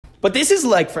But this is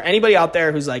like, for anybody out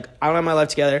there who's like, I don't have my life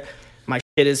together, my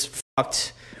shit is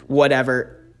fucked,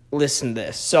 whatever, listen to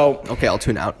this. So, okay, I'll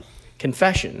tune out.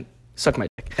 Confession. Suck my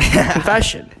dick.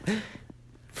 Confession.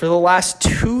 For the last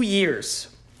 2 years,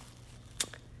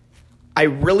 I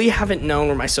really haven't known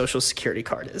where my social security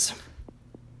card is.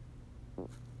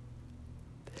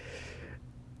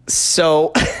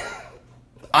 So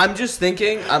I'm just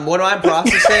thinking, what I'm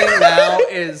processing now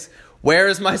is, where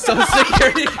is my social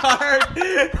security card?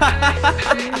 The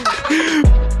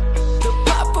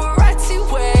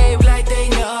paparazzi wave like they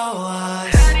know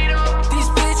us. These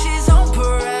bitches on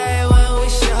parade when we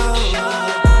show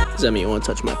up. Does that mean you want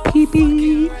to touch my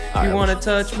pee-pee? You want to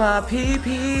touch my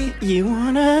pee-pee? You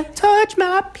want to touch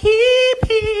my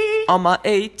pee-pee? On my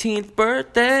 18th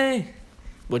birthday.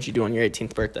 What'd you do on your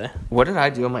 18th birthday? What did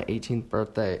I do on my 18th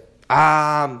birthday?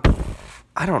 I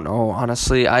don't know,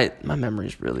 honestly. My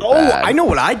memory's really bad. I know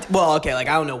what I... Well, okay, like,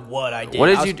 I don't know what I did.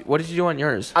 What did you do on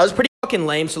yours? I was pretty fucking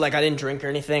lame, so, like, I didn't drink or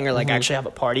anything or, like, actually have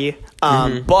a party.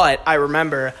 But I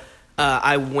remember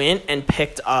I went and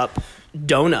picked up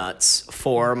donuts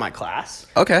for my class.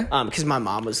 Okay. Because my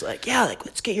mom was like, yeah, like,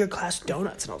 let's get your class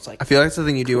donuts. And I was like... I feel like it's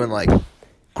something you do in, like,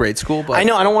 grade school, but... I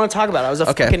know, I don't want to talk about it. I was a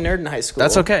fucking nerd in high school.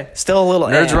 That's okay. Still a little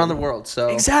Nerds around the world, so...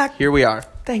 Exactly. Here we are.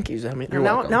 Thank you, Zemi. You're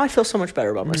welcome. Now I feel so much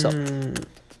better about myself.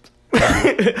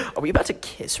 Are we about to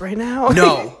kiss right now?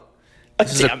 No.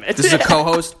 Damn it. This is a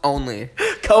co-host only.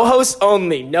 Co-host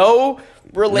only. No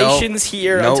relations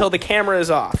here Nope. until the camera is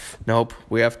off. Nope.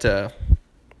 We have to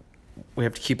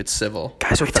keep it civil.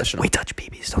 Guys, professional. we touch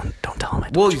BBs. Don't tell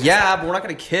them. Well, yeah, but we're not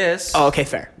gonna kiss. Oh, okay,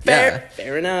 fair. Yeah.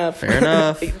 Fair enough. Fair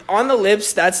enough. On the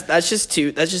lips, that's just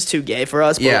too gay for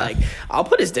us. But Yeah. like, I'll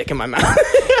put his dick in my mouth.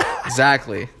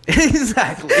 Exactly.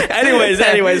 Exactly. anyways,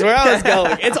 where I was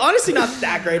going. It's honestly not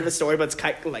that great of a story, but it's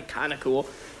kind of cool.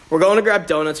 We're going to grab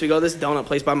donuts. We go to this donut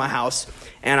place by my house,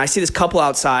 and I see this couple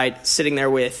outside sitting there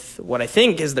with what I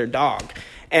think is their dog.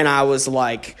 And I was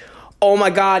like, oh my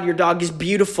God, your dog is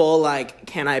beautiful. Like,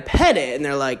 can I pet it? And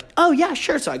they're like, oh yeah,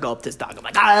 sure. So I go up to this dog. I'm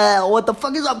like, what the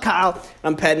fuck is up, Kyle? And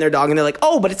I'm petting their dog, and they're like,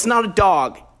 oh, but it's not a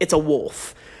dog. It's a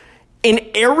wolf.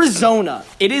 In Arizona,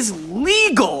 it is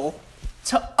legal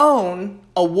to own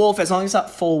a wolf as long as it's not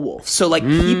full wolf. So, like,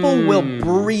 people will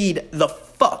breed the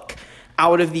fuck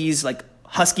out of these, like,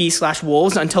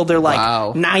 husky/wolves until they're,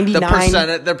 like,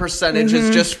 99. The percentage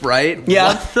is just right.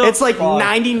 Yeah. What the It's, like, fuck?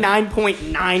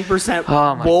 99.9%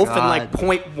 Oh my wolf God. and, like,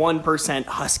 0.1%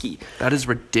 husky. That is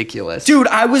ridiculous. Dude,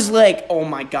 I was like, oh,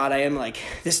 my God, I am, like,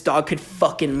 this dog could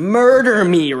fucking murder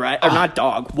me, right? Or not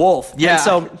dog, wolf. Yeah. And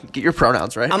so get your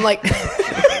pronouns right. I'm like,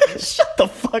 shut the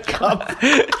fuck up.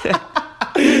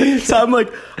 So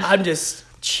I'm just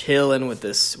chilling with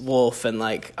this wolf, and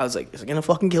like I was like, is it gonna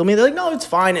fucking kill me? They're like, no, it's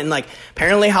fine. And like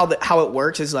apparently how it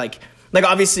works is like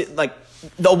obviously like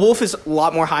the wolf is a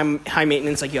lot more high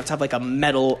maintenance. Like you have to have like a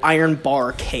metal iron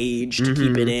bar cage to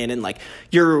keep it in, and like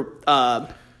your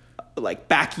like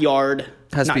backyard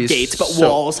has not to be gates but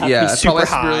walls have to be super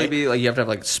high. Really be, like you have to have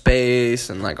like space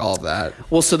and like all of that.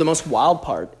 Well, so the most wild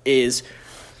part is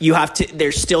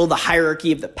there's still the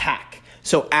hierarchy of the pack.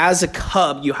 So as a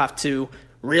cub, you have to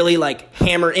really like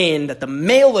hammer in that the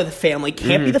male of the family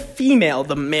can't be the female.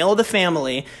 The male of the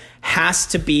family has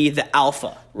to be the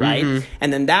alpha, right?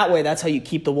 And then that way, that's how you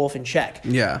keep the wolf in check.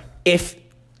 Yeah. If,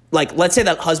 like, let's say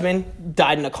that husband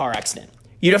died in a car accident.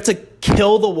 You'd have to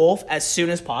kill the wolf as soon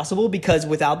as possible because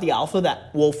without the alpha,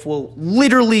 that wolf will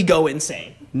literally go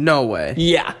insane. No way.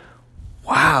 Yeah.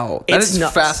 Wow. That It's is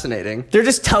nuts. fascinating. They're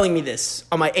just telling me this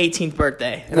on my 18th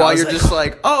birthday. And I While was you're just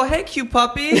like, oh, hey, cute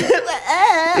puppy.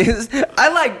 I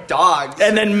like dogs.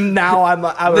 And then now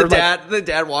The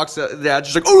dad walks up. The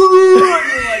dad's just like, ooh.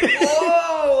 And you're like,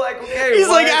 whoa. Like, okay. he's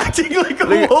what? like acting like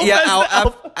a wolf. Yeah, as the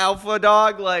alpha. alpha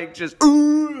dog, like, just,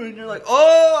 ooh. And you're like,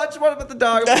 oh, I just want to pet the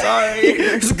dog. I'm sorry.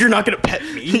 He's like, you're not going to pet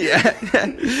me. Yeah.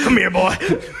 Come here, boy.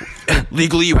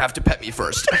 Legally, you have to pet me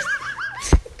first.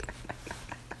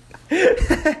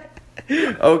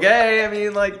 Okay, I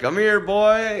mean, like, come here,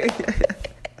 boy.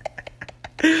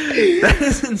 That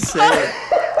is insane.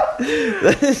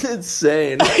 That is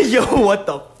insane. Yo, what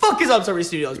the fuck is up, Summer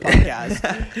Studios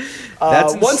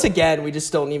podcast? Once again, we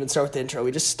just don't even start with the intro.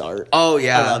 We just start. Oh,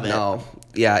 yeah. I love it. No.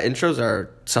 Yeah, intros are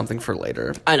something for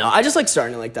later. I know. I just like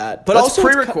starting like that. But Let's also,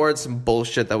 pre-record some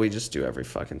bullshit that we just do every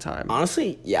fucking time.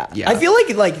 honestly, yeah. Yeah. I feel like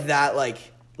that, like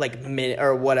minute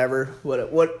or whatever,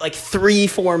 what like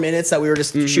 3-4 minutes that we were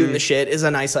just shooting the shit is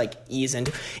a nice like ease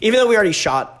into. Even though we already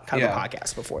shot kind of a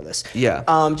podcast before this. Yeah.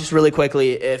 Just really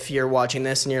quickly, if you're watching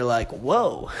this and you're like,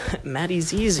 whoa, Matty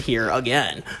Z's here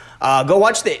again, go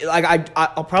watch the like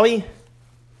I'll probably.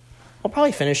 I'll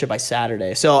probably finish it by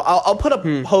Saturday. So I'll put up.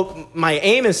 Hope my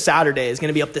aim is Saturday is going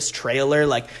to be up this trailer.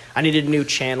 Like I needed a new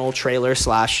channel trailer /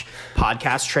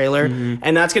 podcast trailer,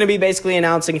 and that's going to be basically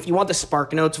announcing if you want the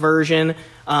Spark Notes version.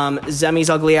 Zemi's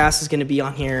ugly ass is going to be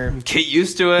on here. Get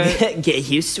used to it. Get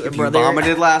used to it, If brother. you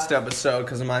vomited last episode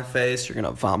because of my face, you're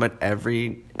gonna vomit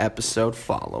every episode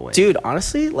following. Dude,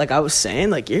 honestly, like I was saying,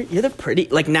 like you're the pretty.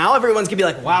 Like now everyone's gonna be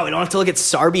like, wow, we don't have to look at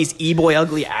Sarby's e-boy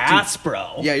ugly ass,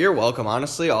 bro. Yeah, you're welcome.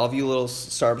 Honestly, all of you little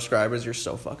subscribers, you're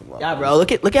so fucking welcome. Yeah, bro.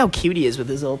 Look how cute he is with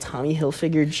his little Tommy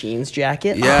Hilfiger jeans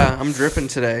jacket. Yeah, I'm dripping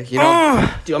today. You know,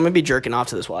 Dude, I'm gonna be jerking off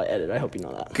to this while I edit. I hope you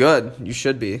know that. good. You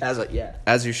should be. Yeah.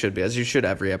 As you should be. As you should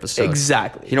every episode.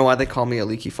 Exactly. You know why they call me a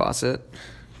leaky faucet?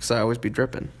 Because I always be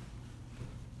dripping.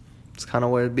 It's kind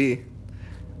of what it be.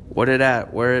 What it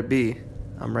at? Where it be?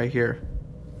 I'm right here.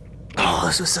 Oh,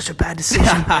 this was such a bad decision.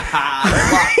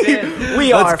 Locked in.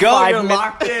 We are Let's go. 5 You're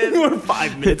locked in. We're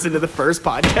 5 minutes into the first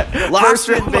podcast. Locked First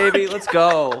in, baby. Let's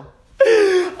go.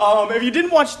 If you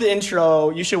didn't watch the intro,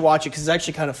 you should watch it because it's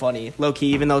actually kind of funny, low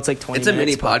key. Even though it's like 20 It's a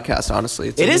minutes. mini podcast, honestly.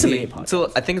 It is a mini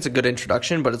podcast. I think it's a good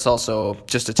introduction, but it's also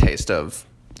just a taste of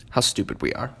how stupid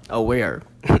we are. Oh, we are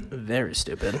very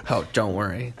stupid. Oh, don't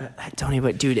worry. Don't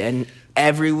even, dude. And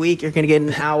every week you're gonna get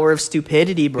an hour of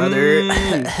stupidity, brother.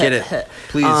 Get it.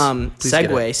 Please. Please get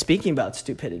Segue. it. Speaking about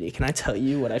stupidity, can I tell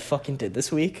you what I fucking did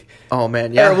this week? Oh,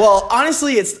 man. Yeah. Well,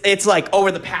 honestly, it's like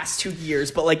over the past 2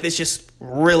 years, but like this just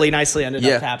really nicely ended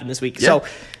Yeah. up happening this week. Yeah.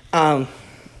 So,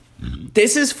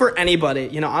 this is for anybody.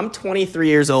 You know, I'm 23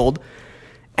 years old.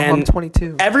 And I'm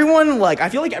 22. Everyone, like, I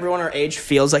feel like everyone our age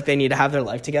feels like they need to have their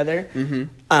life together.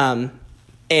 Mm-hmm.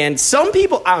 And some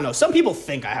people, I don't know, some people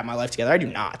think I have my life together. I do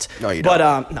not. No, you But,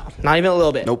 don't. no, not even a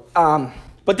little bit. Nope.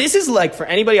 But this is like for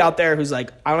anybody out there who's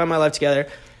like, I don't have my life together.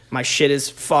 My shit is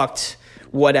fucked.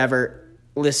 Whatever.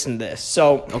 Listen to this.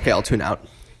 So, Okay, I'll tune out.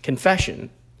 confession.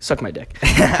 Suck my dick.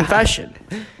 Confession.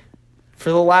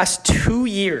 For the last 2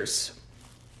 years,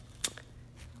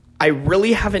 I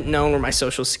really haven't known where my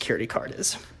social security card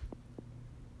is.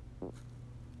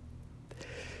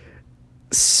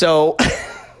 So,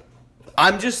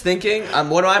 I'm just thinking,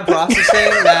 what I'm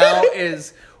processing now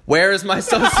is, where is my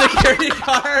social security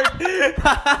card?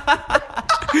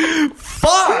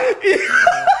 Fuck!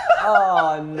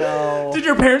 Oh, no. did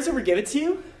your parents ever give it to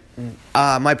you?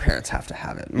 My parents have to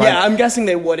have it. Yeah, I'm guessing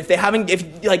they would. If they haven't,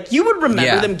 if like you would remember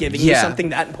Yeah. them giving you Yeah. something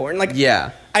that important. Like,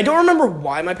 Yeah. I don't remember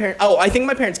why my parents. Oh, I think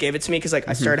my parents gave it to me because like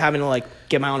I started having to like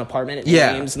get my own apartment at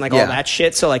Yeah. James and like Yeah. all that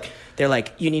shit. So like they're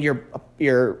like, you need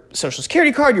your social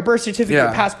security card, your birth certificate, Yeah.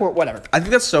 your passport, whatever. I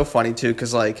think that's so funny, too,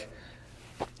 because, like,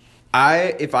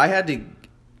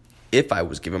 if I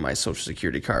was given my social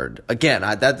security card, again,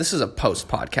 this is a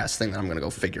post-podcast thing that I'm going to go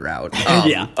figure out.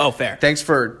 Yeah. Oh, fair. Thanks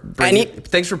for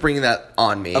bringing that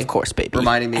on me. Of course, baby.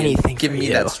 Reminding me, Anything giving for me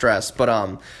you. that stress. But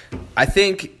I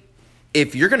think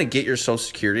if you're gonna get your social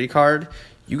security card,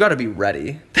 you got to be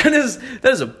ready. That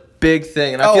is a big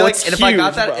thing, and I feel like, it's and if I got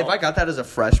huge, that, bro. if I got that as a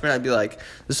freshman, I'd be like,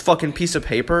 this fucking piece of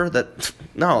paper that,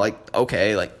 no, like,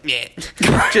 okay, like, yeah,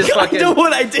 just I know fucking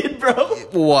what I did, bro.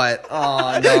 what?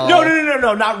 Oh no,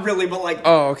 No, not really, but like,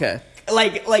 Oh, okay.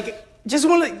 like, just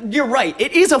want to. You're right.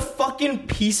 It is a fucking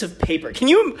piece of paper.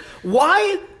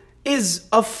 Why is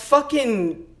a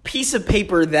fucking piece of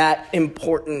paper that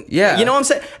important? Yeah. You know what I'm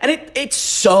saying? And it's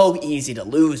so easy to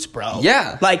lose, bro.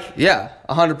 Yeah, Like, yeah,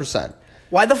 100%.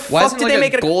 why the Why fuck isn't did it they like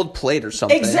make a it gold plate or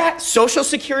something? Exact Social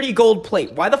Security gold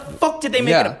plate. Why the fuck did they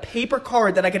make it Yeah. a paper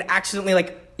card that I could accidentally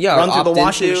like Yeah, run or through the opt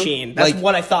washing into, machine? That's like-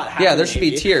 what I thought happened. Yeah, there should be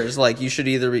maybe. tiers. Like, you should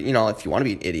either, if you want to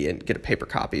be an idiot, get a paper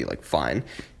copy, like, fine.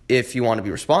 If you want to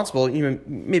be responsible, you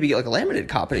maybe get like a laminated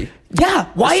copy. Yeah,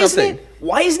 why Or isn't something. it?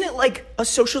 Why isn't it like a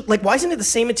social? Like, why isn't it the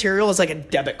same material as like a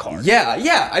debit card?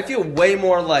 Yeah. I feel way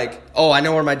more like, oh, I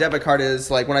know where my debit card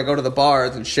is. Like when I go to the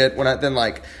bars and shit.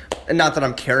 And not that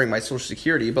I'm carrying my social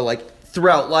security, but like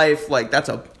throughout life, like that's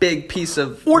a big piece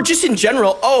of. Or just in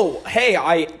general. Oh, hey,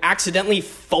 I accidentally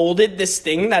folded this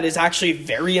thing that is actually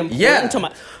very important Yeah. to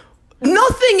my.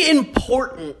 Nothing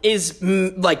important is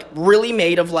like really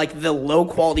made of like the low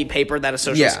quality paper that a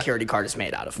social Yeah. security card is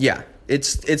made out of. Yeah,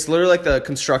 it's literally like the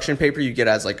construction paper you get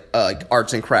as like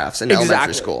arts and crafts in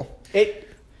elementary school.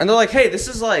 And they're like, hey, this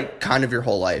is like kind of your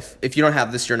whole life. If you don't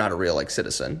have this, you're not a real like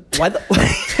citizen. Why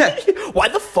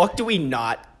the fuck do we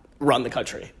not run the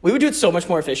country? We would do it so much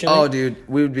more efficiently. Oh, dude,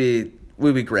 we'd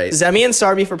be great. Zemi and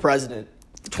Sarby for president.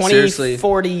 Seriously.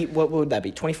 2040, what would that be?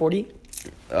 2040?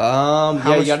 Yeah,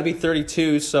 much- you got to be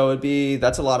 32, so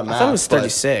that's a lot of math. I thought it was but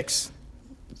 36.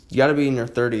 You got to be in your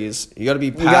 30s. You got to be.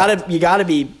 You gotta be You got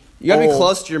to be old.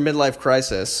 close to your midlife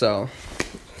crisis. So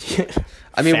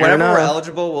I mean, Fair whenever we're enough.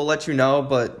 eligible, we'll let you know,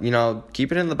 but,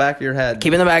 keep it in the back of your head.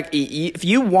 Keep in the back. If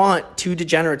you want two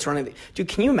degenerates running, dude,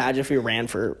 can you imagine if we ran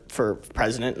for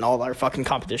president and all our fucking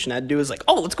competition had to do is like,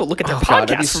 oh, let's go look at their God, I'd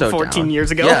be podcast from so 14 down.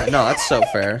 years ago. Yeah, no, that's so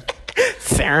fair.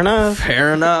 Fair enough.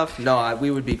 Fair enough. No, we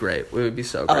would be great. We would be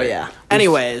so great. Oh yeah.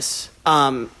 Anyways,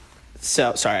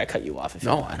 so sorry I cut you off. If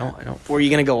No, I don't. Were you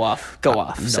gonna go off? Go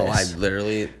off. No, I sis.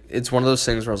 literally, it's one of those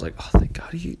things where I was like, oh, thank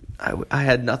God, I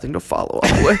had nothing to follow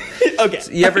up with. Okay.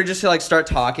 So you ever just like start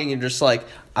talking and just like,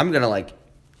 I'm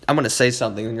gonna say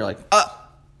something and you're like,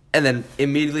 and then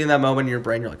immediately in that moment in your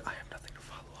brain, you're like, I have nothing to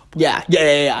follow up with.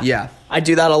 Yeah. Yeah. I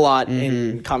do that a lot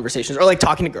in conversations or like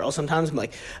talking to girls sometimes. I'm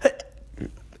like,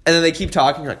 And then they keep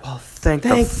talking, you're like, oh, thank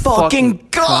the fucking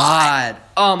God.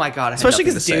 Oh my God. I had especially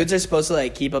nothing because to say. dudes are supposed to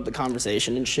like keep up the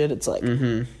conversation and shit. It's like,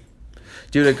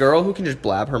 Dude, a girl who can just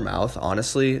blab her mouth,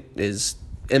 honestly, is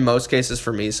in most cases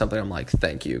for me something I'm like,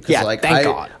 thank you. 'Cause, Yeah, like, thank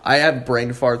God. I have brain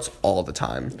farts all the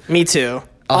time. me too.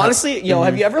 Honestly,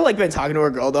 have you ever like been talking to a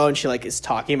girl though, and she like is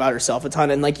talking about herself a ton,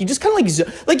 and like you just kind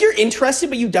of like you're interested,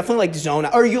 but you definitely like zone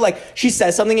out, or you like she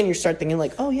says something and you start thinking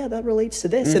like, oh yeah, that relates to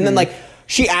this, and then like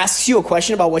she asks you a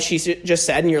question about what she just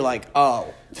said, and you're like,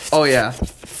 oh yeah.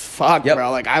 fuck, Yep. bro,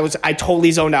 like I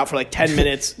totally zoned out for like 10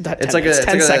 minutes. It's like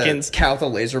 10 a seconds. cow with a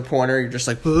laser pointer. You're just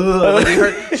like, ugh. Like you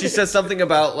heard, she says something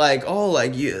about like, oh,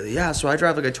 like yeah. So I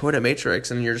drive like a Toyota Matrix,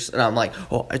 and and I'm like,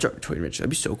 oh, I drive a Toyota Matrix. That'd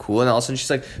be so cool. And all of a sudden she's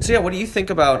like, so yeah, what do you think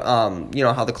about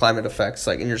how the climate affects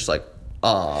like? And you're just like,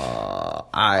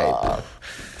 I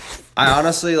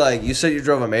honestly like you said you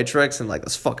drove a Matrix, and like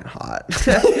that's fucking hot.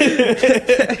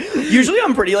 Usually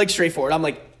I'm pretty like straightforward. I'm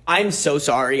like, I'm so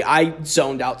sorry. I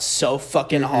zoned out so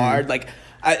fucking hard. Like,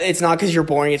 it's not because you're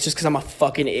boring. It's just because I'm a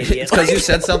fucking idiot. It's because you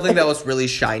said something that was really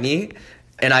shiny,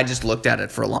 and I just looked at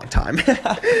it for a long time.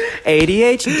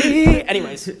 ADHD.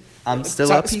 Anyways, I'm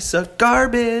still a piece of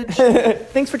garbage.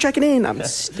 thanks for checking in. I'm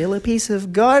still a piece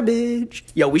of garbage.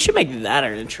 Yo, we should make that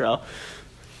our intro.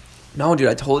 No, dude,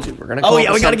 I told you we're gonna. Oh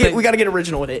yeah, we gotta get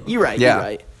original with it. You're right. Yeah. You're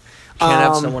right. Can't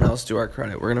have someone else do our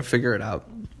credit. We're gonna figure it out.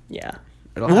 Yeah.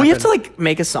 It'll We have happen. to like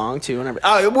make a song too. And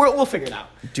we'll figure it out.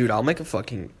 Dude, I'll make a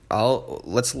fucking.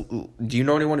 Do you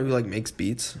know anyone who like makes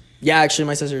beats? Yeah, actually,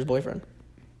 my sister's boyfriend.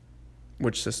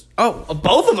 Which just. Oh,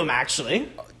 Both of them actually.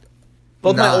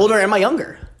 Both my Nah. older and my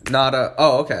younger. not a.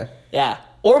 Oh, okay. Yeah.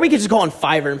 Or we could just go on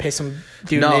Fiverr and pay some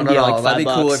dude in India like $5. That'd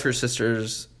be cool if your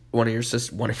sisters. One of your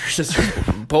sisters, one of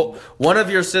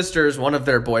your sisters, one of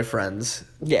their boyfriends,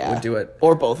 would do it.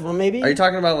 Or both of them, maybe. Are you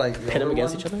talking about like the Pit them older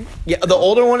against one? each other? Yeah, the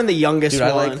older one and the youngest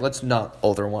Dude, one. let's not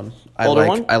older one. Older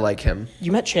one? I like him.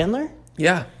 You met Chandler?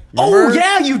 Yeah. Oh, Remember?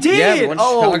 yeah, you did. Yeah, the one in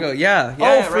Oh. Chicago. Yeah.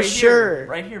 Oh, for right sure. Here.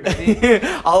 Right here, baby.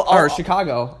 I'll Or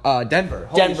Chicago. Denver.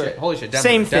 Denver. Holy shit. Denver.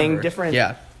 Same thing, Denver. different.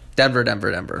 Yeah.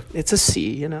 Denver. It's a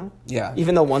C, you know? Yeah.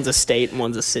 Even though one's a state and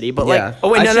one's a city. But Yeah. like, oh,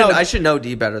 wait, no. I should know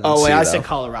D better than Oh, wait, C, I though. said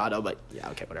Colorado, but yeah,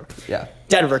 okay, whatever. Yeah.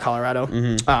 Denver, Colorado.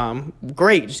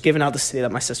 Great. Just giving out the city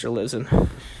that my sister lives in.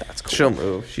 That's cool. She'll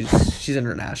move. She's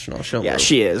international. She'll Yeah, move.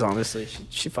 she is, honestly.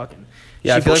 She fucking.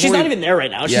 Yeah, I feel like she's when not we- even there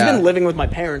right now. She's Yeah. been living with my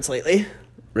parents lately.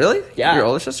 Really? Yeah. Your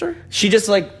older sister? She just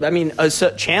like, I mean, so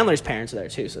Chandler's parents are there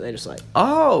too, so they just like,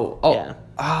 Oh. Yeah.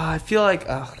 I feel like,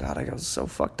 oh god, I was so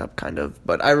fucked up, kind of.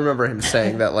 But I remember him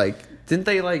saying that, like, didn't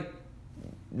they like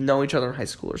know each other in high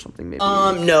school or something? Maybe.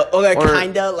 no, okay, Or-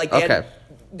 kinda like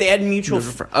they had mutual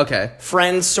Okay.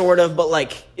 friends, sort of, but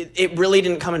like it really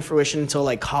didn't come in fruition until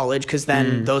like college, because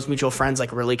then those mutual friends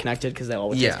like really connected because they all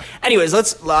went to- Yeah. Anyways,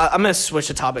 I'm gonna switch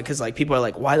the topic because like people are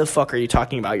like, why the fuck are you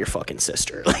talking about your fucking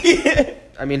sister? Like,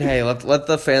 I mean, hey, let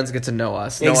the fans get to know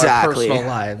us, know Exactly. our personal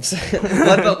lives.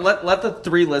 let the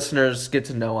three listeners get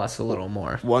to know us a little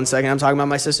more. 1 second I'm talking about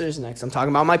my sisters, next I'm talking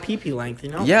about my pee length.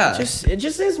 You know? Yeah. It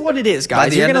just is what it is, guys. By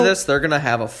the You're end of gonna- this, they're gonna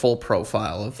have a full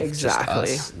profile of Exactly.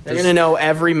 Just us. They're gonna know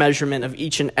every measurement of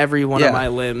each and every one of Yeah. my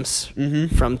limbs,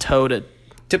 from toe to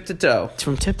tip to toe.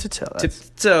 from tip to toe. Tip That's-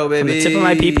 to toe, baby. From the tip of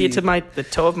my pee to the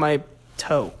toe of my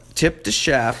toe. tip to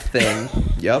shaft thing.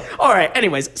 Yep. All right.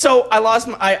 Anyways, so I lost.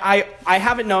 I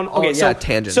haven't known. Okay. yeah, so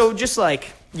tangents. So just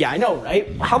like, yeah, I know, right?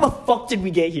 How the fuck did we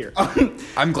get here?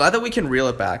 I'm glad that we can reel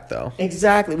it back, though.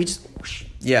 Exactly. We just.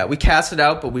 Yeah, we cast it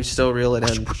out, but we still reel it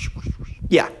in.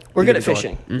 Yeah, we're good get at it going.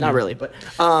 fishing. Not really, but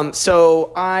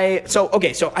so I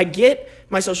get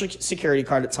my social security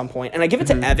card at some point, and I give it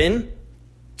to Evan.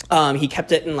 He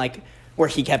kept it in like where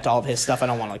he kept all of his stuff. I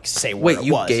don't want to like say where Wait, it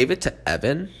you was. gave it to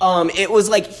Evan? It was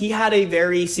like he had a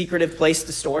very secretive place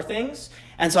to store things,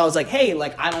 And so I was like, hey,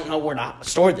 like, I don't know where to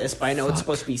store this, but I know it's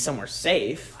supposed to be somewhere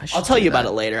safe. I'll tell you about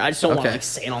it later. I just don't want to like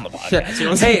say it on the podcast. You know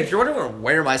what I'm saying? Hey, if you're wondering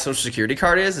where my social security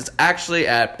card is, it's actually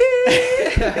at.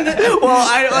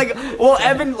 Well,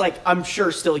 Evan, like, I'm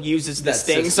sure still uses this That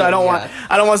thing, so system,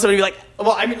 I don't want somebody to be like,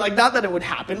 well, I mean, like, not that it would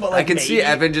happen, but like, I can see maybe.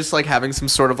 Evan just like having some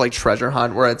sort of like treasure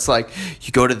hunt where it's like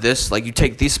you go to this, like you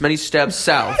take these many steps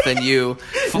south and you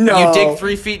No. dig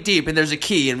 3 feet deep and there's a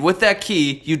key, and with that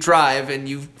key you drive and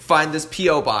you find this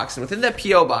P.O. box, and within that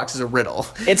P.O. box is a riddle.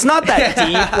 It's not that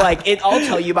deep. Like, I'll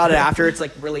tell you about it after. It's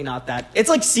like really not that. It's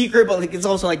like secret, but like it's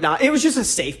also like not. It was just a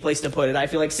safe place to put it. I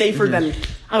feel like safer than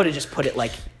I would have just put it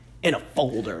like in a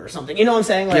folder or something. You know what I'm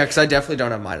saying? Like, Yeah, because I definitely don't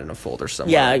have mine in a folder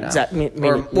somewhere. Yeah, right now. exactly.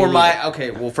 Or my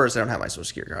okay. Well, first I don't have my social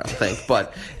security card, I don't think,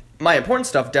 but my important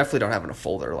stuff definitely don't have in a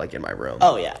folder like in my room.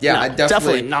 Oh, yeah. yeah. No, I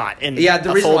definitely not in Yeah, the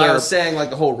a reason why I folder. was saying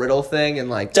like the whole riddle thing and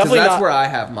like 'cause Definitely that's not- where I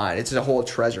have mine. It's a whole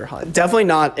treasure hunt. Definitely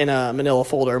not in a manila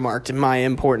folder marked my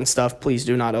important stuff. Please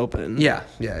do not open. Yeah.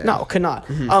 No, could not.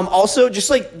 Also,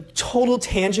 just like total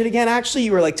tangent again. Actually,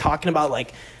 you were like talking about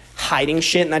like hiding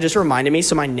shit, and that just reminded me.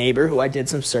 So my neighbor, who I did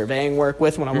some surveying work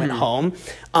with when I went home,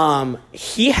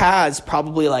 he has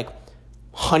probably like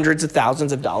hundreds of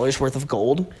thousands of dollars worth of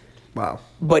gold, Wow.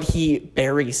 but he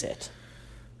buries it.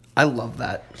 I love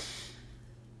that.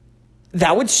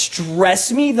 That would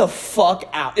stress me the fuck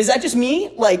out. Is that just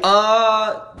me? Like,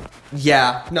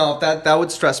 Yeah. No, that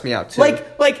would stress me out too.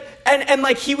 and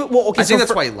like he would. Well, okay. I think so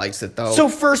that's why he likes it though. So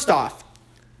first off,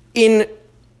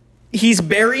 he's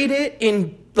buried it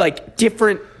in like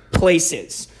different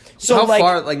places. So how like,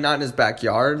 far? Like not in his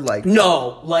backyard. Like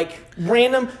No, like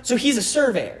random. So he's a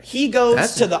surveyor. He goes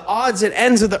That's- to the odds and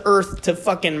ends of the earth to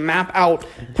fucking map out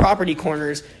property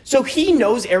corners. So he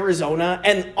knows Arizona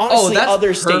and honestly that's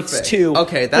other states perfect. too.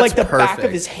 Okay, that's like the back of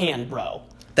perfect. his hand, bro.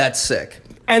 That's sick.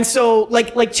 And so,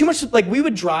 like too much. Like we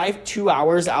would drive 2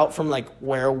 hours out from like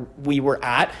where we were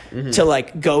at to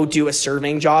like go do a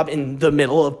surveying job in the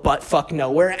middle of butt fuck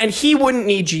nowhere, and he wouldn't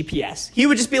need GPS. He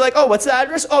would just be like, "Oh, what's the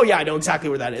address? Oh yeah, I know exactly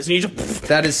where that is." And you just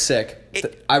That is sick.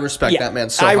 I respect that man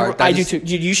so hard. That I do is- too.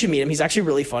 Dude, you should meet him. He's actually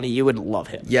really funny. You would love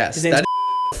him. Yes, His name's that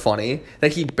is funny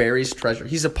that he buries treasure.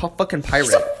 He's a fucking pirate.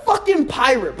 He's a fucking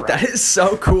pirate, bro. That is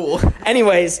so cool.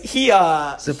 Anyways, he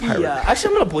a pirate.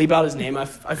 actually, I'm gonna bleep out his name. I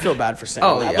feel bad for saying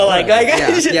that, yeah, but like, whatever. Yeah,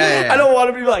 I just- yeah. I don't want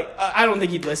him to be like, I don't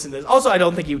think he'd listen to this. Also, I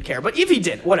don't think he would care. But if he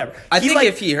did, whatever. I He, think like,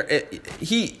 if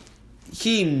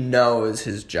he knows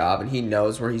his job and he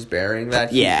knows where he's burying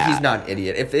that. Yeah. He's not an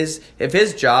idiot. If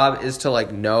his job is to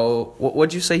like know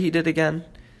what'd you say he did again?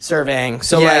 surveying.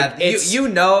 So yeah, like, it's you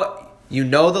know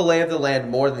the lay of the land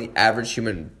more than the average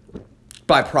human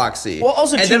by proxy. Well,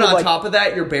 also, and too, then on like- top of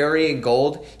that, you're burying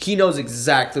gold. He knows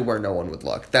exactly where no one would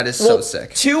look. That is so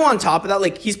sick. Two, on top of that,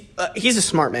 like he's a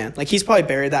smart man. Like he's probably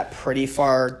buried that pretty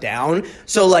far down.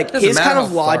 So like Doesn't his matter kind how of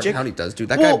far logic. down he does, dude.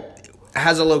 That Well- guy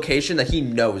has a location that he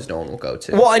knows no one will go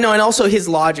to. Well, I know, and also his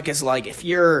logic is like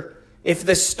if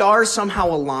the stars somehow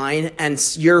align and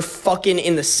you're fucking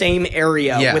in the same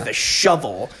area Yeah. with a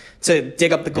shovel to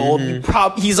dig up the gold,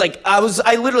 he's like, I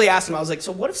literally asked him, I was like,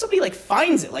 so what if somebody like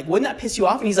finds it? Like, wouldn't that piss you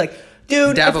off? And he's like,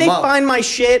 dude, Dab if they him up. find my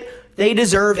shit, they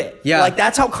deserve it. Yeah. Like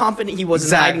that's how confident he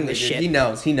was in hiding this dude. shit. He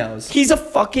knows. He's a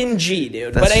fucking G,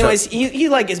 dude. That's But anyways, so- he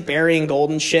like is burying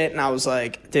gold and shit, and I was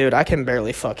like, dude, I can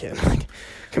barely fucking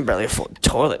can barely afford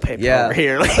toilet paper Yeah. over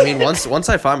here. I mean, once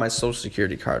I find my social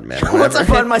security card, man. Once I whatever.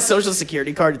 find my social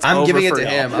security card, it's I'm over giving it for to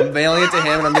real. him. I'm mailing it to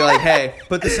him, and I'm be like, "Hey,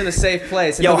 put this in a safe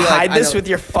place." And Yo, he'll be like, hide this I know- with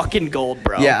your fucking gold,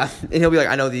 bro. Yeah, and he'll be like,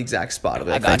 "I know the exact spot of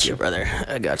it." I got Thank you, brother.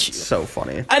 I got you. So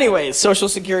funny. Anyways, social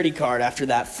security card after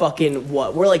that fucking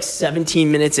what? We're like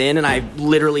 17 minutes in, and I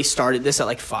literally started this at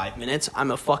like 5 minutes.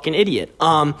 I'm a fucking idiot.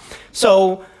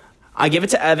 So I give it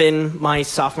to Evan my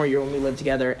sophomore year when we lived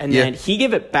together, and Yeah. then he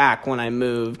gave it back when I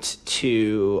moved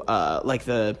to like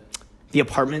the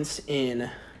apartments in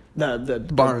the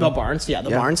Barn. the barns. Yeah, the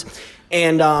Yeah. barns.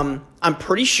 And I'm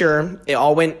pretty sure it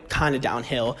all went kind of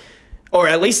downhill, or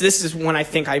at least this is when I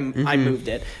think I moved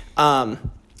it.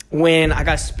 When I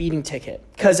got a speeding ticket,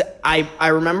 because I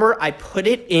remember I put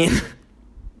it in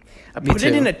it too.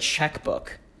 in a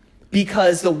checkbook,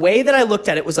 because the way that I looked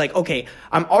at it was like, okay,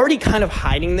 I'm already kind of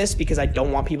hiding this because I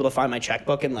don't want people to find my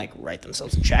checkbook and like write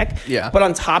themselves a check. Yeah. But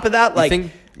on top of that, like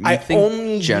I think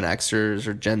only Gen Xers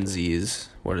or Gen Zs.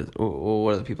 What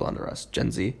are the people under us?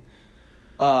 Gen Z.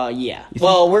 yeah.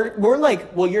 Well, we're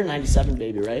like, well, you're 97,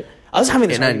 baby, right? I was having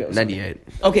this argument with somebody.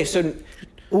 98. Okay, so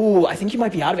I think you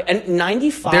might be out of it. And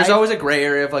 95. There's always a gray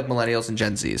area of like millennials and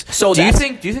Gen Zs. So do you that's-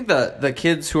 think the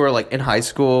kids who are like in high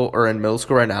school or in middle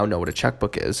school right now know what a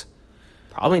checkbook is?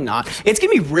 Probably not. It's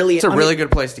gonna be really. It's a really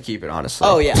good place to keep it, honestly.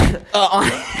 Oh yeah.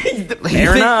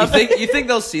 Fair enough. You think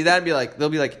they'll see that and they'll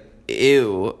be like,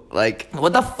 ew, like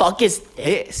what the fuck is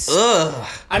this? ugh.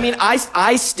 I mean,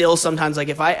 I still sometimes like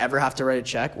if I ever have to write a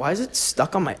check, why is it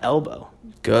stuck on my elbow?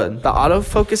 Good. The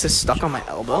autofocus is stuck on my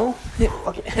elbow.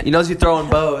 He knows you throwing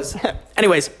bows.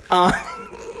 Anyways,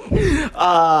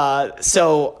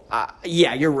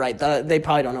 yeah, you're right. They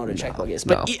probably don't know what a checkbook is.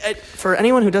 But No. For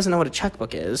anyone who doesn't know what a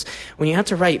checkbook is, when you have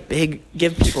to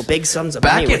give people big sums of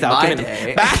Back money in without my giving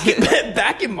day.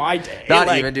 back in my day, Not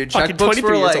like, even, dude. fucking Checkbooks 23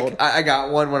 were years like old. I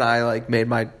got one when I like made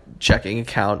my checking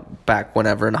account back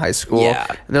whenever in high school. Yeah.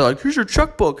 And they're like, here's your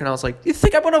checkbook. And I was like, you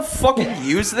think I'm gonna fucking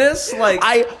use this? Like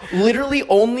I literally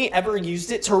only ever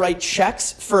used it to write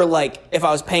checks for like if I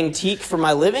was paying teak for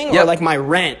my living or Yep. like my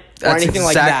rent or that's anything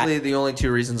exactly like that. the only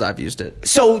two reasons I've used it.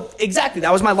 So exactly,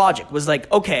 that was my logic. Was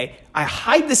like, okay, I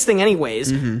hide this thing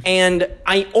anyways, and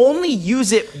I only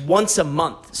use it once a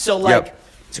month. So like, Yep.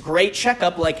 it's a great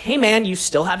checkup. Like, hey man, you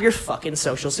still have your fucking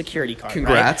social security card.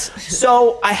 Congrats. Right?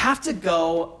 So I have to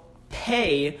go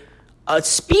pay a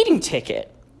speeding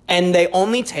ticket, and they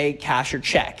only take cash or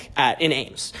check in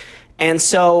Ames. And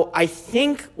so I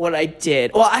think what I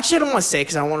did, well, actually I don't want to say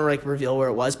because I don't want to like reveal where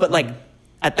it was, but like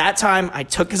at that time I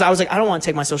took, because I was like, I don't want to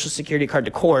take my social security card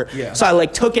to court. Yeah. So I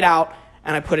like took it out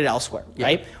and I put it elsewhere,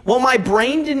 right? Well, my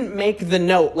brain didn't make the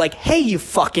note like, hey, you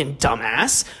fucking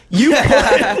dumbass. You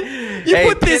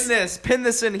put pin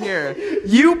this in here.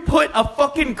 you put a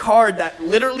fucking card that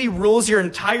literally rules your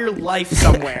entire life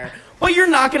somewhere, but you're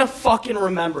not gonna fucking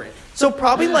remember it. So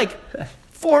probably like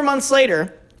 4 months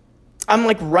later, I'm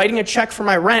like writing a check for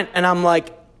my rent, and I'm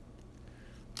like,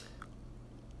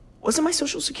 wasn't my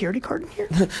social security card in here?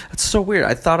 That's so weird.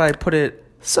 I thought I put it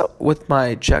So with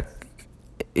my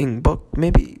checking book.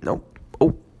 Maybe no.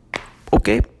 Oh,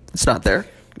 okay. It's not there.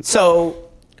 so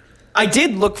I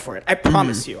did look for it. I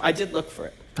promise you, I did look for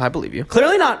it. I believe you.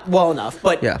 Clearly not well enough,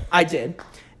 but Yeah. I did.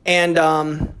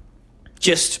 And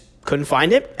just couldn't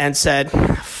find it and said,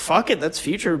 fuck it, that's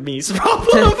future me's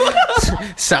problem.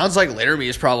 Sounds like later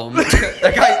me's problem.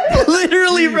 That guy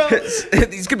Literally, bro.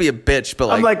 he's gonna be a bitch, but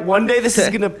like, I'm like, one day this is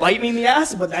going to bite me in the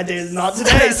ass, but that day is not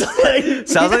today. So like,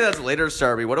 sounds like that's later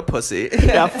Starby. What a pussy.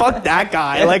 yeah, fuck that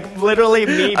guy. Like, literally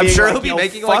me I'm being sure like, he'll be yo,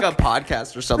 making fuck, like a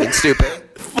podcast or something stupid.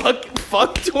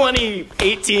 fuck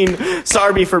 2018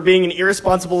 Sarby for being an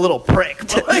irresponsible little prick.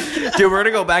 But like, Dude, we're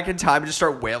gonna go back in time and just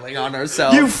start wailing on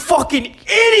ourselves. you fucking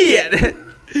idiot.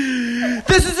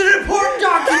 This is an important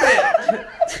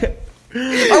document.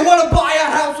 I want to buy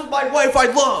a house with my wife I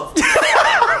love.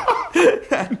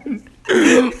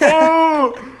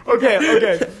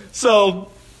 Okay. So,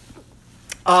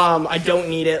 I don't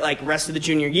need it like rest of the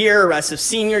junior year, rest of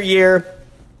senior year,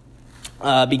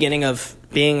 beginning of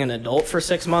being an adult for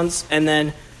 6 months, and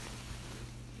then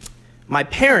my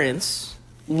parents,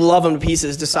 love them to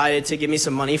pieces, decided to give me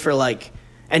some money for like,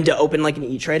 and to open like an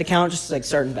E-Trade account just to like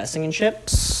start investing in shit.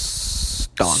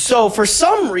 So for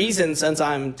some reason, since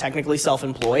I'm technically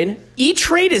self-employed,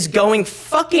 E-Trade is going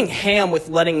fucking ham with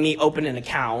letting me open an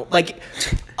account. Like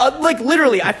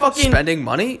literally, I fucking Spending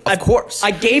money? Of course. I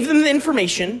gave them the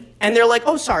information, and they're like,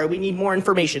 "Oh, sorry, we need more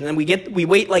information." And then we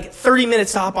wait like 30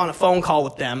 minutes to hop on a phone call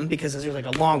with them because there's like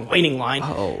a long waiting line.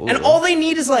 Oh. And all they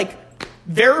need is like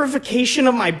verification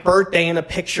of my birthday and a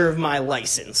picture of my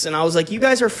license. And I was like, "You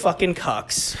guys are fucking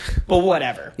cucks," but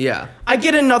whatever. Yeah. I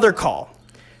get another call.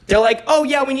 They're like, "Oh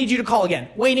yeah, we need you to call again."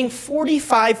 Waiting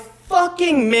 45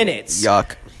 fucking minutes.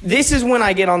 Yuck. This is when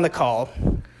I get on the call.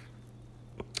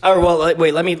 Or well,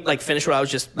 wait, let me like finish what I was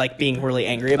just like being really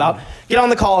angry about. Get on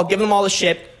the call, give them all the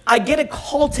shit. I get a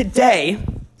call today,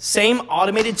 same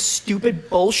automated stupid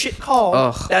bullshit call.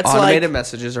 Ugh. That's Automated like,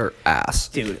 messages are ass.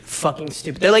 dude, fucking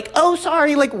stupid. They're like, "Oh,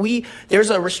 sorry, like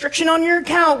there's a restriction on your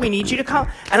account. We need you to call."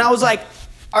 And I was like,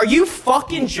 "Are you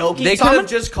fucking joking?" They So could I'm have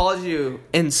just called you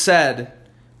and said,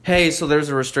 "Hey, so there's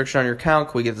a restriction on your account.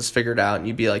 Can we get this figured out?" And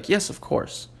you'd be like, "Yes, of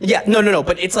course." Yeah, no,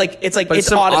 but it's like it's it's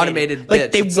some automated. automated Like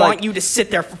bitch. they It's want like- you to sit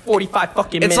there for 45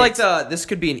 fucking It's minutes. like this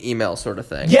could be an email sort of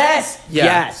thing. Yes. Yeah.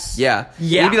 Yes. Yeah.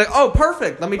 Yeah. You'd be like, "Oh,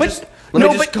 perfect. Let me But- just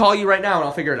no, call you right now and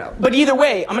I'll figure it out." But either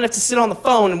way, I'm gonna have to sit on the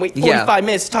phone and wait 45 Yeah.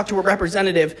 minutes to talk to a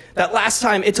representative. That last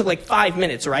time it took like 5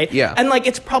 minutes, right? Yeah. And like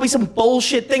it's probably some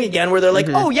bullshit thing again where they're like,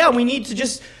 "Oh yeah, we need to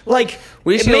just like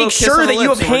We just need a little make kiss sure on the that you have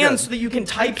lips and we're hands good." so that you can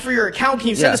type for your account. Can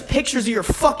you send Yeah. us pictures of your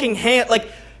fucking hand?" Like,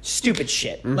 stupid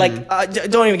shit. Like,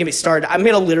 don't even get me started. I'm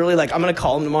gonna literally, like, I'm gonna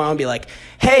call him tomorrow and be like,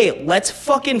 hey, let's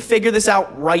fucking figure this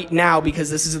out right now, because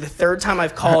this is the third time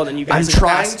I've called and you I'm guys have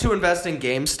trying asked- to invest in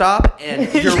GameStop,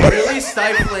 and you're really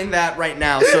stifling that right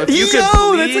now. So if you could that's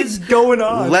please what's going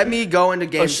on. let me go into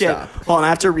Oh shit! GameStop. Hold on, I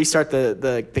have to restart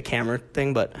the camera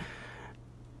thing, but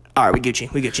all right, we Gucci.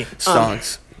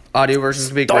 Stonks. Audio version's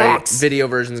gonna be great. Stonks. Video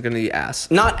version's gonna be ass.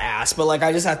 Not ass, but like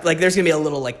I just have like there's gonna be a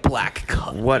little like black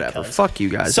cut. Whatever. because- Fuck you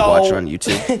guys. So- Watch on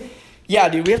YouTube. Yeah,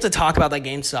 dude, we have to talk about that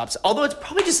GameStop's. Although it's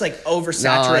probably just like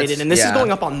oversaturated, it's- and this is yeah.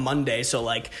 going up on Monday, so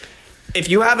like. If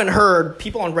you haven't heard,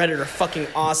 people on Reddit are fucking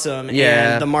awesome,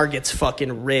 Yeah. and the market's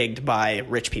fucking rigged by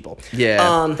rich people.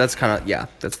 Yeah, that's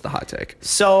that's the hot take.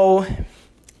 So,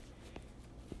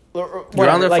 You're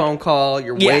on the phone call.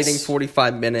 You're Yes. waiting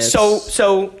 45 minutes.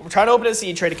 So we're trying to open a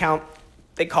E-Trade account.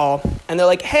 They call and they're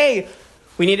like, "Hey,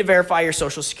 we need to verify your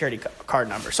social security card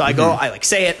number." So I go, I like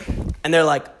say it, and they're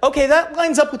like, "Okay, that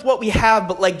lines up with what we have,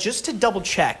 but like just to double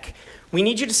check, we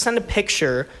need you to send a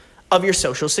picture of your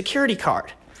social security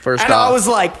card." First and off, I was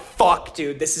like, "Fuck,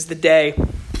 dude, this is the day.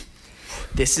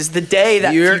 This is the day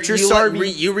that future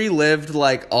Sarby." You relived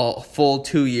like a full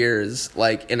 2 years,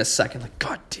 like in a second. Like,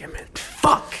 God damn it,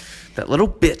 Fuck that little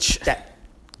bitch, that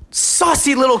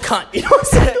saucy little cunt. You know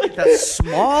what I'm saying? that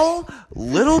small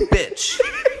little bitch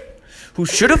who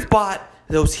should have bought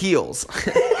those heels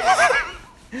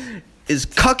is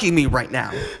cucking me right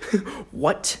now.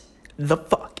 What the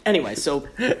fuck? Anyway, so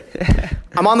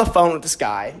I'm on the phone with this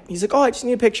guy. He's like, "Oh, I just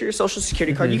need a picture of your social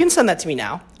security card. You can send that to me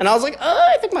now." And I was like,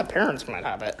 I think my parents might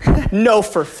have it." No,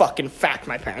 for fucking fact,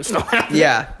 my parents don't have it.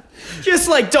 Yeah. Just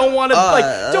like don't want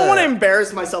to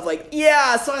embarrass myself. Like,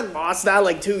 yeah, so I lost that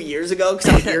like 2 years ago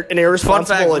because I'm an Fun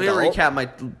irresponsible fact, let me adult. recap my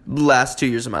last 2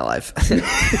 years of my life.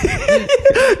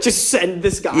 Just send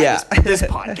this guy Yeah. this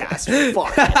podcast.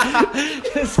 Fuck.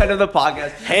 Send him the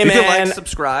podcast. Hey, you can man. like,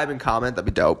 subscribe, and comment. That'd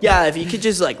be dope. Yeah, if you could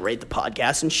just like rate the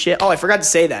podcast and shit. Oh, I forgot to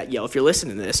say that. Yo, if you're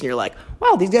listening to this and you're like,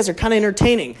 wow, these guys are kind of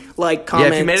entertaining, like,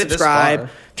 comment, if you made it this subscribe, far.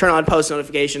 turn on post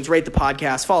notifications, rate the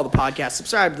podcast, follow the podcast,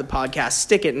 subscribe to the podcast,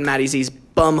 stick it in Matty Z's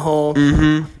bumhole.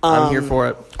 I'm here for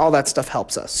it. All that stuff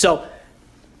helps us. So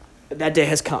that day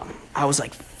has come. I was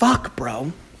like, fuck,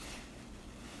 bro.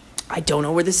 I don't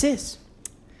know where this is.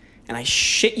 And I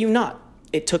shit you not.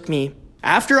 It took me,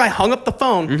 after I hung up the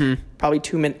phone, probably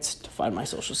 2 minutes to find my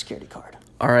social security card.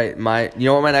 All right, you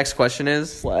know what my next question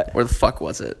is? What? Where the fuck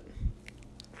was it?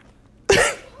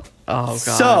 Oh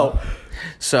god.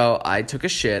 So I took a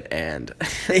shit and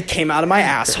It came out of my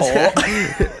asshole.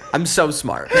 I'm so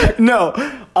smart. No.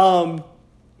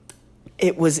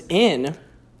 It was in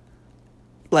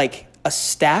like a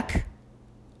stack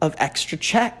of extra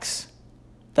checks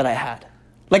that I had.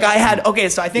 Like I had, okay,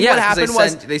 so I think what 'cause happened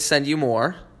was, they send you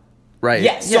more, right?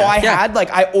 yes, so I had like,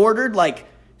 I ordered like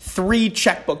 3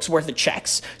 checkbooks worth of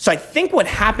checks. So I think what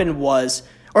happened was,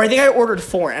 or I think I ordered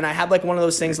 4 and I had like one of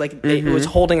those things like it was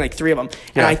holding like 3 of them.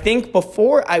 And Yeah. I think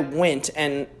before I went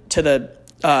and to the,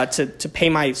 to pay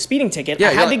my speeding ticket, I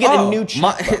you're had to like, get "Oh, a new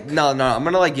checkbook. no, I'm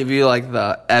gonna like give you like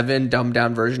the Evan dumbed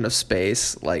down version of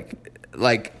space, like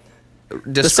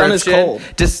description. sun is cold.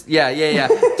 Yeah.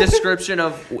 Description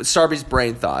of Sarby's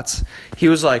brain thoughts. He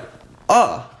was like,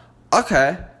 "Oh,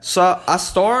 okay. So I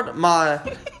stored my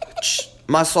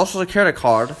social security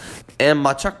card and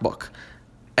my checkbook,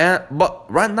 but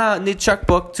right now I need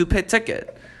checkbook to pay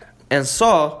ticket, and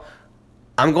so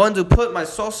I'm going to put my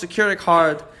social security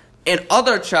card in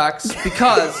other checks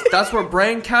because that's where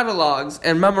brain catalogs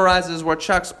and memorizes where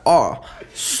checks are.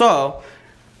 So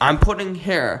I'm putting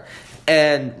here."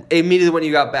 And immediately when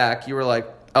you got back, you were like,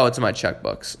 "Oh, it's in my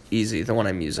checkbooks. Easy, the one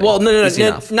I'm using." Well, no, Easy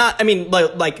enough. not. I mean,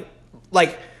 like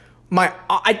my.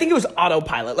 I think it was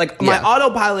autopilot. Like my Yeah.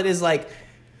 autopilot is like,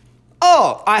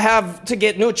 oh, I have to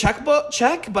get new check,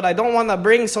 but I don't want to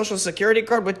bring social security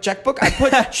card with checkbook. I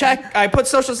put I put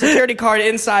social security card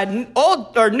inside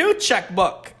old or new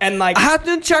checkbook, and like. I have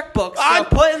new checkbooks. So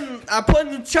I put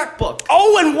in the checkbook.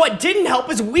 Oh, and what didn't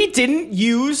help is we didn't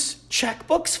use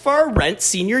checkbooks for our rent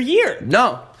senior year.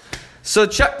 No. So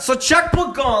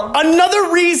checkbook gone.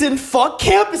 Another reason, fuck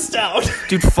Campus Town.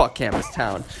 Dude, fuck Campus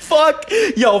Town. Fuck.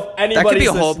 Yo, if anybody's That could be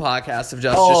a whole listening- podcast of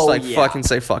just Oh, like yeah. fucking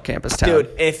say fuck Campus Town. Dude,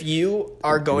 if you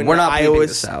are going We're to not Iowa bleeping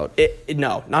this out.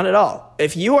 No, not at all.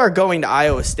 If you are going to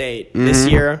Iowa State this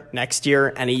year, next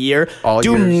year, and a year, All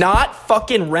do years. not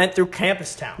fucking rent through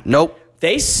Campus Town. Nope.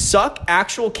 They suck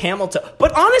actual camel toe.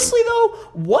 But honestly, though,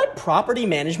 what property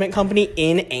management company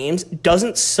in Ames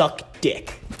doesn't suck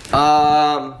dick?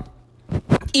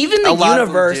 Even the A lot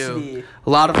university. of them do. A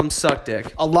lot of them suck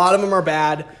dick. A lot of them are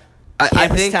bad. I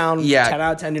Campus think- Town, yeah. 10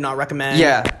 out of 10 do not recommend.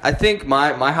 Yeah, I think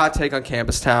my hot take on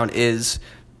Campus Town is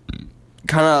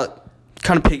kind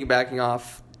of piggybacking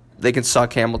off, they can suck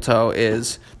camel toe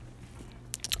is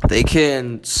they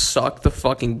can suck the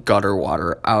fucking gutter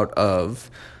water out of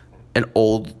an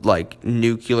old like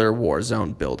nuclear war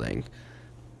zone building,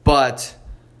 but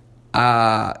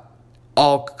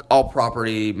all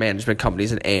property management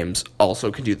companies and AIMS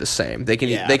also can do the same. They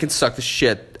can suck the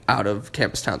shit out of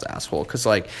Campus Town's asshole because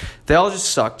like they all just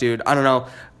suck, dude. I don't know.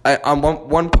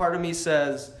 One part of me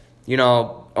says, you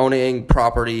know, owning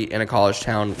property in a college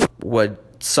town would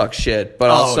suck shit, but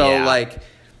also like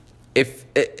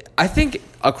I think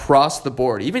across the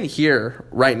board, even here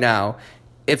right now,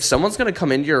 if someone's gonna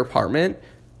come into your apartment,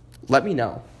 let me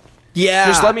know. Yeah,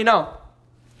 just let me know.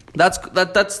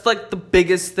 That's like the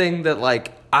biggest thing that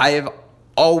like I've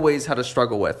always had a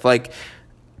struggle with. Like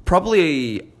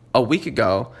probably a week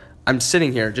ago, I'm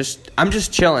sitting here I'm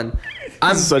just chilling.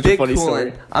 I'm such big a funny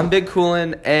cooling. story. I'm big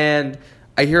cooling, and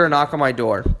I hear a knock on my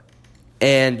door.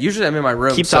 And usually I'm in my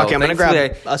room. Keep talking. I'm gonna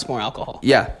grab us more alcohol.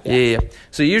 Yeah.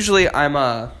 So usually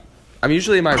I'm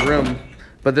usually in my room,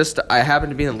 but I happen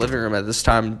to be in the living room at this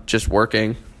time, just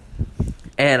working.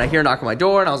 And I hear a knock on my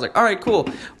door, and I was like, all right, cool.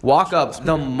 Walk up.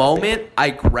 The moment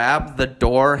I grab the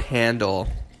door handle,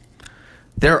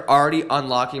 they're already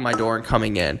unlocking my door and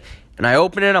coming in. And I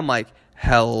open it, I'm like,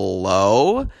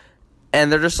 hello?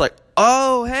 And they're just like,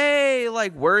 oh, hey,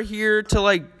 like, we're here to,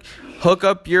 like, hook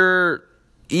up your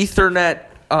Ethernet.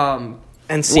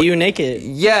 And see you naked.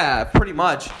 Yeah, pretty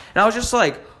much. And I was just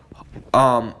like,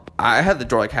 I had the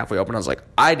door like halfway open. I was like,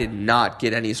 I did not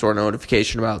get any sort of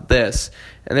notification about this.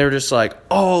 And they were just like,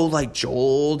 oh, like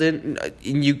Joel didn't.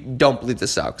 And you don't believe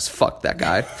this out because fuck that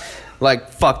guy. Like,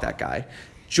 fuck that guy.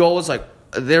 Joel was like,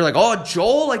 they're like, oh,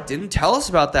 Joel like didn't tell us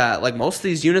about that. Like most of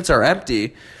these units are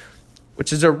empty,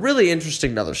 which is a really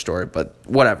interesting another story, but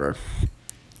whatever.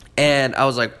 And I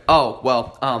was like, oh,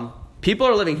 well, people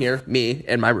are living here, me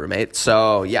and my roommate.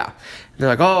 So yeah. And they're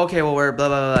like, oh, okay, well, we're blah,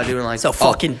 blah, blah, doing like. So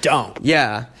fucking don't.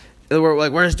 Yeah.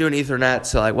 We're just doing Ethernet,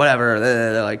 so like whatever,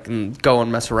 they're like go and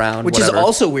mess around, which whatever. is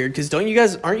also weird because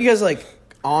aren't you guys like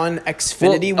on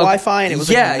Xfinity Wi-Fi and it was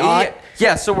like not.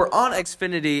 Yeah. So we're on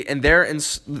Xfinity and they're in.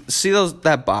 See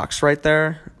that box right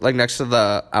there, like next to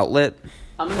the outlet.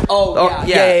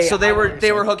 Yeah. So they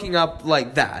were hooking up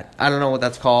like that. I don't know what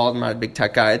that's called. I'm not a big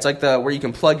tech guy. It's like where you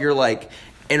can plug your like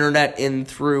internet in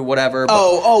through whatever.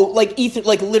 Like Ether,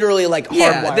 like literally like hardwire.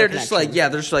 Yeah,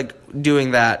 they're just like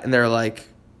doing that, and they're like,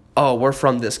 oh, we're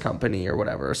from this company or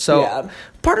whatever. So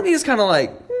part of me is kind of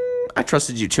like, I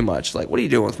trusted you too much. Like, what are you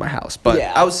doing with my house? But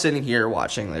I was sitting here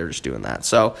watching. They were just doing that.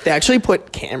 So they actually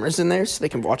put cameras in there so they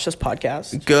can watch this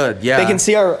podcast. Good, yeah. They can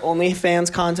see our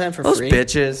OnlyFans content for free. Those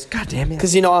bitches. God damn it.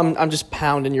 Because I'm just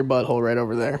pounding your butthole right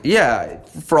over there. Yeah.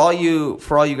 For all you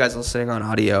guys listening on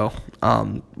audio,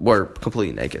 we're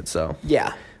completely naked. So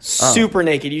yeah. Super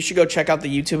naked. You should go check out the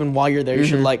YouTube, and while you're there, you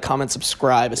should like, comment,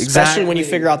 subscribe, especially when you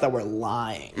figure out that we're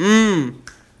lying.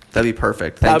 That'd be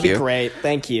perfect. Thank you. That'd be great.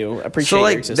 Thank you. Appreciate your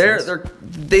existence.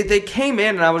 They came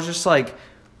in, and I was just like,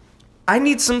 I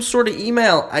need some sort of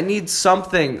email. I need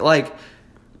something. Like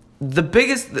the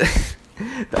biggest.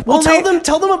 Well,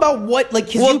 tell them about what, like,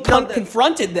 because you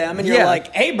confronted them, and you're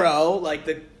like, hey, bro, like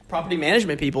the property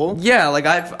management people. Yeah, like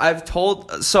I've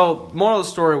told. So moral of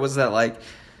the story was that like.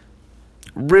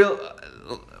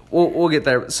 We'll get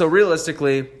there. So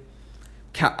realistically,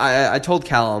 I told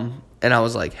Callum, and I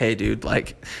was like, "Hey, dude,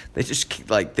 like they just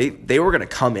like they were gonna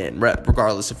come in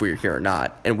regardless if we were here or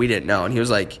not, and we didn't know." And he was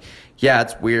like, "Yeah,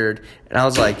 it's weird." And I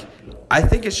was like, "I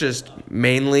think it's just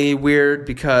mainly weird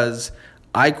because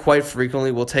I quite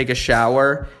frequently will take a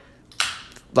shower."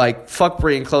 Like, fuck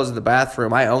bringing clothes in the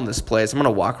bathroom. I own this place. I'm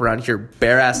gonna walk around here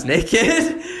bare ass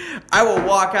naked. I will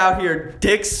walk out here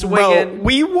dick swinging. Bro,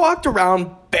 we walked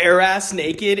around bare ass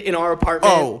naked in our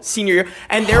apartment senior year,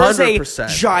 and there was a 100%.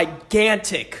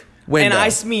 Gigantic window. And I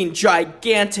mean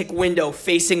gigantic window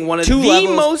facing one of two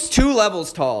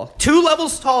levels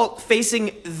tall,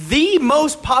 facing the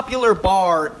most popular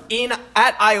bar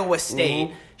at Iowa State.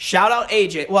 Mm-hmm. Shout out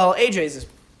AJ. Well, AJ's is,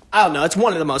 I don't know, it's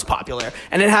one of the most popular,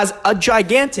 and it has a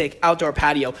gigantic outdoor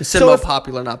patio. We said most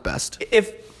popular, not best.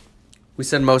 We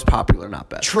said most popular, not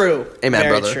best. True. Amen,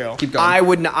 very brother. True. Keep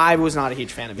going. I was not a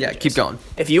huge fan of it. Yeah, keep going.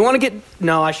 If you want to get...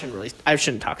 No, I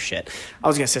shouldn't talk shit. I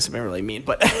was going to say something really mean,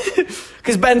 but...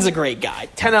 Because Ben's a great guy.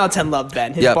 10 out of 10 love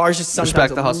Ben. His bar's just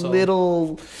sometimes a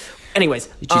little... Anyways.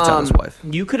 He cheats on his wife.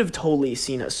 You could have totally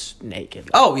seen us naked.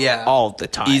 Oh, yeah. All the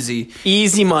time.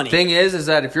 Easy money. Thing is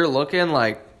that if you're looking,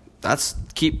 like...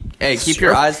 Keep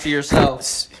your eyes to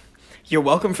yourself. You're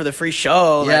welcome for the free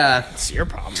show. Yeah. It's your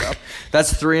problem, bro.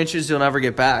 That's 3 inches you'll never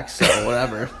get back, so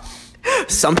whatever.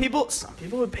 Some people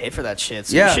would pay for that shit.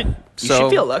 So yeah. You should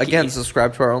feel lucky. Again,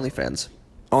 subscribe to our OnlyFans.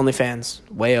 OnlyFans,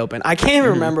 way open. I can't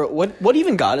even remember what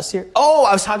even got us here. Oh,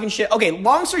 I was talking shit. Okay,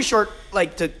 long story short,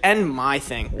 like to end my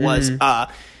thing was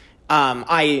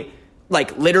I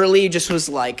like literally just was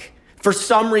like, for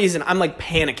some reason I'm like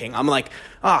panicking. I'm like,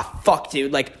 fuck,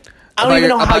 dude. Like I don't even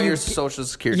know how your social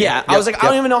security. Yeah, I was like, I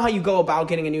don't even know how you go about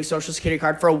getting a new social security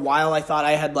card. For a while, I thought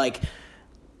I had like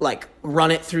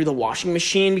run it through the washing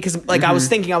machine because like I was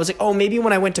thinking, I was like, oh, maybe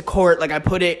when I went to court, like I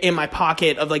put it in my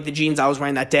pocket of like the jeans I was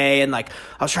wearing that day, and like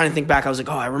I was trying to think back. I was like,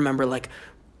 oh, I remember like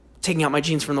taking out my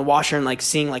jeans from the washer and like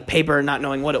seeing like paper and not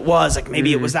knowing what it was. Like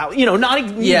maybe it was that, not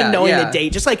even knowing the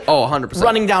date. Just like 100%.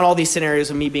 running down all these scenarios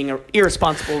of me being an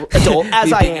irresponsible adult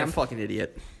as I am. A fucking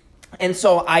idiot. And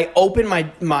so I open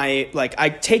my like I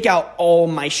take out all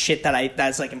my shit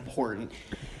that's like important.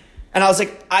 And I was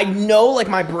like, I know, like,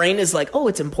 my brain is like, oh,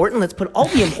 it's important. Let's put all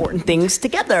the important things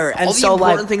together. And all the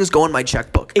important things go in my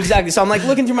checkbook. Exactly. So I'm like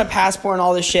looking through my passport and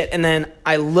all this shit, and then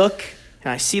I look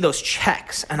and I see those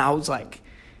checks, and I was like,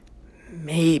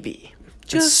 maybe,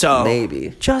 just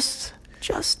maybe.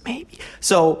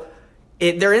 So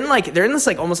they're in this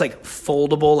like almost like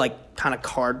foldable like kind of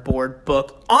cardboard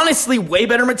book. Honestly, way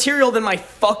better material than my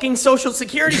fucking social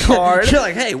security card. You're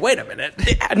like, hey, wait a minute.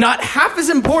 Not half as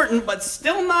important, but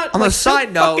still not. On a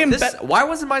side note, why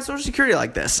wasn't my social security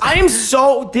like this? I am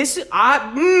so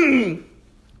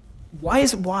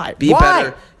why? Be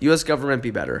better. U.S. government,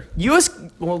 be better.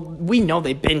 Well, we know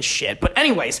they've been shit, but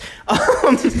anyways,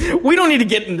 we don't need to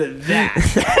get into that.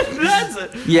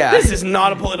 This is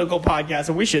not a political podcast,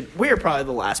 and we are probably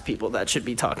the last people that should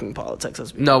be talking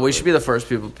politics. We should be the first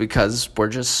people because we're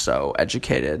just so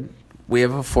educated. We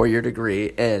have a 4-year degree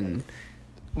in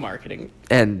marketing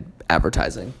and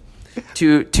advertising.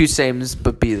 Two sames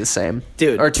but be the same,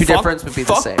 dude. Or two difference but be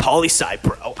the same. Poli-sci,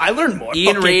 bro. I learned more.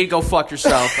 Ian Reed, go fuck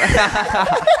yourself.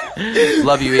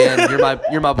 Love you, Ian.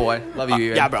 You're my boy. Love you,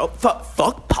 Ian. Yeah, bro.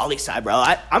 Fuck poli-sci, bro.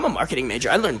 I'm a marketing major.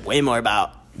 I learned way more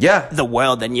about the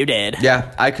world than you did.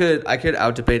 Yeah, I could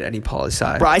out debate any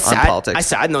poli-sci. Bro, I politics.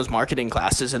 sat in those marketing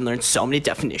classes and learned so many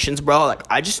definitions, bro. Like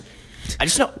I just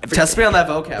know everything. Test me on that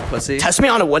vocab, pussy. Test me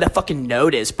on what a fucking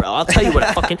node is, bro. I'll tell you what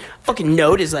a fucking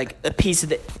node is, like a piece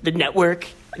of the network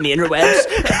and the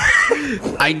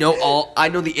interwebs. I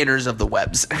know the inners of the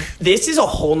webs. This is a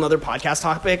whole nother podcast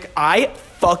topic. I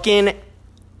fucking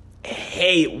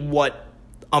hate what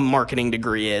a marketing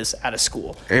degree is at a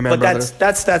school. Amen, but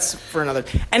that's for another.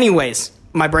 Anyways,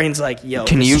 my brain's like, yo,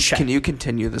 can you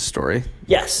continue the story?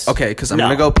 Yes. Okay, because I'm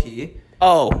gonna go pee.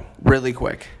 Oh, really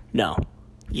quick. No.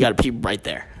 You gotta pee right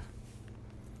there.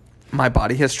 My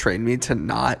body has trained me to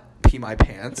not pee my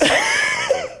pants,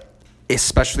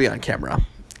 especially on camera.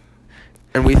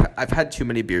 And I've had too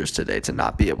many beers today to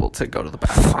not be able to go to the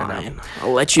bathroom right now.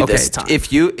 I'll let you this time.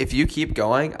 If you keep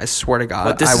going, I swear to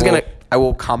God, I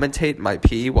will commentate my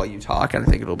pee while you talk, and I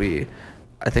think it'll be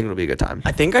a good time.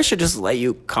 I think I should just let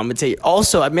you commentate.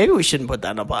 Also, maybe we shouldn't put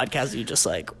that in a podcast. You just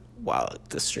like, wow,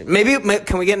 this stream. Maybe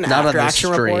can we get an after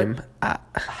action report?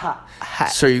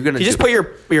 So you're gonna just put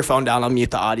your phone down, I'll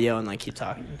mute the audio, and like keep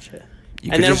talking and shit.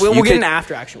 And then we'll get an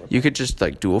after action report. You could just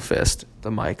like dual fist the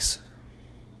mics.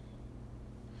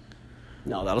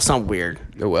 No, that'll sound weird.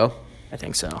 It will? I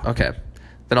think so. Okay.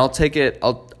 Then I'll take it.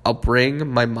 I'll bring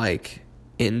my mic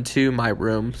into my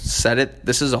room, set it.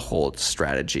 This is a whole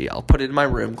strategy. I'll put it in my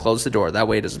room, close the door. That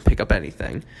way it doesn't pick up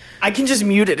anything. I can just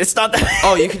mute it. It's not that.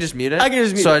 Oh, you can just mute it? I can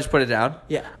just mute it. So I just put it down?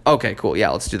 Yeah. Okay, cool. Yeah,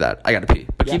 let's do that. I gotta pee.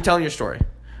 But keep telling your story.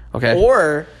 Okay?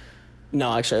 Or,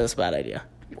 no, actually, that's a bad idea.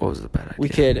 What was the bad idea? We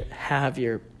could have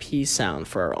your pee sound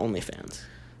for our OnlyFans.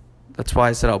 That's why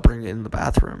I said I'll bring it in the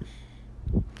bathroom.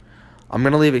 I'm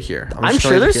going to leave it here. I'm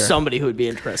sure there's somebody who would be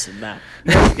interested in that.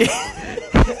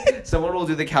 Someone will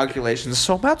do the calculations.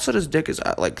 So Matt said his dick is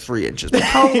at like 3 inches. But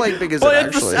how big is it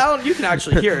actually? The sound, you can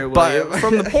actually hear it.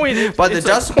 From the point. By the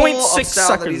decibel of sound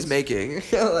seconds. that he's making.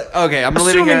 Okay, I'm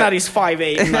assuming that he's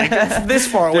 5'8" and like this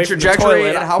far away from the trajectory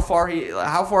toilet. And how far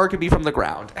it could be from the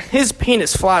ground. His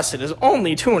penis flaccid is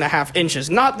only 2.5 inches,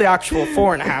 not the actual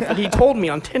 4.5 that he told me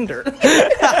on Tinder.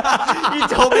 He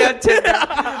told me on Tinder.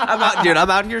 I'm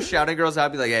out here shouting girls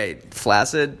out, be like, hey,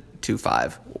 flaccid,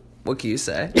 2.5. What can you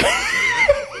say?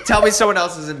 Tell me someone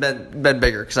else hasn't been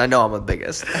bigger, because I know I'm the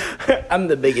biggest. I'm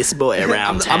the biggest boy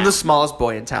around town. I'm the smallest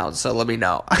boy in town, so let me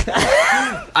know.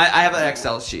 I have an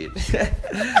Excel sheet.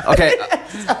 Okay.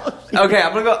 Okay,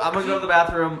 I'm gonna go to the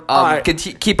bathroom. Right.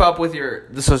 Keep up with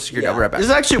the social security. I'll be right back.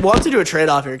 We'll have to do a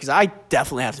trade-off here, because I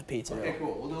definitely have to pee too. Okay,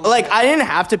 cool. I didn't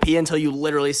have to pee until you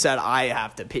literally said I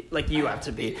have to pee. Like, you have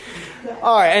to pee.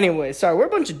 All right, anyway, sorry. We're a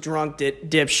bunch of drunk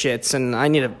dipshits, and I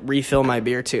need to refill my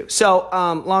beer, too. So,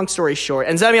 long story short.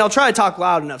 And, Zemi, I'll try to talk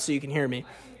loud enough so you can hear me.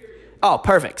 Oh,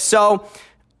 perfect. So,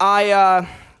 I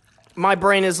my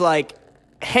brain is like,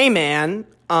 hey man,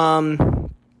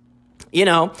 you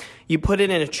know, you put it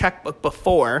in a checkbook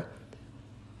before.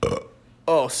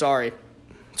 Oh, sorry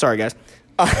guys.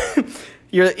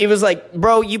 It was like,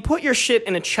 bro, you put your shit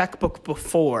in a checkbook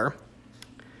before.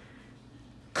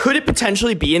 Could it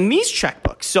potentially be in these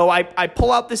checkbooks? So I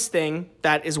pull out this thing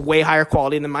that is way higher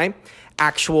quality than my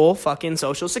actual fucking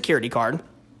social security card.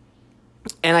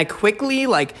 And I quickly,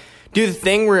 like, do the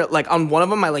thing where, like, on one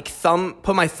of them, I, like,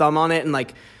 put my thumb on it and,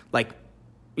 like,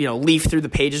 you know, leaf through the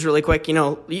pages really quick. You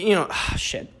know,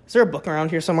 shit. Is there a book around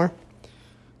here somewhere?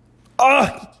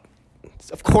 Ugh.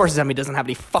 Of course Zemi doesn't have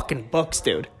any fucking books,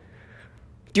 dude.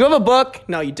 Do you have a book?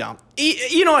 No, you don't.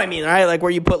 You know what I mean, right? Like,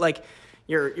 where you put, like,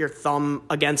 your thumb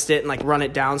against it and, like, run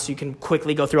it down so you can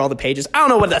quickly go through all the pages. I don't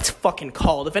know what that's fucking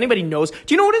called. If anybody knows,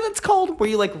 do you know what that's called? Where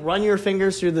you, like, run your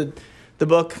fingers through the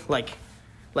book, like,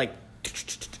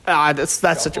 that's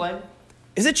such a...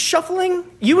 Is it shuffling?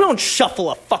 You don't shuffle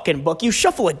a fucking book. You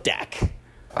shuffle a deck.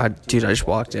 Dude, I just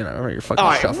walked in. I don't know you're fucking all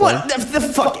right, shuffling. What the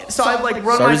fuck it. So I, like,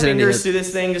 run my fingers through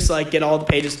this thing, just, like, get all the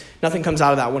pages. Nothing comes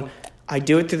out of that one. I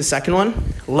do it through the second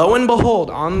one. Lo and behold,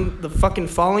 on the fucking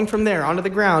falling from there onto the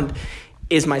ground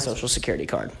is my social security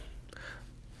card.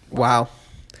 Wow.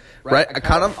 Right,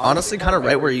 honestly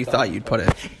right where you thought you'd put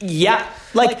it. Yeah,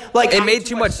 like it made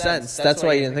too much sense. That's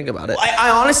why you didn't think about it. I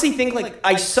honestly think, like,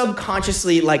 I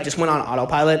subconsciously, like, just went on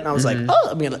autopilot and I was like, oh,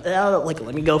 I'm gonna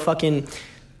let me go fucking,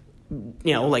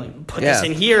 you know, like, put this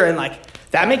in here, and, like,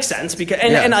 that makes sense because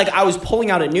and like, I was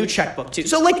pulling out a new checkbook too,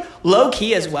 so, like, low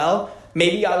key as well.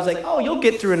 Maybe I was like, oh, you'll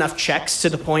get through enough checks to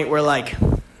the point where, like,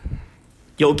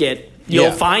 you'll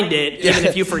find it even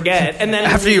if you forget. And then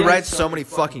after you write so many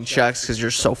fucking checks because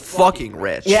you're so fucking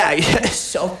rich. Yeah,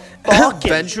 so fucking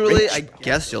eventually, rich. I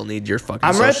guess you'll need your fucking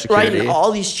I'm social security. writing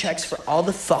all these checks for all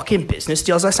the fucking business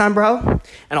deals I signed, bro,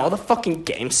 and all the fucking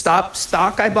GameStop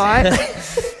stock I buy.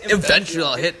 Eventually,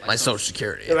 I'll hit my social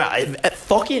security.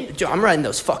 Dude, I'm writing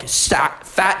those fucking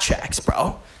fat checks,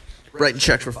 bro. Writing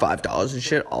checks for $5 and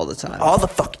shit all the time. All the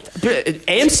fucking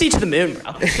AMC to the moon,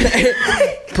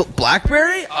 bro.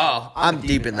 BlackBerry? Oh, I'm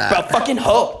deep in that. Bro, fucking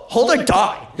hold or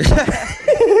die.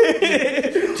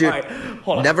 Dude, right,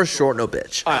 hold on. Never short no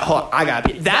bitch. All right, hold on. I got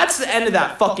it. That's the end of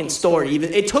that fucking story.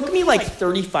 It took me like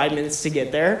 35 minutes to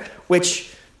get there,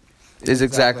 which is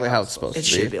exactly how it's supposed to be. It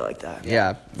should be like that.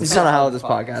 Yeah. It's kind of how this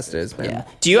podcast is, man. Yeah.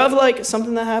 Do you have, like,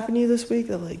 something that happened to you this week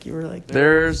that, like, you were like...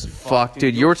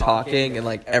 Dude, you were talking and,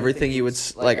 like, everything you would,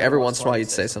 like, every once in a while you'd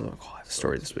say something like, oh, I have a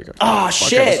story this week. Oh,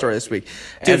 shit. I have a story this week.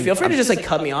 Dude, feel free to just, like,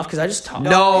 cut me off because I just talk.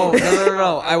 No.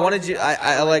 I wanted you,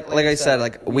 I like I said,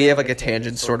 like, we have, like, a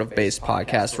tangent sort of based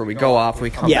podcast where we go off and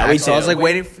we come back. We do. So I was, like,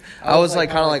 waiting, I was, like,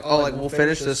 kind of like, oh, like, we'll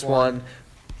finish this one.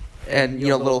 And, you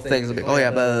know, little things will be, oh,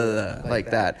 yeah, blah, blah, blah, like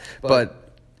that.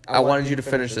 But I wanted you to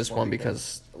finish this one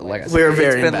because, like I said, we're very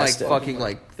it's been invested. like fucking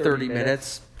like 30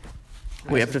 minutes.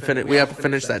 We have to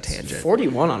finish that tangent.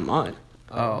 41 on mine.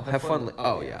 Oh, have fun.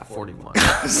 Oh yeah, 41.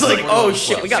 It's like, oh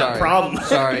shit, we got a problem.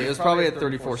 Sorry, it was probably at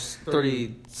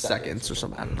 30 seconds or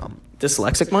something. I don't know.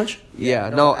 Dyslexic much? Yeah,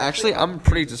 no, actually, I'm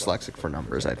pretty dyslexic for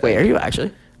numbers. I think. Wait, are you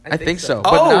actually? I think so.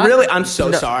 Oh, but really? I'm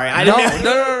so sorry. I didn't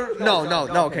know.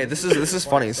 No. Okay, this is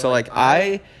funny. So like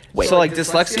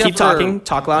dyslexia. Keep talking.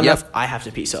 Talk loud enough. I have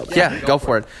to pee so bad. Yeah, go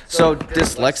for it. So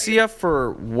dyslexia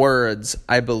for words,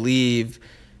 I believe,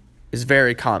 is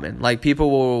very common. Like, people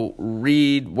will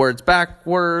read words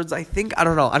backwards. I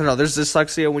don't know. There's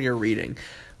dyslexia when you're reading.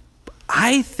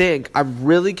 I'm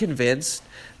really convinced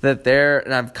that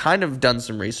and I've kind of done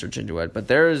some research into it, but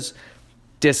there's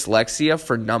dyslexia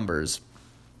for numbers.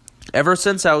 Ever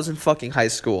since I was in fucking high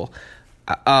school,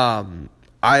 I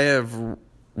have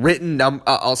written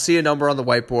I'll see a number on the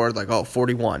whiteboard, like,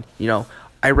 41, you know,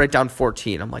 I write down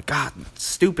 14. I'm like, God,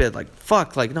 stupid, like,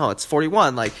 fuck, like, no, it's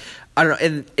 41, like, I don't know,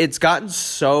 and it's gotten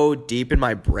so deep in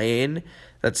my brain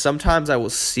that sometimes I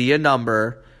will see a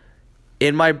number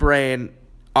in my brain,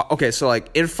 okay, so,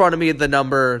 like, in front of me, the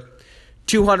number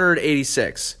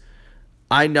 286,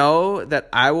 I know that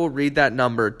I will read that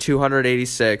number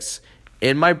 286,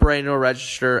 in my brain it'll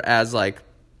register as, like,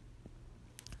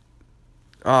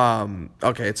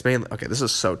 okay, this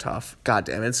is so tough. God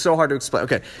damn it. It's so hard to explain.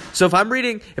 Okay. So if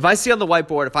I see on the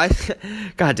whiteboard,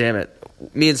 God damn it.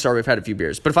 Me and Star, we've had a few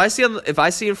beers. But if I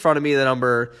see in front of me the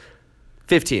number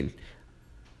 15,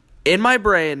 in my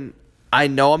brain, I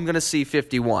know I'm going to see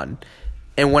 51.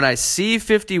 And when I see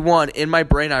 51 in my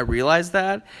brain, I realize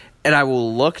that, and I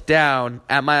will look down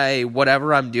at my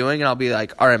whatever I'm doing, and I'll be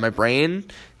like, all right, my brain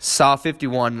saw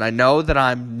 51, and I know that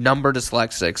I'm number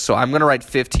dyslexic, so I'm going to write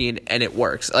 15, and it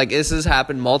works. Like, this has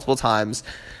happened multiple times,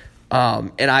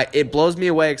 and it blows me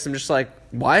away because I'm just like,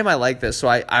 why am I like this? So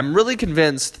I'm really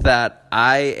convinced that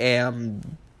I am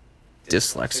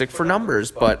dyslexic for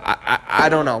numbers, but I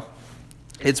don't know.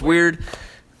 It's weird.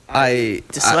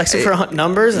 Dyslexic for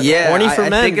numbers and horny for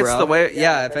men, I think bro. it's the way.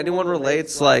 Yeah, if anyone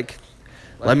relates, like,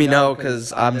 let me know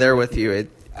because I'm there with you.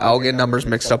 I'll get numbers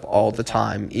mixed up all the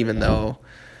time, even though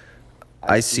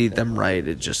I see them right.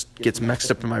 It just gets mixed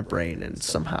up in my brain, and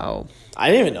somehow. I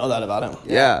didn't even know that about him.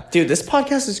 Yeah, Dude, this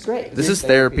podcast is great. this is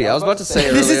therapy. I was about to say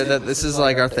earlier that this is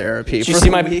like our therapy. Did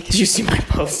you see my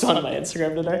post on my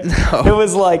Instagram today? No. It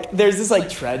was like there's this like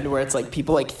trend where it's like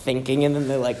people like thinking and then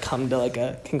they like come to like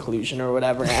a conclusion or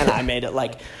whatever, and I made it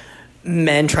like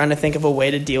men trying to think of a way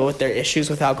to deal with their issues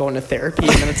without going to therapy,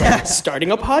 and then it's like starting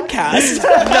a podcast.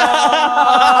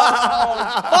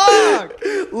 Fuck!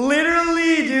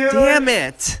 Literally, dude. Damn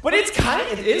it! But it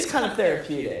is kind of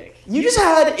therapeutic. You just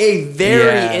had a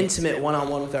very intimate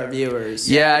one-on-one with our viewers.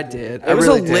 Yeah, I did. It was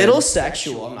a little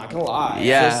sexual. I'm not gonna lie.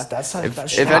 Yeah. That's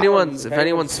If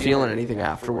anyone's feeling anything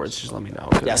afterwards, just let me know.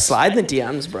 yeah, slide in the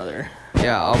DMs, brother.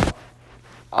 Yeah,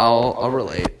 I'll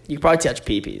relate. You could probably touch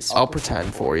peepees. I'll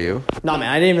pretend for you. No, man,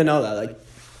 I didn't even know that. Like,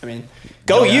 I mean,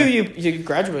 go you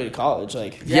graduated college.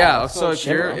 Like, Yeah, so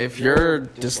if you're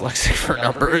dyslexic for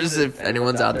numbers, if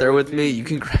anyone's out there with me, you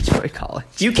can graduate college.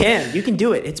 you can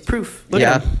do it. It's proof. Look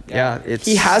at him. It's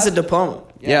He has a diploma.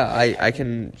 Yeah, I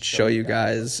can show you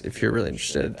guys if you're really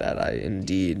interested that I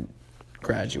indeed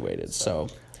graduated. So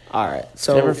All right,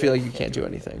 so never feel like you can't do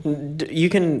anything. you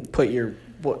can put your.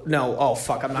 No, oh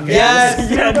fuck, I'm not gonna Yes,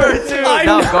 do this. I'm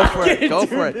No, not go for it. gonna Go do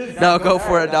for this. it. No, go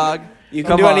for it, dog. You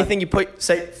can Come do on. anything you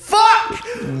say. Fuck!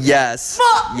 Yes.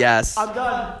 Fuck! Yes. I'm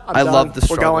done. I love the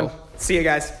We're struggle. going. See you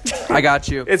guys. I got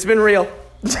you. It's been real.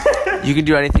 You can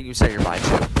do anything you set your mind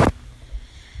to.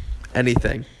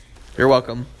 Anything. You're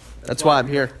welcome. That's why I'm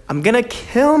here. I'm gonna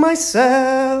kill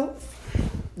myself.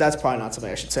 That's probably not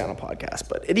something I should say on a podcast,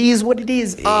 but it is what it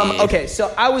is. Okay,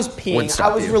 so I was peeing. Wouldn't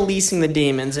stop I was you. releasing the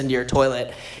demons into your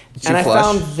toilet, Did and you I flush?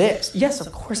 found this. Yes,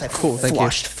 of course I Thank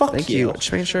flushed. you. Fuck Thank you.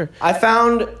 Just making sure. I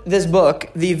found this book,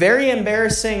 the very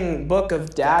embarrassing book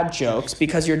of dad jokes,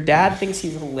 because your dad thinks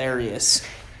he's hilarious.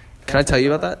 Can I tell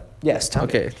you about that? Yes, tell me.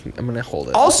 Okay, I'm gonna hold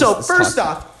it. Also, Let's first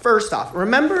talk. off,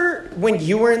 remember when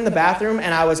you were in the bathroom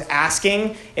and I was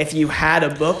asking if you had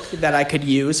a book that I could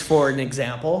use for an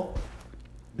example?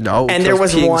 No, And I there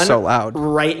was peeing one so loud.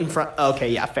 right in front. Okay,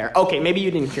 yeah, fair. Okay, maybe you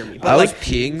didn't hear me. But I was like,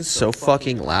 peeing so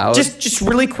fucking loud. just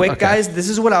really quick, Okay. guys. This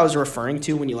is what I was referring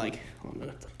to when you like. Oh no,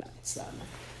 it's that.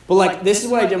 But like, this is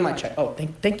what I did in my check. Oh,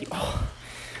 thank you. Oh.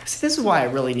 See, this is why I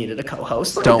really needed a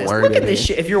co-host. Look Don't at this. worry, Look at baby. this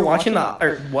shit. If you're watching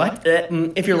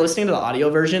if you're listening to the audio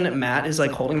version, Matt is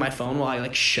like holding my phone while I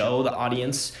like show the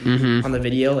audience on the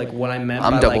video like what I meant.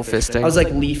 I'm by, double like, fisting. I was like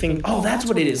leafing. Oh, that's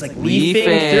what it is. Like Leafing.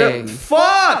 leafing.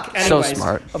 Fuck. So Anyways,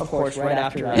 smart. Of course, right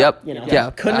after that. Yep. You know. Yeah,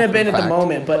 Couldn't have after been the at the fact.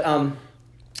 moment, but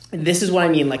this is what I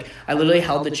mean. Like, I literally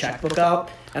held the checkbook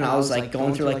up, and I was like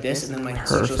going through like this, and then like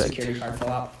social Perfect. security card fell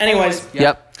out. Anyways,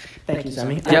 Yep. thank you,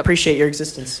 Sammy. I Yep. appreciate your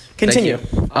existence. Continue.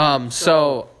 Thank you.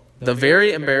 So the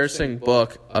very embarrassing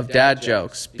book of dad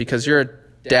jokes, because your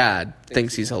dad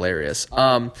thinks he's hilarious.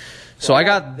 So I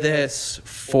got this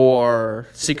for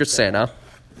Secret Santa.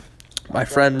 My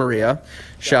friend Maria.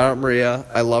 Shout out Maria.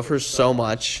 I love her so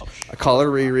much. I call her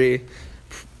Riri.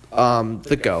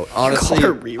 The goat. Honestly.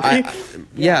 call her Riri?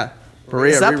 Yeah.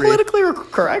 Maria Is that Riri. politically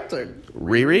correct? Or?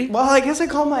 Riri? Well, I guess I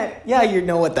call my. Yeah, you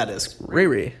know what that is.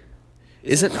 Riri.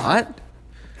 Is it not?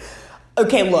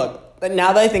 Okay, look.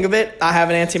 Now that I think of it, I have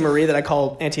an Auntie Marie that I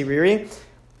call Auntie Riri.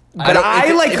 But don't- I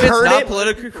if like if heard it's not it.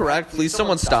 politically correct, please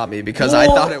someone stop me because Well, I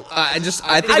thought it. I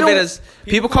think I of it don't- as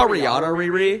people call Rihanna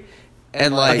Riri,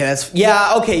 and like Okay, that's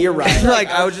okay. You're right. like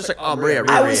I was just like, oh Maria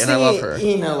I was Riri, and I love her,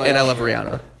 thinking, you know, like- and I love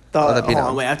Rihanna. Hold Let that be on,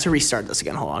 known. wait. I have to restart this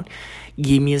again. Hold on.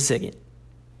 Give me a second.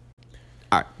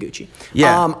 All right, Gucci.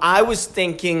 Yeah. I was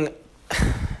thinking.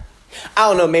 I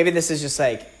don't know. Maybe this is just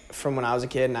like from when I was a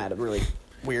kid and I had a really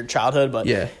weird childhood, but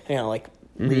Yeah. you know, like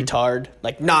retard,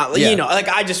 like not, Yeah. you know, like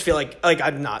I just feel like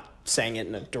I'm not saying it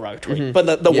in a derogatory, Mm-hmm.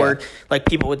 but the Yeah. word, like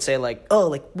people would say like, oh,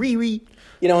 like Riri.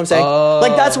 You know what I'm saying? Oh.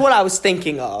 Like that's what I was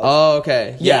thinking of. Oh,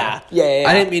 okay. Yeah.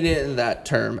 I didn't mean it in that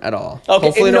term at all. Okay,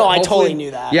 no, I totally hopefully-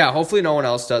 knew that. Yeah, hopefully no one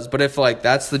else does. But if like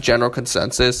that's the general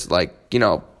consensus, like you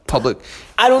know, public.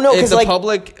 I don't know If because the like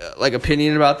public like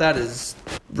opinion about that is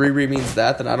Riri means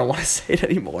that, then I don't want to say it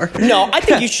anymore. no, I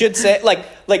think you should say like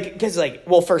because like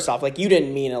well, first off, like you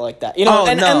didn't mean it like that, you know. Oh,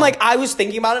 and no. like I was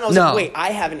thinking about it, and I was No. like, wait, I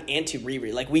have an Auntie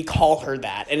Riri. Like we call her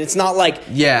that, and it's not like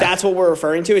Yeah. that's what we're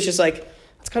referring to. It's just like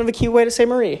it's kind of a cute way to say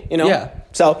Marie, you know. Yeah.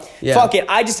 So Yeah. fuck it.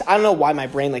 I don't know why my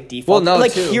brain like defaults. Well, no,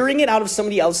 like too. hearing it out of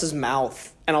somebody else's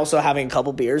mouth. and also having a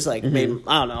couple beers, like, made,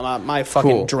 I don't know, my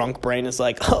fucking Cool. drunk brain is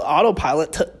like,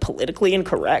 autopilot politically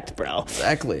incorrect, bro.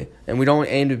 Exactly. And we don't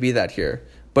aim to be that here.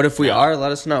 But if we are,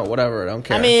 let us know. Whatever. I don't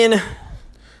care. I mean,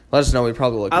 let us know. We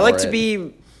probably look I more like to it.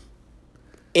 be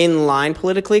in line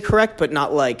politically correct, but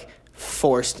not, like,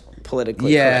 forced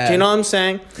politically correct. You know what I'm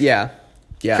saying? Yeah.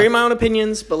 Yeah. Create my own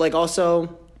opinions, but, like,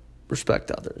 also,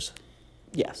 Respect others.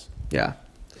 yes. Yeah.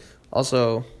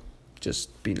 Also,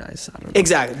 just be nice. I don't know.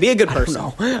 Exactly. Be a good person.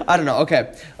 I don't know.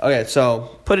 Okay. Okay.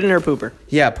 So Put it in her pooper.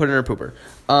 yeah, put it in her pooper.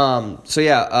 So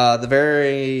yeah, the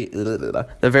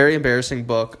very embarrassing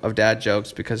book of dad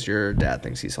jokes because your dad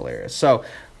thinks he's hilarious. So,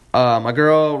 my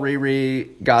girl Riri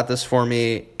got this for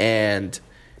me, and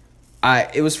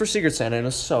it was for Secret Santa, and it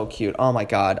was so cute. Oh my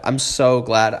god, I'm so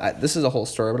glad. This is a whole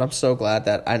story, but I'm so glad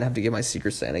that I didn't have to get my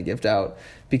Secret Santa gift out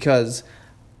because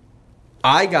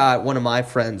I got one of my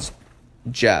friends,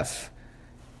 Jeff,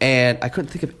 and I couldn't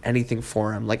think of anything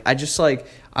for him. Like, I just, like,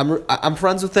 I'm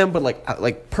friends with him, but,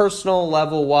 like personal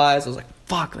level wise, I was like,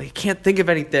 fuck, like, I can't think of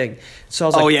anything. So I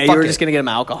was like, Oh, yeah, you fuck were it. just going to get him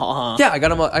alcohol, huh? Yeah, I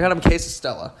got him a case of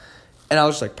Stella. And I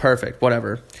was just like, perfect,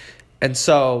 whatever. And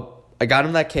so I got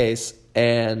him that case,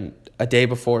 and a day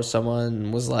before,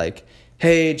 someone was like,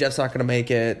 hey, Jeff's not going to make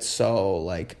it. So,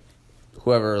 like,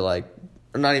 whoever, like,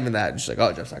 or not even that, just like,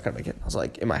 oh, Jeff's not going to make it. I was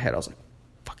like, in my head, I was like,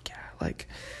 fuck yeah. Like,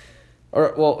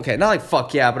 or, well, okay, not like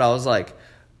fuck yeah, but I was like,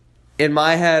 in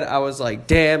my head, I was like,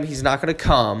 damn, he's not going to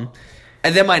come.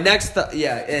 And then my next,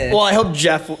 Well, I hope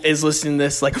Jeff is listening to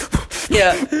this, like,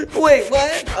 yeah. Wait,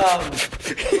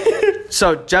 what?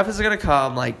 So Jeff is gonna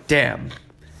come, like, damn.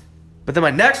 But then my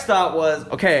next thought was,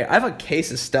 okay, I have a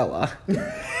case of Stella.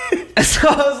 And so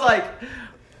I was like,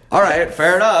 all right,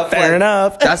 fair enough. Fair Like,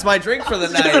 enough. That's my drink for the I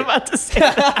was night. about to say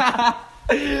that.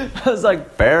 I was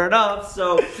like, fair enough.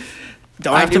 So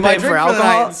Don't have to get my pay for drink the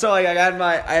alcohol. night. So like,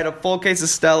 I had a full case of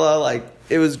Stella. Like,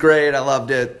 it was great. I loved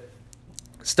it.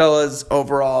 Stella's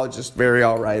overall just very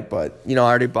all right, but I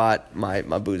already bought my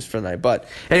booze for the night. But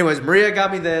anyways, Maria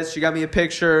got me this. She got me a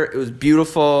picture. It was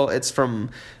beautiful. It's from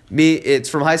me. It's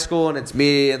from high school, and it's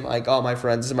me and like all my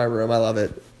friends in my room. I love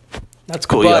it. That's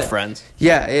cool. But- You have friends.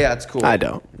 Yeah, it's cool. I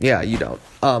don't. Yeah, you don't.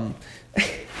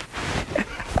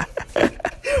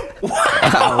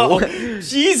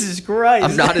 Jesus Christ.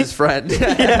 I'm not his friend.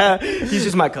 Yeah, he's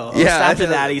just my co-host. Yeah, After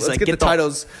that, he's let's like, get the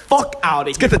titles. fuck out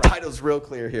of here. Get the titles real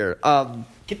clear here.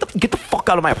 Get the fuck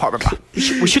out of my apartment, bro.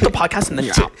 We shoot the podcast and then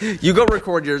you're out. You go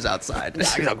record yours outside.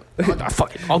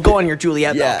 Fuck it. I'll go on your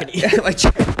Juliet balcony. Yeah, like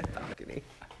balcony.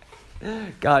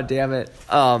 God damn it.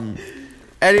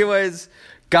 Anyways,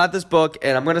 got this book,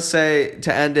 and I'm gonna say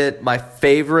to end it, my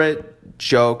favorite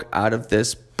joke out of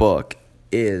this book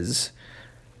is,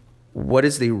 what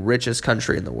is the richest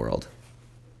country in the world?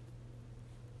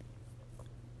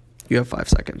 You have 5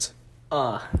 seconds.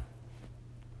 I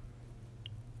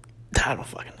don't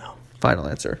fucking know. Final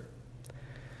answer.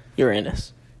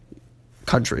 Uranus.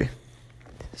 Country.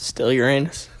 Still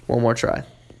Uranus. One more try.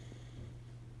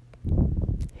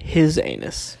 His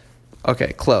anus.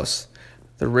 Okay, close.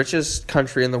 The richest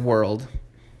country in the world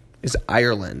is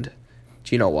Ireland.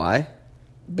 Do you know why?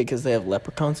 Because they have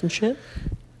leprechauns and shit?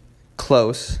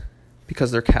 Close.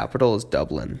 Because their capital is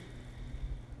Dublin.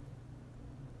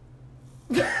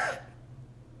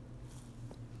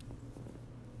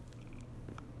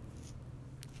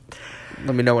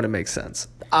 Let me know when it makes sense.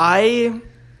 I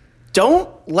don't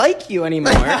like you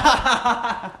anymore. All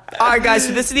right, guys.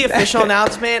 So this is the official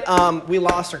announcement. We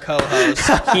lost our co-host.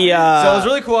 He So it was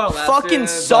really cool how it lasted, fucking but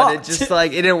sucked. It just it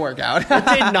didn't work out. It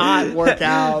did not work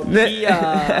out.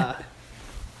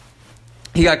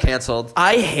 He got canceled.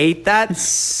 I hate that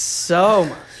so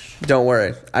much. Don't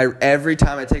worry. Every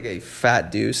time I take a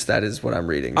fat deuce, that is what I'm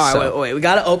reading. All right, so. wait. We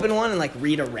gotta open one and like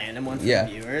read a random one for Yeah.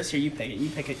 the viewers. Here, you pick it.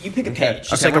 You pick a Okay, page.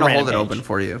 Just okay, like I'm a gonna random hold it page. open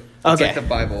for you. Okay. It's like the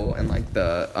Bible and like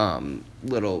the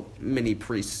little mini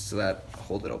priests that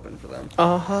hold it open for them.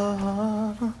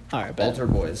 All right, bet. Altar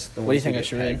boys. The What do you ones who think I get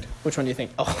should pegged. read? Which one do you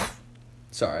think? Oh,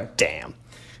 Sorry. damn.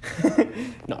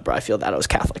 No, bro. I feel that I was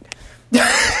Catholic.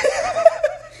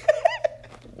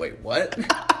 Wait, what?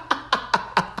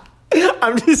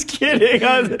 I'm just kidding.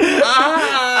 I'm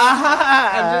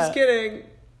just kidding.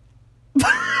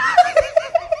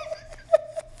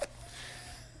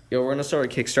 Yo, we're gonna start a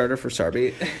Kickstarter for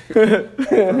Sarbeat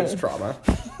for his trauma.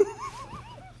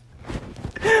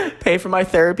 Pay for my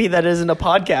therapy that isn't a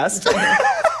podcast.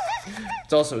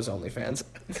 It's also his OnlyFans.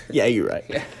 Yeah, you're right.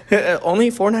 Only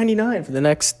 $4.99 for the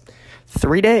next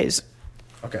 3 days.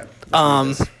 Okay.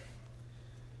 I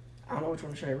don't know which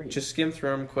one should I read. Just skim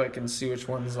through them quick and see which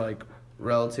ones like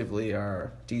relatively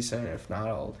are decent. If not,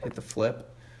 I'll hit the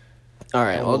flip. All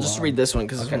right, I'll move just on. read this one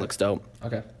because this Okay. one looks dope.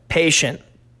 Okay. Patient.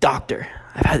 Doctor,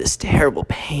 I've had this terrible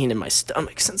pain in my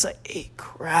stomach since I ate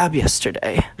crab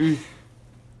yesterday.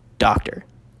 Doctor,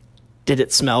 did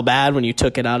it smell bad when you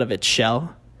took it out of its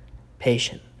shell?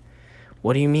 Patient,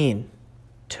 what do you mean,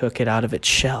 took it out of its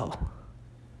shell?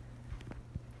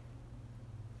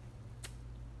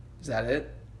 Is that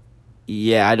it?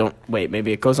 Yeah, I don't... Wait,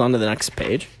 maybe it goes on to the next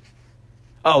page?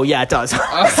 Oh, yeah, it does.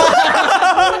 I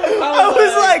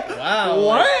was like, Wow.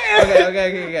 what?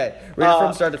 Okay. Read it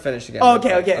from start to finish again.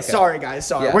 Okay. Sorry, guys.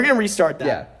 Sorry. Yeah. We're going to restart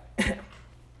that. Yeah.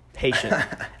 Patient.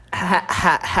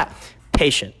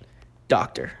 Patient.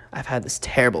 Doctor, I've had this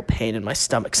terrible pain in my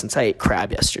stomach since I ate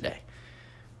crab yesterday.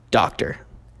 Doctor,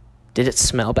 did it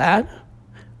smell bad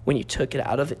when you took it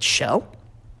out of its shell?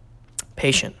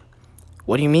 Patient,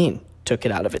 what do you mean, took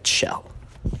it out of its shell?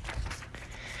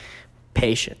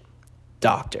 Patient.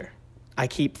 Doctor, I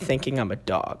keep thinking I'm a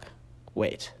dog.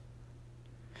 Wait.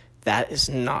 That is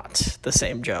not the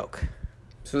same joke.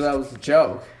 So that was the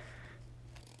joke.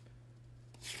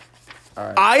 All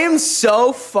right. I am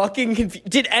so fucking confused.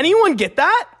 Did anyone get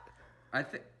that? I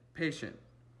think patient.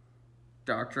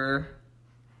 Doctor,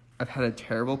 I've had a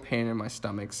terrible pain in my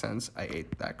stomach since I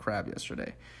ate that crab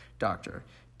yesterday. Doctor,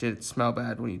 did it smell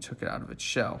bad when you took it out of its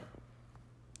shell?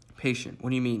 Patient, what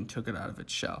do you mean took it out of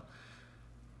its shell?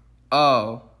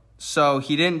 Oh, so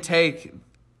he didn't take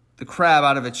the crab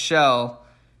out of its shell,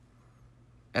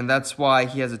 and that's why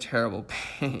he has a terrible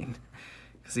pain.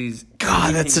 Because he's...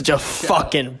 God, that's such a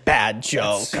fucking bad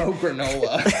joke. So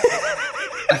granola.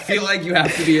 I feel like you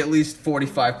have to be at least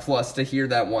 45 plus to hear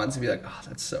that once and be like, oh,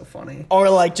 that's so funny. Or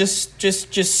like just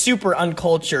super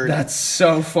uncultured. That's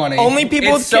so funny. Only people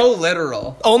it's with so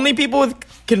literal. Only people with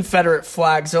Confederate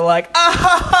flags are like, ah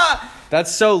ha ha!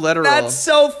 That's so literal. That's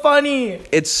so funny.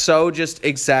 It's so just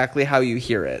exactly how you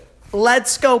hear it.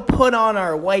 Let's go put on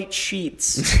our white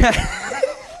sheets.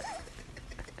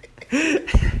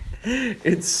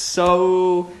 It's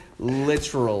so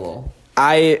literal.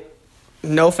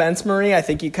 No offense, Marie. I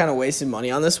think you kind of wasted money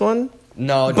on this one.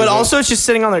 No, but also it's just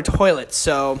sitting on their toilet,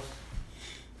 so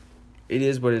it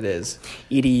is what it is.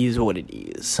 It is what it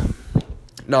is.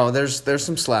 No, there's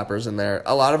some slappers in there.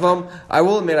 A lot of them, I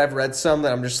will admit, I've read some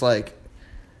that I'm just like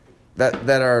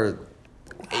that are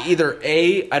either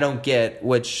I don't get,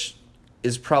 which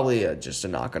is probably just a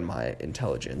knock on my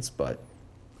intelligence, but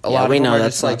a lot of them are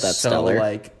just like so stellar.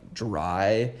 Like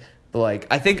dry. But like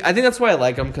I think that's why I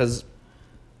like them, because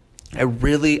I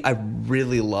really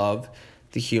love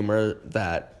the humor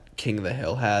that King of the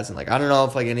Hill has, and like I don't know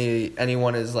if like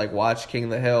anyone has like watched King of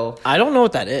the Hill. I don't know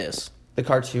what that is. The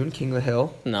cartoon King of the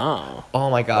Hill? No. Oh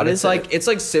my god, what it's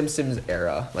like Simpsons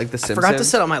era, like the Simpsons. I forgot to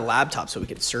set up my laptop so we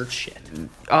could search shit.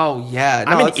 Oh yeah,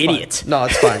 no, I'm an it's idiot. Fine. No,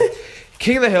 it's fine.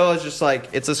 King of the Hill is just like,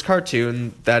 it's this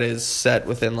cartoon that is set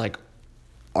within like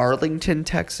Arlington,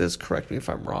 Texas. Correct me if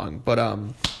I'm wrong, but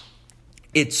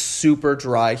it's super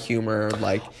dry humor,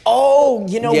 like... Oh,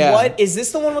 you know what? Is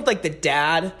this the one with, like, the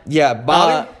dad? Yeah,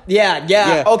 Bobby?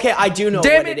 Yeah. Okay, I do know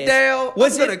Damn what it is. Dale,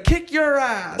 I'm gonna kick your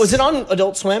ass. Was it on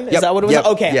Adult Swim? Is that what it was?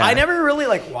 Okay, yeah. I never really,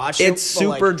 like, watched it. It's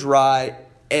super dry,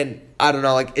 and I don't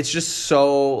know, like, it's just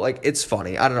so, like, it's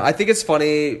funny. I don't know. I think it's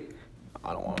funny.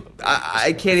 I don't want to...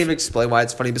 I can't even explain why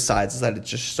it's funny besides that it's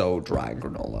just so dry and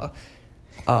granola.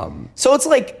 So it's,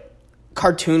 like...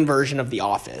 cartoon version of The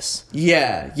Office.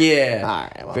 Yeah. All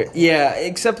right, well. Yeah,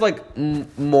 except like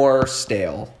more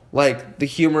stale. Like the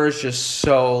humor is just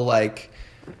so like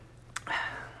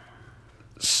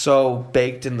so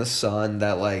baked in the sun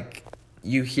that like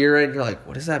you hear it and you're like,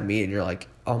 what does that mean? And you're like,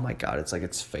 oh my god, it's like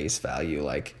its face value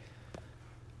like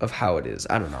of how it is.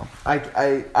 I don't know.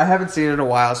 I haven't seen it in a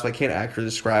while, so I can't accurately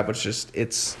describe. But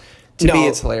to me,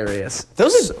 it's hilarious.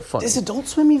 Does Adult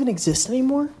Swim even exist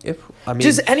anymore?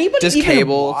 Does anybody even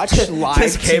cable watch it live?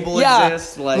 Does cable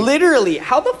exist? Like, literally,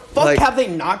 how the fuck have they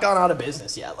not gone out of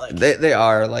business yet? Like they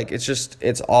are. Like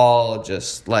it's all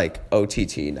just like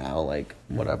OTT now. Like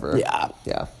whatever.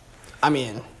 Yeah. I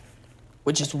mean,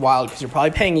 which is wild because you're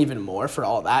probably paying even more for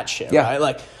all that shit, yeah. right?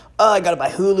 Like, I gotta buy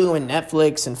Hulu and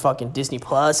Netflix and fucking Disney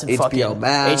Plus and HBO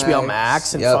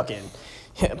Max and fucking.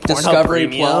 Discovery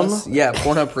Premium. Plus. Yeah,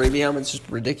 Pornhub Premium. It's just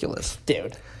ridiculous.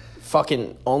 Dude.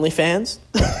 Fucking OnlyFans.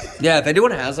 Yeah, if anyone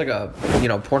has like a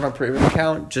Pornhub Premium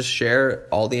account, just share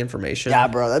all the information. Yeah,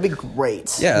 bro, that'd be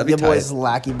great. Yeah, that'd be the boys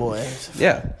lackey boys.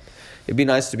 Yeah. It'd be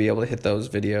nice to be able to hit those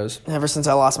videos. Ever since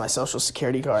I lost my social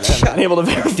security card, I haven't been able to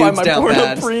verify my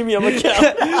Pornhub Premium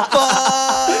account.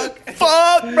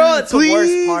 Fuck, bro. It's the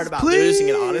worst part about losing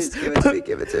it, honestly.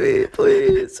 Give it to me,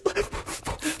 please.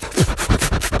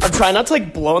 I'm trying not to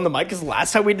like blow in the mic because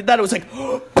last time we did that, it was like,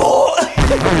 Have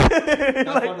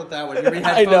fun with that one. You had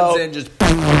headphones in, just.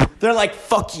 They're like,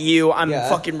 fuck you. I'm Yeah.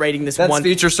 fucking rating this That's one.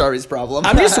 Future Starry's problem.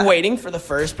 I'm just waiting for the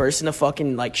first person to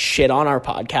fucking like shit on our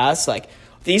podcast. Like,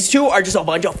 these two are just a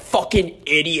bunch of fucking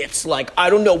idiots. Like, I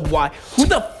don't know why. Who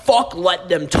the fuck let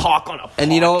them talk on a podcast?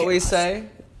 And you know what we say?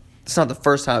 It's not the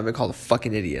first time I've been called a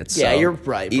fucking idiot. Yeah, so you're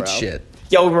right, bro. Eat shit.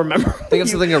 Yo, remember? Think of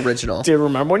something original. Dude,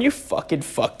 remember when you fucking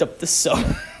fucked up the soap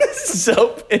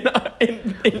in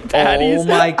Patty's? Oh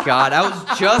my god, I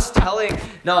was just telling.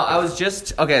 No, I was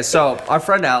just okay. So our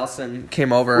friend Allison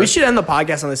came over. We should end the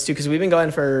podcast on this too, because we've been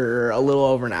going for a little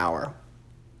over an hour.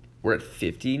 We're at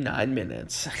 59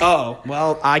 minutes. Oh,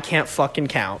 well, I can't fucking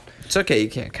count. It's okay, you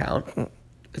can't count.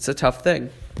 It's a tough thing.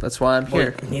 That's why I'm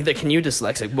here. Neither can you,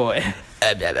 dyslexic boy.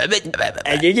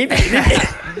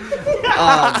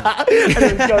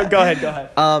 Go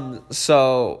ahead.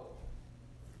 So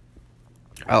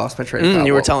I lost my train of thought.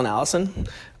 You were Well, telling Allison?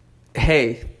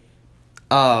 Hey,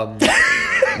 what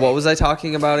was I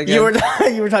talking about again? You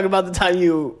were talking about the time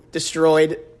you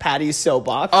destroyed Patty's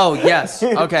soapbox. Oh, yes.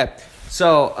 Okay.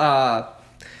 So,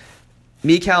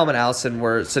 me, Callum, and Allison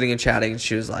were sitting and chatting, and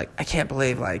she was like, I can't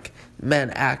believe, like,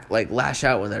 men lash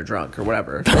out when they're drunk or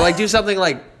whatever. Or, like, do something,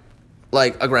 like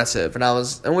aggressive.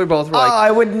 And we both were like... Oh, I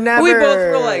would never. We both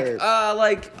were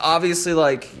like, obviously,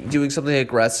 like, doing something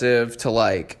aggressive to,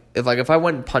 like... If I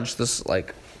went and punched this,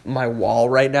 like, my wall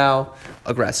right now,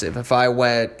 aggressive. If I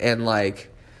went and,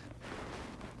 like...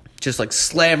 just like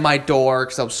slam my door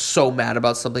because I was so mad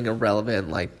about something irrelevant,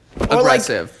 like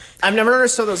aggressive. Like, I've never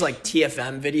understood those like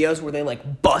TFM videos where they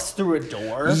like bust through a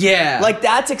door. Yeah. Like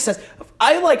that's excessive.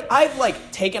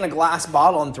 I've taken a glass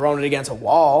bottle and thrown it against a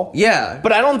wall. Yeah.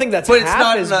 But I don't think that's But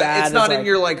half as bad. it's not as, in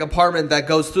your like apartment that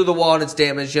goes through the wall and it's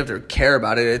damaged. You have to care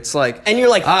about it. It's like and you're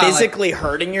like physically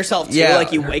hurting yourself too. yeah,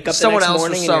 Like you wake up someone the next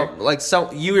else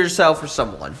morning or you yourself or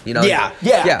someone. You know. Yeah.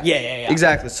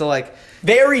 Exactly. So like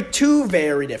two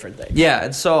very different things. yeah,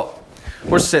 and so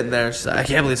we're sitting there. She's like, I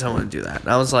can't believe someone would do that. And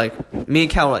I was like, me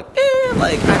and Cal were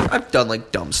like, I've done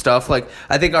like dumb stuff. Like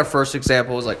I think our first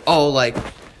example was like,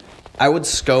 I would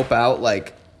scope out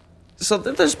like, so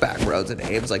there's back roads in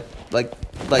Ames, like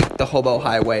the hobo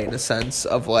highway in a sense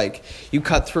of like you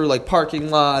cut through like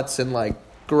parking lots and like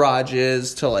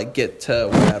garages to like get to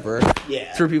whatever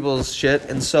through people's shit.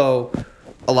 And so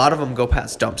a lot of them go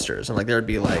past dumpsters and like there'd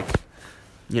be like,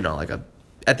 you know, like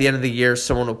at the end of the year,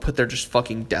 someone will put their just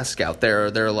fucking desk out there,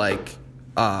 or their like,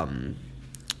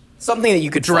 something that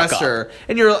you could dresser,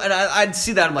 and I'd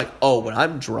see that. I'm like, oh, when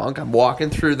I'm drunk, I'm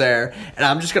walking through there, and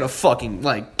I'm just gonna fucking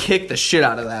like kick the shit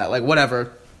out of that, like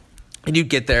whatever. And you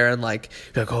get there and like,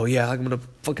 you're like, oh yeah, I'm gonna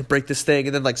fucking break this thing,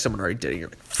 and then like someone already did it. And you're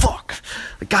like, fuck,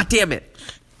 like god damn it.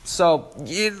 So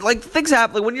like things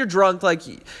happen. Like when you're drunk,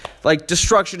 like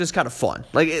destruction is kind of fun.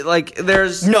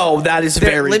 There's that is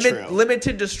very true.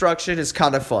 Limited destruction is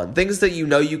kind of fun. Things that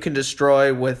you can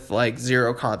destroy with like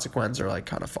zero consequence are like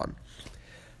kind of fun.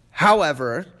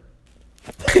 However,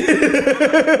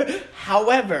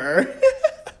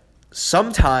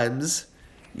 sometimes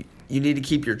you need to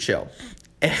keep your chill.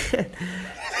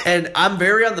 And I'm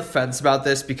very on the fence about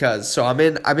this because so I'm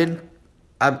in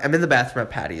the bathroom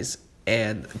at Patty's.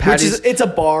 And Patty's, it's a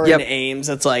bar in Ames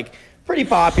that's like pretty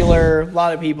popular, a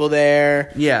lot of people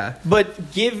there. Yeah. But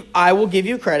I will give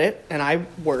you credit, and I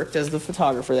worked as the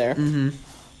photographer there. Mm-hmm.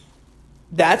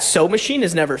 That soap machine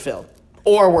is never filled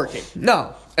or working.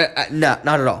 No, not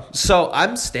at all. So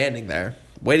I'm standing there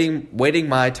waiting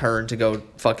my turn to go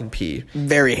fucking pee.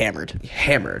 Very hammered.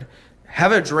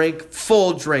 Have a drink,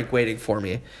 full drink waiting for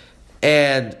me.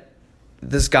 And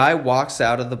this guy walks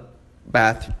out of the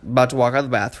about to walk out of the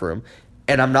bathroom,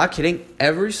 and I'm not kidding,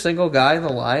 every single guy in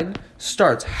the line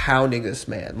starts hounding this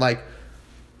man like,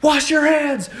 wash your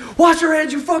hands,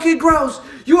 you fucking gross,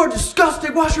 you are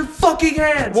disgusting, wash your fucking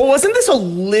hands. Well, wasn't this a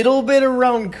little bit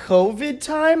around COVID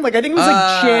time? Like I think it was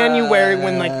like January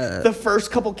when like the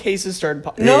first couple cases started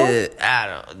no? I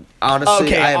don't honestly.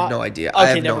 Okay, I have no idea. Okay, I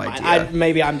have never no mind. idea.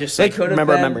 Maybe I'm just like,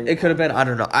 remembering. It could have been. I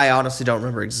don't know. I honestly don't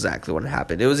remember exactly when it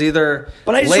happened. It was either.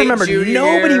 But I just late remember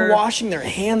nobody year. washing their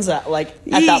hands at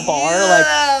that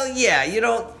bar. Like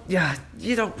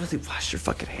you don't really wash your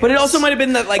fucking hands. But it also might have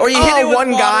been that like, or you hit it with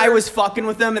one water. guy was fucking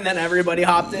with them and then everybody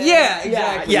hopped in. Yeah,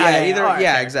 exactly.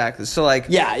 Yeah, exactly. So like,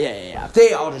 yeah.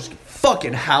 They all just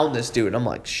fucking hound this dude. And I'm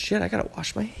like, shit, I gotta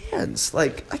wash my hands.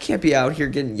 Like, I can't be out here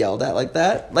getting yelled at like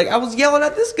that. Like, I was yelling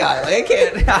at this guy. Like, I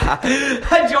can't.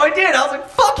 I joined in. I was like,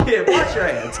 fuck him. Wash your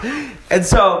hands. And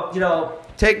so,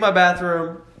 take my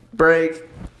bathroom break,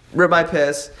 rip my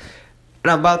piss,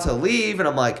 and I'm about to leave, and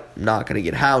I'm like, I'm not gonna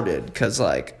get hounded because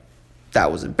like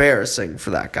that was embarrassing for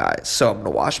that guy. So I'm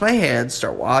gonna wash my hands,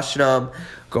 start washing them,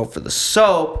 go for the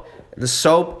soap, and the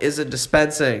soap isn't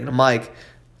dispensing. And I'm like,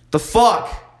 the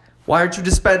fuck? Why aren't you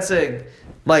dispensing?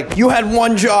 Like, You had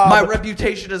one job. my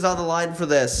reputation is on the line for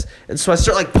this. And so I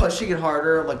start like pushing it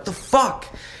harder. I'm like, the fuck?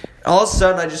 And all of a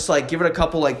sudden I just like give it a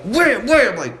couple like wham,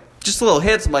 wham, like just little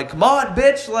hits. I'm like, come on,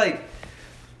 bitch, like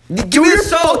Do your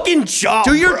fucking job.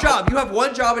 do your bro. job. You have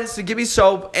one job and it's to give me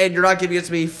soap and you're not giving it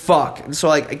to me. Fuck. And so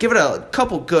like I give it a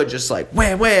couple good just like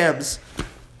wham whams.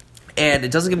 And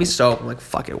it doesn't give me soap. I'm like,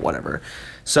 fuck it, whatever.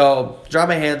 So dry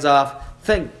my hands off.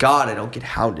 Thank God I don't get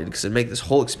hounded because it'd make this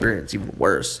whole experience even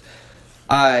worse.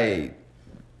 I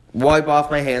wipe off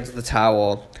my hands with a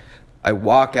towel. I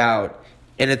walk out,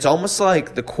 and it's almost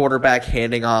like the quarterback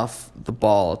handing off the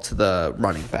ball to the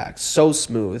running back. So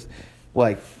smooth,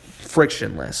 like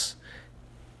frictionless.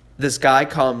 This guy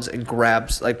comes and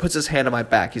grabs, like puts his hand on my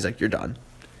back. He's like, "You're done."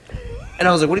 And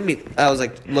I was like, "What do you mean?" I was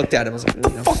like, looked at him. I was like,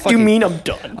 "No, Fuck do you mean I'm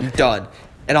done? I'm done."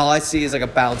 And all I see is like a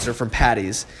bouncer from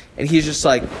Patty's, and he's just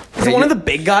like, Is it one of the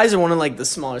big guys or one of like the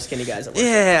smaller skinny guys? That work?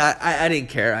 Yeah, I didn't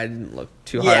care. I didn't look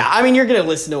too hard. Yeah, I mean you're gonna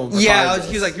listen to him. Yeah, regardless.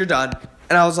 he was like, "You're done,"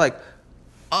 and I was like,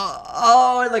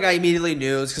 "Oh!" And like I immediately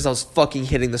knew it was because I was fucking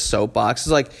hitting the soapbox.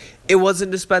 It's like it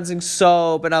wasn't dispensing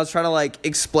soap, and I was trying to like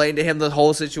explain to him the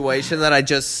whole situation that I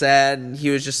just said, and he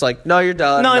was just like, "No, you're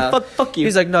done." No, fuck you.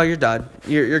 He's like, "No, you're done.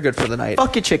 You're good for the night."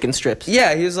 Fuck your chicken strips.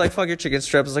 Yeah, he was like, "Fuck your chicken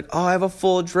strips." I was like, "Oh, I have a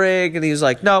full drink," and he was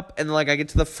like, "Nope." And then like I get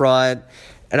to the front,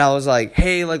 and I was like,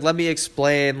 "Hey, like let me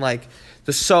explain, like."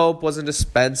 The soap wasn't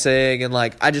dispensing, and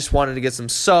like I just wanted to get some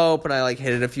soap, and I like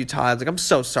hit it a few times. Like I'm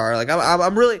so sorry. Like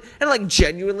I'm really and like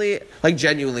genuinely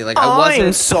like I wasn't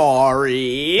I'm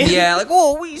sorry. yeah, like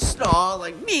oh we saw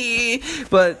like me,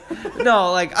 but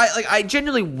no, like I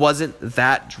genuinely wasn't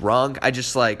that drunk. I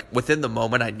just like within the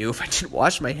moment I knew if I didn't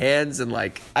wash my hands and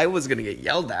like I was gonna get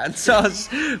yelled at. So I was,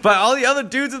 by all the other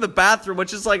dudes in the bathroom,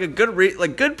 which is like a good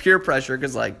good peer pressure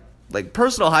because like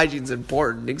personal hygiene's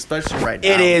important, especially right now.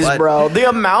 It is, but bro. The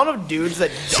amount of dudes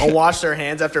that don't wash their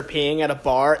hands after peeing at a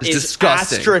bar is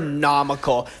disgusting.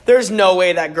 astronomical. There's no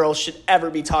way that girls should ever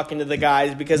be talking to the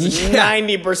guys because Yeah.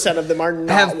 90% of them are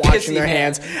not Have washing pissy their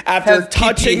hands. hands after Have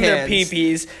touching pee-pee their hands.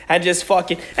 pee-pees and just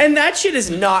fucking. And that shit is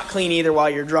not clean either while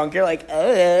you're drunk. You're like,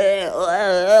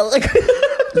 like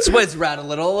It's what it's around a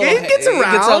little. it gets around.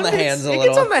 It gets on the hands a little. It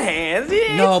gets on the hands,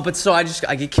 yeah. No, but so I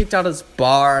get kicked out of this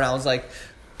bar, and I was like,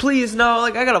 please, no,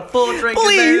 like I got a full drink in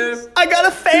there. Please, I got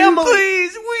a family.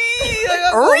 Please,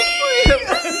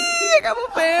 I got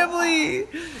a family.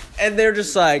 And they're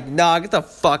just like, nah, get the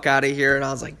fuck out of here. And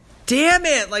I was like, damn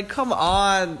it, like come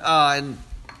on. And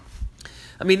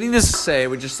I mean, needless to say,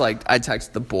 we just like I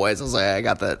texted the boys. I was like, I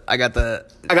got boot. I got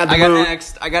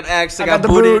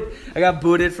booted. I got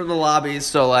booted from the lobbies.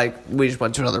 So like we just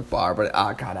went to another bar. But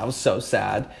oh god, I was so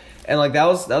sad. And like that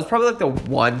was probably like the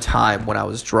one time when I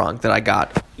was drunk that I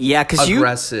got because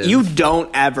aggressive. you don't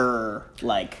ever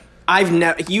like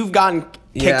you've gotten kicked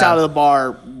Yeah. out of the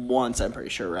bar once, I'm pretty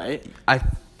sure, right? I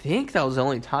think that was the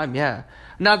only time, yeah.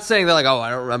 Not saying that like, oh, I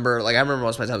don't remember. Like I remember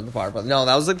most of my time at the bar, but no,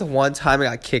 that was like the one time I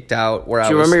got kicked out where Do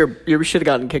you remember you should have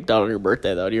gotten kicked out on your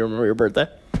birthday though? Do you remember your birthday?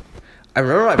 I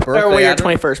remember my birthday. Or your I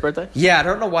don't- 21st birthday? Yeah, I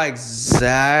don't know why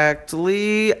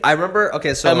exactly. I remember.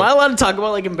 Okay, so Am I allowed to talk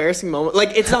about like embarrassing moments? Like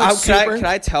it's not super. can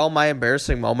I tell my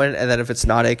embarrassing moment, and then if it's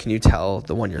not it, can you tell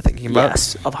the one you're thinking about?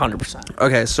 Yes, of 100%.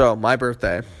 Okay, so my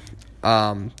birthday,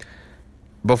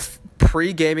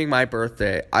 pre-gaming my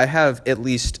birthday, I have at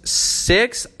least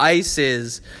 6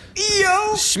 ices,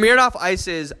 smeared off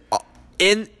ices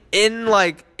in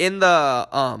the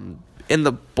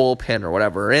bullpen or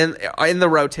whatever, in the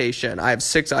rotation. I have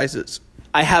 6 ices.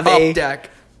 I have Up deck.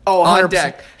 Oh, On 100%.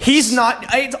 deck. He's not.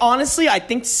 It's honestly, I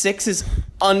think 6 is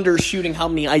undershooting how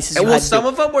many ices. And you well, had to some do.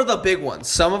 of them were the big ones.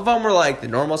 Some of them were like the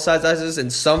normal size ices,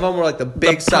 and some of them were like the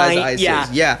big size pint,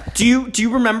 ices. Yeah. Do you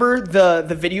remember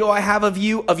the video I have of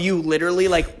you literally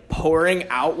like pouring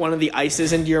out one of the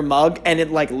ices into your mug, and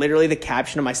it like literally the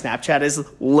caption of my Snapchat is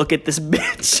 "Look at this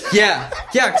bitch." Yeah,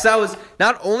 because I was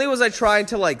not only was I trying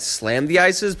to like slam the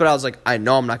ices, but I was like, I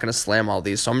know I'm not gonna slam all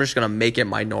these, so I'm just gonna make it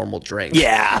my normal drink.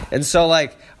 Yeah. And so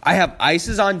like I have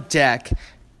ices on deck,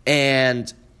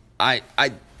 and I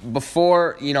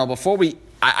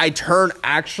turn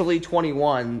actually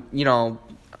 21. You know,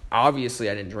 obviously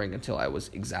I didn't drink until I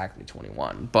was exactly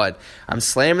 21, but I'm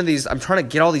slamming these. I'm trying to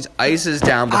get all these ices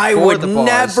down before I would the bars.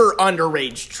 never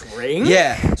underage drink.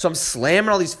 Yeah, so I'm slamming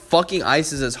all these fucking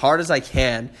ices as hard as I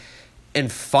can,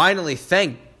 and finally,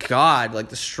 thank God, like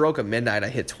the stroke of midnight, I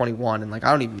hit 21, and like I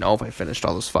don't even know if I finished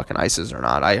all those fucking ices or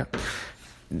not.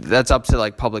 That's up to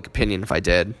like public opinion if I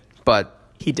did, but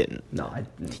He didn't. no, I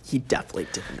He definitely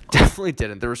didn't. definitely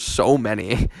didn't. There were so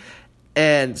many,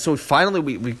 and so finally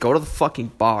we go to the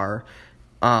fucking bar,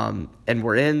 and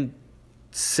we're in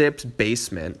Sip's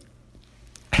basement.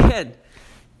 And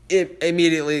it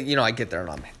immediately, you know, I get there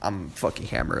and I'm fucking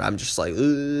hammered. I'm just like,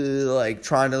 like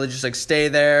trying to just like stay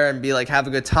there and be like, have a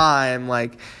good time.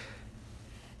 Like,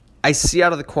 I see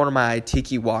out of the corner of my eye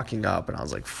Tiki walking up, and I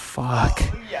was like, fuck.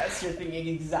 Oh, yes, you're thinking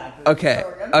exactly.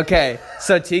 Okay.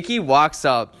 So Tiki walks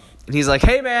up, and he's like,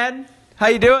 hey, man, how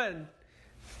you doing? And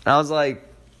I was like,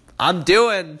 I'm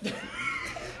doing,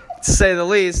 to say the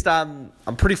least. I'm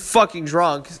pretty fucking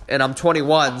drunk, and I'm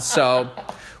 21, so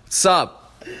what's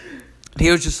up? He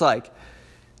was just like,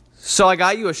 so I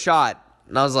got you a shot.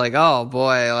 And I was like, oh,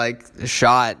 boy, like, a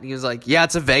shot. And he was like, yeah,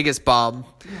 it's a Vegas bomb.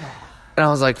 And I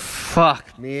was like,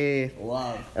 fuck me.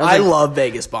 I love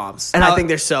Vegas bombs. And I think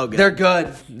they're so good. They're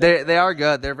good. They are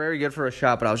good. They're very good for a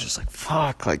shot. But I was just like,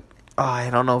 fuck. Like, oh, I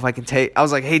don't know if I can take. I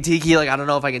was like, hey, Tiki, like, I don't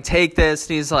know if I can take this.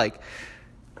 And he's like,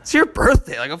 it's your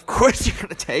birthday. Like, of course you're going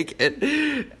to take it.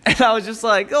 And I was just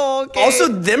like, oh, okay. Also,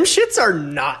 them shits are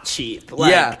not cheap.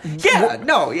 Like, yeah.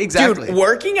 No, exactly. Dude,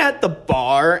 working at the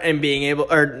bar and being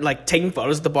able, or like taking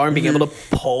photos at the bar and being able to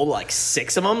pull like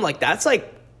 6 of them, like, that's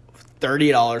like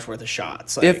 $30 worth of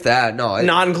shots. Like, if that, no.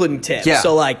 Not including tips. Yeah.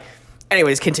 So, like,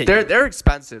 anyways, continue. They're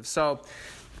expensive. So,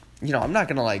 you know, I'm not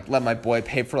going to, like, let my boy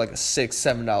pay for, like, a $6,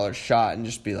 $7 shot and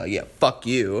just be like, yeah, fuck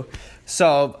you.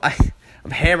 So, I'm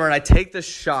hammered. I take this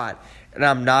shot, and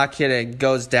I'm not kidding.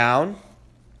 Goes down.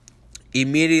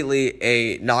 Immediately,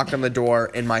 a knock on the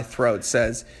door in my throat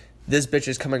says, this bitch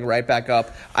is coming right back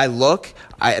up. I look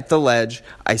at the ledge.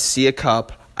 I see a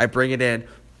cup. I bring it in.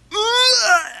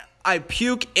 I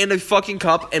puke in a fucking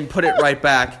cup and put it right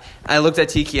back. I looked at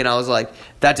Tiki, and I was like,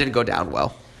 that didn't go down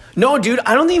well. No, dude,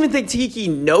 I don't even think Tiki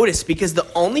noticed, because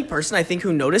the only person I think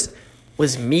who noticed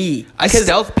was me. I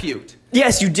stealth puked.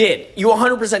 Yes, you did. You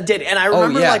 100% did. And I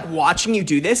remember yeah. like watching you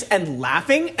do this and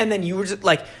laughing, and then you were just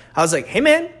like, I was like, hey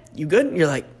man, you good? And you're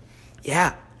like,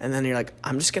 yeah. And then you're like,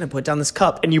 I'm just gonna put down this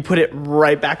cup, and you put it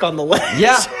right back on the ledge.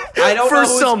 Yeah, I don't for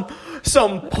know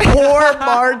some poor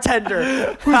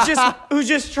bartender who's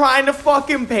just trying to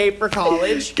fucking pay for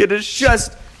college.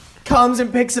 Just comes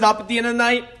and picks it up at the end of the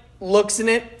night, looks in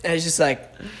it, and is just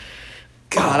like,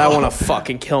 God, I want to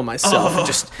fucking kill myself. And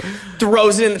just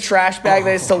throws it in the trash bag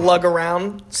that has to lug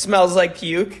around. Smells like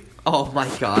puke. Oh my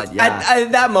God, yeah.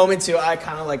 At that moment too, I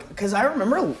kind of like, because I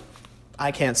remember,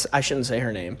 I shouldn't say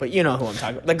her name, but you know who I'm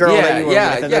talking about. The girl that you were with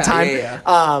at the time.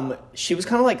 Yeah. She was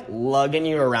kind of like lugging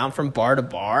you around from bar to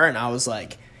bar, and I was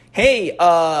like, hey,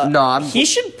 he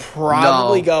should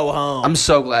probably go home. I'm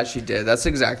so glad she did. That's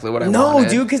exactly what I wanted. No,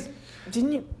 dude, because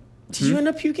did you end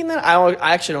up puking that?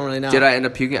 I actually don't really know. Did I end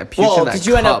up puking? I puked in that did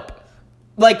you cup. End up,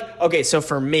 like, okay, so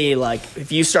for me, like,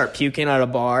 if you start puking at a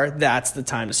bar, that's the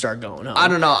time to start going home. I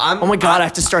don't know. Oh my God, I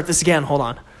have to start this again. Hold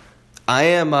on. I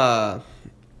am,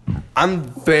 I'm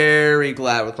very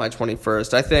glad with my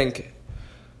 21st. I think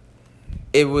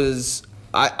it was,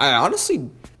 I honestly,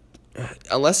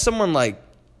 unless someone, like,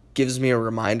 gives me a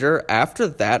reminder, after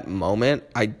that moment,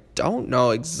 I don't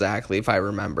know exactly if I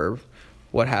remember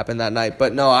what happened that night.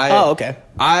 But no, okay.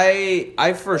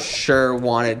 I for sure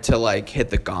wanted to, like, hit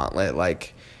the gauntlet.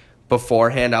 Like,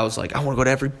 beforehand, I was like, I want to go to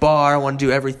every bar. I want to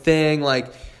do everything.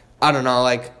 Like, I don't know.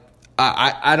 Like,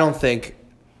 I don't think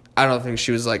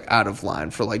she was, like, out of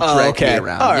line for, like, dragging me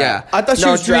around. Right. Yeah, I thought she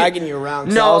was dragging you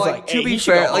around. No, I was like, hey, to be you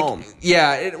should fair, go like, home.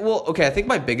 yeah. Okay, I think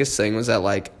my biggest thing was that,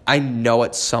 like, I know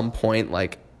at some point,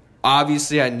 like,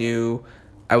 obviously I knew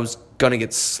I was gonna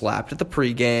get slapped at the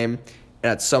pregame,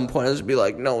 and at some point I was gonna be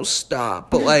like, no, stop.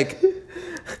 But, like,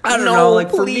 I don't know. Like,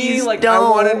 for me, like, I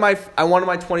wanted my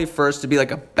 21st to be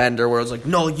like a bender where I was like,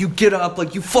 no, you get up,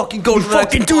 like, you fucking go. You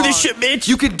fucking do this shit, bitch.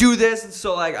 You can do this. And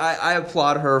so, like, I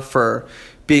applaud her for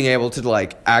being able to,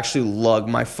 like, actually lug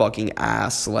my fucking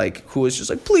ass. Like, who was just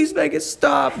like, please make it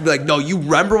stop. Be like, no, you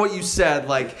remember what you said.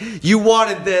 Like, you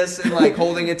wanted this, and, like,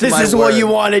 holding it to this my is word. what you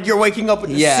wanted. You're waking up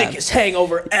with the sickest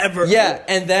hangover ever. Yeah,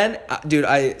 and then, dude,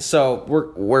 I'm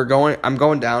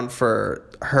going down for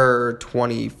her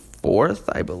 24th,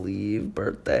 I believe,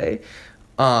 birthday.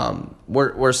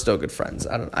 We're still good friends.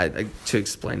 I to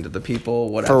explain to the people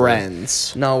whatever.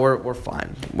 Friends. No, we're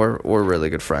fine. We're really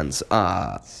good friends.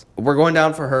 We're going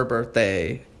down for her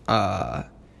birthday.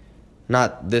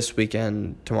 Not this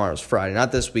weekend. Tomorrow's Friday.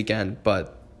 Not this weekend,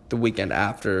 but the weekend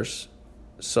after.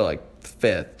 So, like,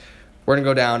 5th. We're gonna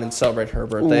go down and celebrate her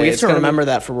birthday. We have to remember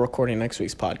that for recording next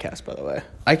week's podcast, by the way.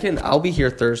 I'll be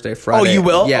here Thursday, Friday. Oh, you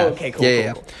will? Yeah. Oh, okay,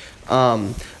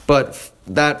 cool. But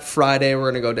that Friday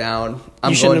we're gonna go down.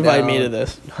 You should invite me to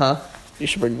this. Huh? You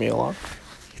should bring me along.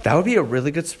 That would be a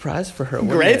really good surprise for her.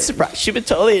 Great surprise. She would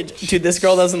totally. Dude, this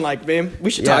girl doesn't like me.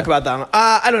 We should talk about that.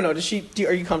 I don't know.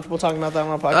 Are you comfortable talking about that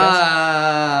on a podcast?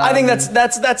 I think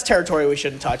that's territory we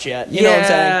shouldn't touch yet. You know what I'm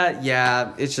saying?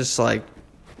 Yeah. It's just like,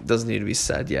 doesn't need to be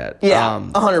said yet. Yeah,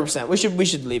 100%. We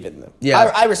should leave it in there.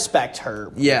 Yeah. I respect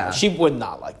her. Yeah. She would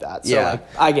not like that. So Yeah.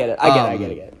 like, I get it. I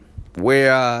get it.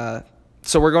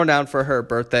 So we're going down for her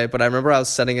birthday, but I remember I was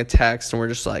sending a text and we're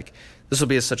just like, this will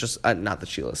be such a not that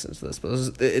she listens to this, but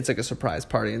it's like a surprise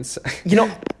party. And You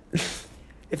know,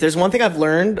 if there's one thing I've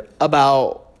learned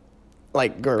about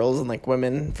like girls and like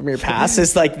women from your past,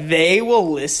 it's like they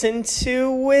will listen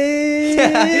to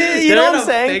it. You know what I'm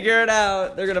saying? Figure it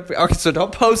out. They're gonna. Okay, so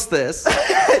don't post this.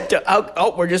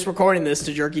 Oh, we're just recording this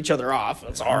to jerk each other off.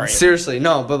 I'm sorry. Seriously,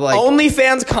 no, but like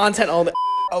OnlyFans content only.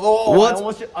 Oh, What?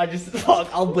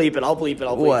 I'll bleep it. I'll bleep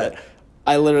What? it.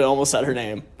 I literally almost said her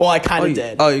name. Well, I kind of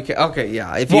did. Oh, you can. Okay,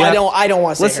 yeah. If Well, you I don't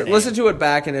want to say her name. listen to it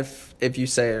back, and if you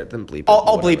say it, then bleep it.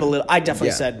 I'll bleep whatever. a little. I definitely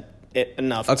Yeah. said it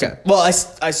enough. Okay. Well,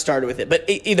 I started with it, but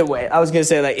either way, I was gonna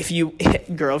say like if you're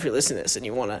listening to this and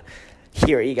you want to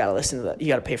hear it, you gotta listen to that. You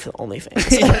gotta pay for the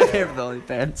OnlyFans. You gotta pay for the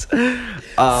OnlyFans.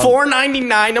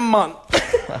 $4.99 a month.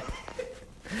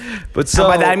 But so So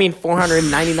by that I mean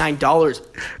 $499.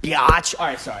 Biatch. All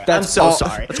right, sorry. I'm so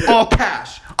sorry. It's all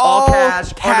cash. All cash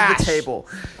under cash. the table.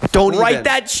 Don't Write even.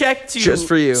 that check to Just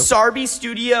for you. Sarby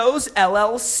Studios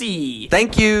LLC.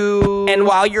 Thank you. And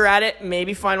while you're at it,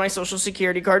 maybe find my social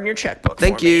security card in your checkbook.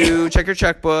 Thank for me. you. Check your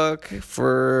checkbook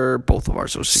for both of our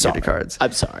social security Sorry. cards.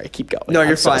 I'm sorry. Keep going. No,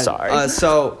 you're I'm fine. So sorry.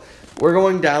 So we're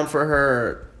going down for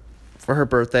her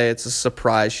birthday. It's a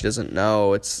surprise. She doesn't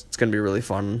know. It's gonna be really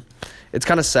fun. It's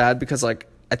kind of sad because like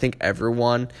I think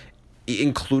everyone,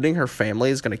 including her family,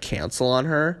 is gonna cancel on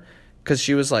her because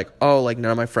she was like, oh, like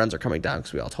none of my friends are coming down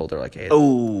because we all told her like, hey,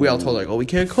 we all told her like, oh, we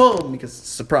can't come because it's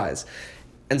a surprise.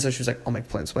 And so she was like, I'll make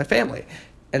plans with my family.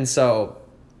 And so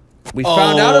we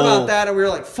found out about that, and we were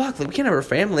like, "Fuck! Like, we can't have her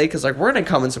family because like we're gonna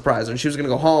come and surprise her." And she was gonna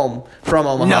go home from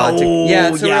Omaha. No. So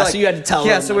we were like, so you had to tell her.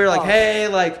 Yeah, so we were like, oh. "Hey,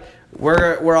 like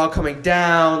we're all coming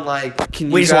down. Like, can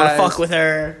you We just want to guys-" fuck with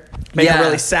her. Make Yeah. her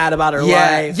really sad about her Yeah,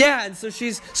 life. yeah. And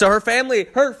so her family,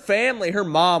 her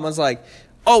mom was like,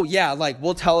 "Oh yeah, like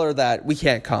we'll tell her that we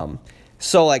can't come."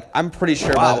 So like I'm pretty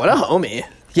sure. Wow, what a homie.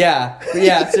 Yeah,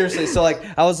 seriously. So like,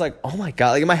 I was like, oh my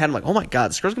god. Like in my head, I'm like, oh my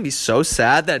god, this girl's gonna be so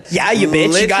sad that. Yeah, you bitch. You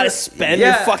literally- gotta spend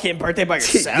your fucking birthday by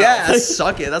yourself. Yeah,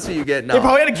 suck it. That's what you get. No. They're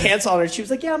probably gonna cancel on her. She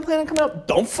was like, "Yeah, I'm planning on coming up."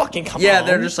 Don't fucking come. Yeah, home.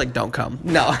 they're just like, don't come.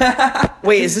 No.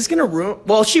 Wait, is this gonna ruin?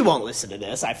 Well, she won't listen to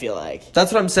this. I feel like.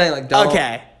 That's what I'm saying. Like, don't.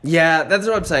 Okay. Yeah, that's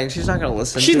what I'm saying. She's not gonna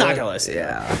listen. She's to not it. gonna listen.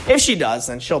 Yeah. If she does,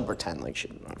 then she'll pretend like she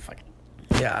don't fucking.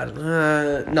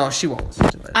 Yeah. No, she won't listen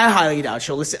to it. I highly doubt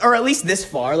she'll listen, or at least this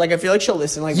far. Like I feel like she'll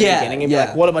listen like the Yeah, beginning and be yeah.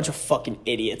 like, "What a bunch of fucking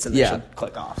idiots," and then Yeah. she'll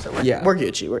click off. So we're Yeah. we're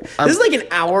Gucci. This is like an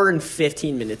hour and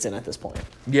 15 minutes in at this point.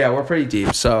 Yeah, we're pretty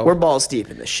deep. So We're balls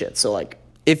deep in this shit. So like,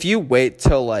 if you wait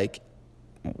till like,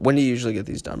 when do you usually get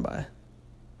these done by?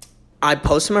 I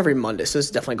post them every Monday, so it's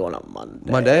definitely going up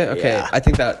Monday. Monday. Okay. Yeah. I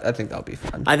think that'll be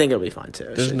fun. I think it'll be fun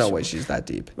too. There's no way she's that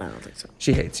deep. I don't think so.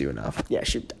 She hates you enough. Yeah,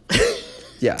 she.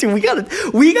 Yeah. Dude, we gotta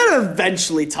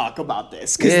eventually talk about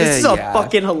this because this is a Yeah.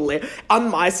 fucking hilarious. On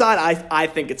my side, I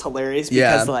think it's hilarious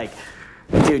because Yeah. like,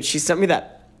 dude, she sent me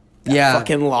that Yeah.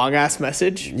 fucking long ass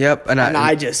message. Yep. And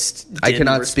I just I didn't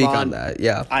cannot speak on respond. that.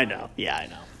 Yeah. I know. Yeah, I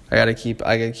know. I gotta keep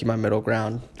my middle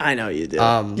ground. I know you do.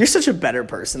 You're such a better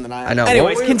person than I am. I know.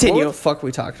 Anyways, What continue. the fuck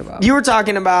we talked about? You were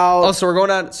talking about. Oh, so we're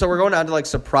going down to like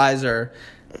surprise her,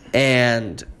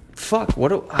 and fuck,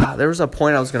 there was a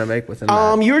point I was gonna make within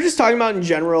that. You were just talking about in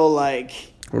general, like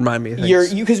Remind me. Of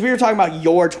things. because we were talking about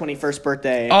your 21st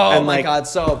birthday. Oh and my like, god!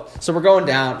 So we're going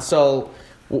down. So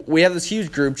we have this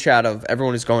huge group chat of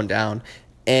everyone who's going down,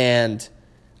 and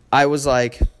I was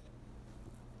like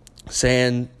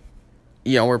saying,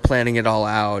 you know, we're planning it all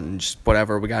out and just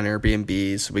whatever. We got an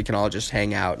Airbnb so we can all just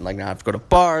hang out and like not have to go to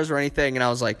bars or anything. And I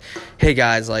was like, hey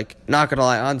guys, like not gonna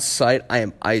lie, on site I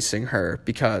am icing her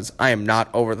because I am not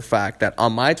over the fact that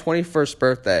on my 21st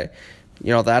birthday,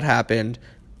 you know, that happened.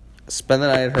 Spend the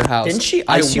night at her house. Didn't she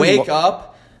I ice you wake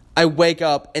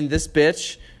up and this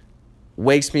bitch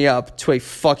wakes me up to a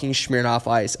fucking Smirnoff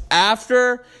Ice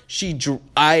after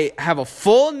I have a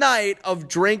full night of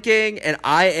drinking and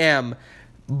I am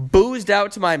boozed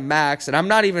out to my max and I'm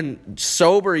not even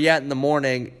sober yet in the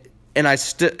morning and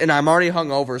I'm already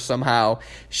hungover somehow.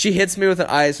 She hits me with an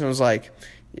ice and was like,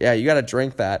 yeah, you gotta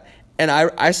drink that. And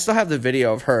I still have the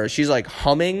video of her. She's like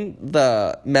humming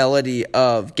the melody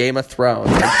of Game of Thrones.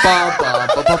 Like, ba, ba,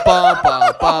 ba, ba,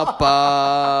 ba, ba,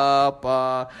 ba,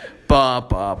 ba, ba,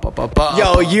 ba, ba, ba, ba.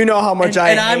 yo, you know how much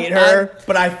And I I'm- hate her,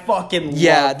 but I fucking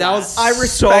Yeah, love that was I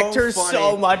respect so her funny.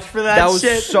 so much for that. That was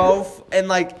shit. and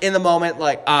like in the moment,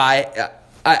 like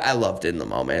I loved it in the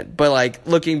moment, but like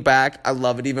looking back, I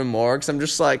love it even more because I'm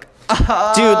just like,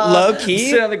 low key.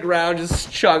 Sit on the ground,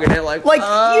 just chugging it like. Like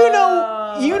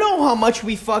you know how much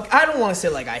we fuck. I don't want to say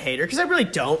like I hate her because I really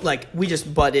don't. Like we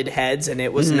just butted heads and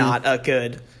it was not a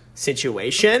good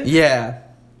situation. Yeah.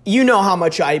 You know how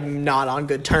much I'm not on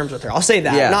good terms with her. I'll say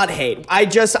that, Yeah. not hate. I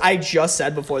just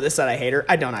said before this that I hate her.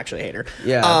 I don't actually hate her.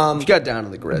 Yeah. You got down to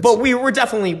the grits. But we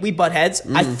butt heads.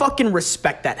 I fucking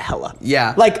respect that hella.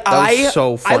 Yeah, Like that was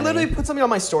so funny. I literally put something on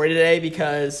my story today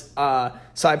because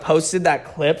so I posted that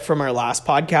clip from our last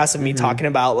podcast of me talking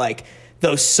about like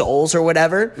those souls or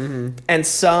whatever. And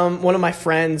one of my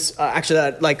friends actually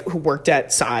that like who worked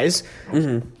at Size.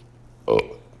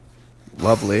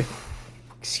 Lovely.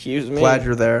 Excuse me. Glad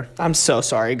you're there. I'm so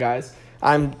sorry, guys.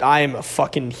 I am a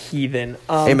fucking heathen.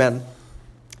 Amen.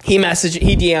 He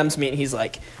DMs me and he's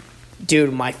like,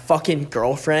 dude, my fucking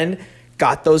girlfriend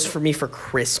got those for me for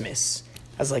Christmas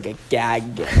as like a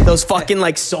gag gift. Those fucking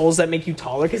like souls that make you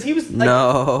taller. Cause he was like,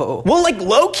 No. well, like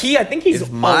low key, I think he's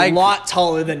If my- a lot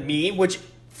taller than me, which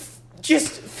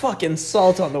just fucking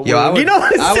salt on the wound. Yo, I would, you know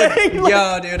what I'm saying? Like,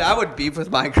 yo, dude, I would beef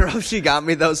with my girl if she got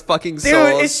me those fucking dude,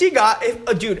 souls. if she got,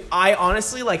 dude, I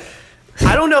honestly like,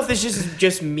 I don't know if this is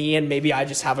just me and maybe I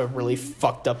just have a really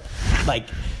fucked up, like,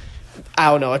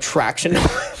 I don't know, attraction.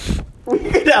 We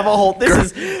could have a whole.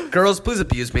 Girls, please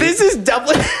abuse me. This is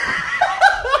definitely.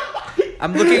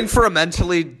 I'm looking for a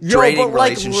mentally Yo, draining but like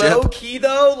relationship. low key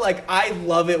though, like I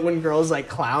love it when girls like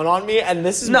clown on me, and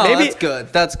this is No, maybe. that's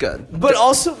good. That's good. But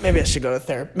also, maybe I should go to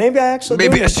therapy. Maybe I actually.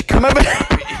 Maybe I should go to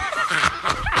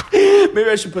Maybe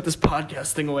I should put this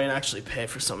podcast thing away and actually pay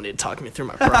for somebody to talk me through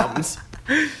my problems.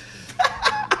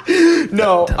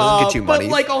 No, doesn't get you money.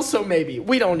 But like also maybe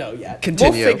we don't know yet.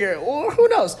 Continue. We'll figure it. Or who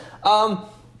knows?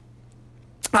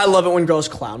 I love it when girls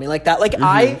clown me like that. Like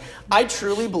I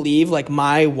truly believe like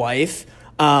my wife,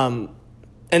 and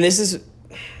this is,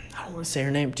 I don't want to say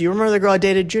her name. Do you remember the girl I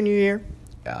dated junior year?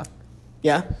 Yeah.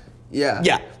 Yeah. Yeah.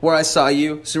 Yeah. Where I saw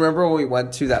you. So remember when we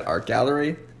went to that art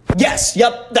gallery? Yes.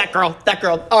 Yep. That girl. That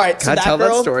girl. All right. Can So I that tell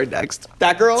girl. that story next?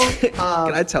 That girl. Can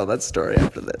I tell that story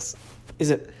after this?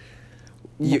 Is it?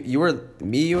 You were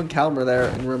you and Callum were there,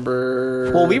 and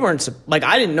remember? Well, we weren't like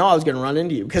I didn't know I was gonna run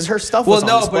into you because her stuff Well, was on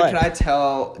no, display. but can I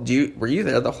tell? Were you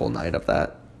there the whole night of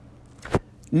that?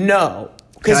 No,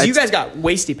 Can because I you guys got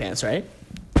wasty pants, right?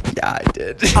 Yeah, I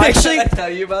did. Actually- Did I tell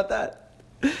you about that?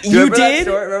 You remember that did?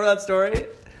 story? Remember that story?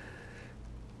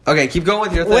 Okay, keep going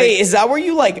with your thing. Wait, is that where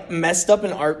you like messed up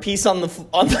an art piece on the?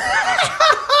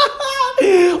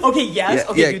 Okay, yes.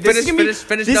 Yeah, Okay, yeah, dude, this is gonna be,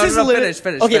 finish. This No, is no, literally-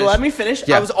 finish. Okay, let me finish.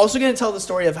 Yeah. I was also gonna tell the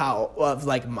story of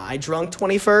like my drunk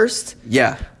 21st.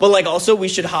 Yeah. But like also we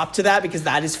should hop to that because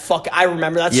that is I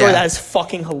remember that story. Yeah. That is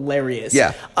fucking hilarious.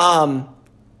 Yeah.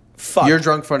 Fuck. You're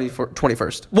drunk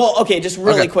 21st. Well, okay, just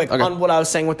really Okay, quick okay. on what I was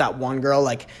saying with that one girl,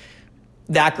 like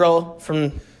that girl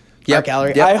from Yep, Art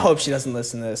Gallery. yep. I hope she doesn't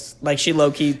listen to this. Like she low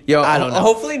key. Yo, I don't know.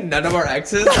 Hopefully none of our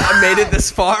exes made it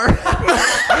this far.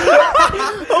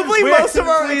 Hopefully most of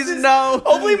our please exes. no.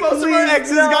 Hopefully most of our Please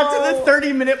exes got to the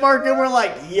 30-minute mark and we're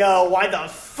like, yo, why the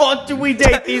fuck do we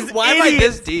date these Why am I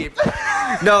idiots? this deep?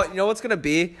 No, you know what's gonna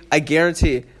be? I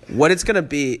guarantee what it's gonna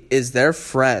be is their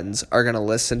friends are gonna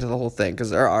listen to the whole thing because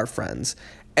they're our friends.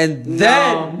 And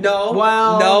then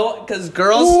because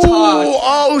girls Ooh, talk.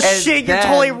 oh and shit, you're then-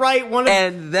 totally right.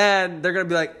 And then they're gonna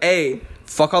be like, "Hey,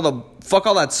 fuck all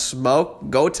that smoke.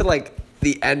 Go to like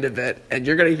the end of it, and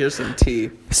you're gonna hear some tea."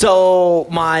 So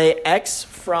my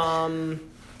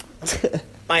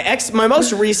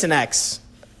most recent ex,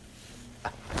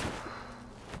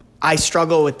 I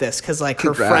struggle with this because like her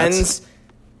Congrats. friends.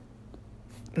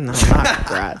 No, not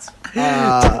congrats.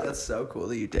 That's so cool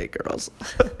that you date girls.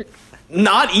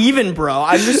 Not even, bro.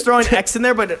 I'm just throwing X in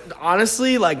there, but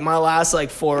honestly, like my last like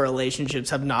 4 relationships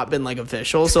have not been like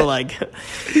official. So like,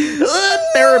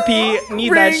 therapy,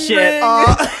 need that Ring, shit.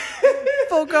 ring.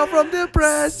 Woke up from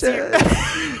depression.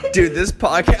 Dude, this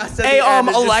podcast. At Hey, the end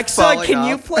is just Alexa, falling can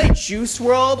you off. play Juice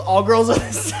WRLD? All girls are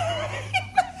the same.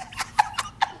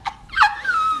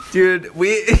 Dude,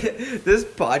 this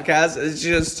podcast is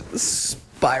just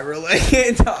spiraling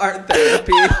into art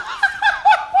therapy.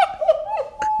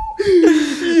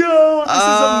 Yo, this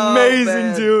Oh, is amazing,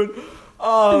 man. dude.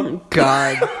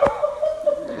 God,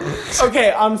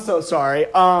 Okay, I'm so sorry.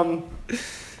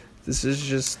 this is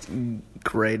just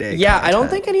grade A. Yeah, I don't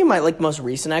content. think any of my like most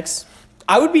recent ex.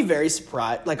 I would be very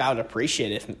surprised. Like, I would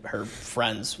appreciate if her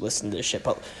friends listened to this shit.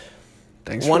 But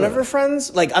Thanks one for of her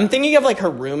friends, like, I'm thinking of like her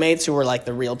roommates who were like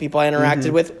the real people I interacted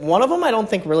Mm-hmm. with. One of them I don't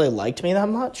think really liked me that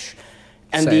much,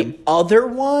 and Same. the other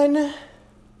one,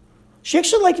 she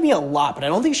actually liked me a lot, but I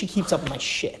don't think she keeps up with my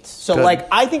shit. So Good. like,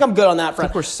 I think I'm good on that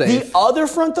front. we're safe. The other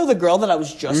front though, the girl that I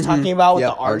was just talking about with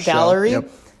Yep, the art show. gallery. Yep.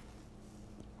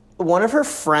 one of her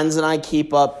friends and I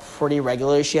keep up pretty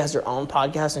regularly. She has her own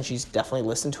podcast, and she's definitely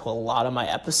listened to a lot of my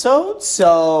episodes.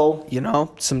 So,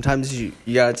 Sometimes you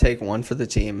gotta take one for the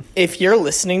team. if you're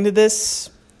listening to this,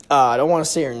 I don't want to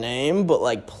say her name, but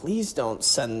like, please don't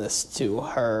send this to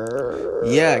her.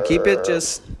 Yeah, keep it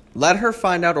just. Let her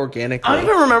find out organically. I don't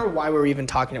even remember why we were even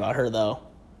talking about her, though.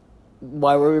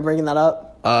 Why were we bringing that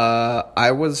up?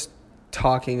 I was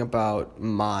talking about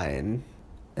mine,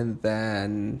 and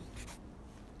then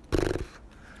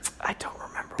I don't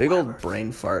remember. big why old we're-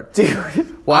 brain fart.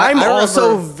 Dude. Well, I'm I also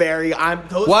remember- very.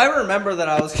 Well, I remember that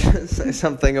I was gonna say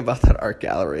something about that art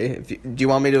gallery. Do you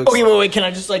want me to? Okay, wait. Can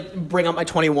I just like bring up my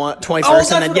 21st Oh, and that's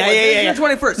then what it was. It was your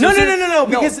 21st. No, So no, it's- no, no, no.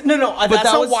 Because no. That's that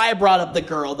not was- why I brought up the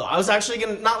girl though. I was actually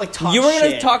gonna not like talk. You were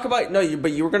gonna shit. talk about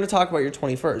but you were gonna talk about your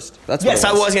 21st. That's Yes,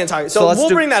 what I it was gonna talk. So So let's we'll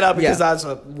do- bring that up because yeah. that's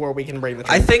where we can bring the.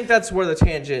 I think that's where the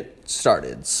tangent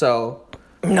started. So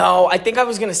No, I think I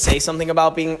was gonna say something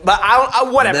about being, but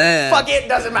whatever. Nah. Fuck it,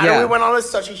 doesn't matter. Yeah. We went on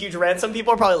such a huge rant. Some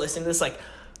people are probably listening to this like,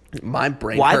 my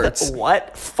brain why hurts.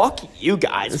 what? Fuck you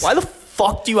guys. Why the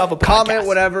fuck do you have a podcast? Comment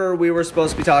whatever we were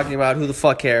supposed to be talking about. Who the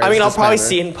fuck cares? I mean, I'll Doesn't probably matter.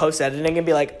 see it in post editing and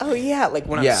be like, oh yeah, like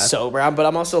when Yeah. I'm sober. But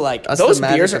I'm also like, That's those the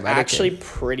magic beers of are editing. actually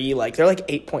pretty like they're like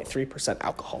 8.3%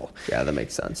 alcohol. Yeah, that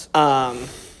makes sense.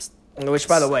 Which,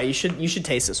 by the way, you should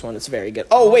taste this one. It's very good.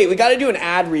 Oh wait, we got to do an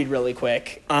ad read really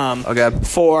quick. Okay.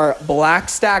 For Black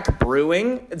Stack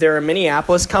Brewing, they're a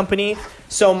Minneapolis company.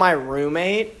 So my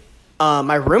roommate's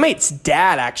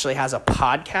dad actually has a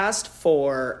podcast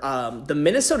for the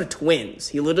Minnesota Twins.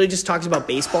 He literally just talks about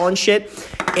baseball and shit.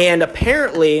 And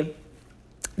apparently,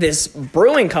 this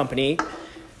brewing company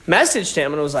messaged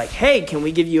him and was like, "Hey, can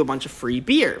we give you a bunch of free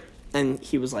beer?" And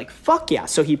he was like, "Fuck yeah!"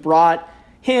 So he brought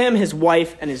him, his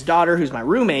wife, and his daughter, who's my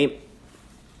roommate,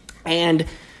 and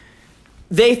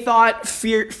they thought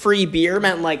free beer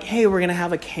meant like, hey, we're gonna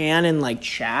have a can and like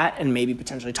chat and maybe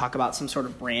potentially talk about some sort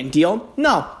of brand deal.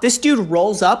 No, this dude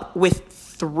rolls up with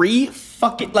 3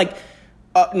 fucking like,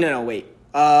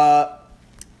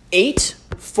 8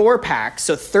 4-packs,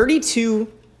 so 32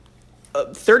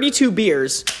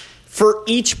 beers for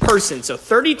each person. So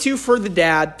 32 for the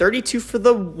dad, 32 for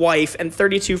the wife, and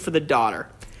 32 for the daughter.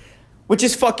 Which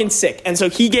is fucking sick. And so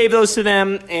he gave those to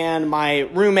them, and my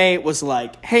roommate was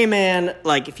like, hey man,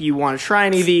 like if you want to try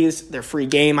any of these, they're free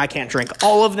game. I can't drink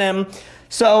all of them.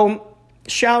 So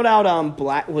shout out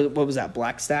what was that,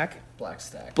 Black Stack? Black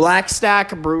Stack. Black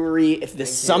Stack Brewery. If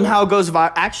this somehow goes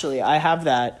viral, actually, I have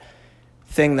that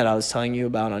thing that I was telling you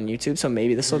about on YouTube, so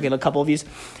maybe this will get a couple of views.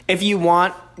 If you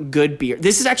want good beer,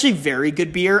 this is actually very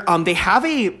good beer. They have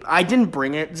I didn't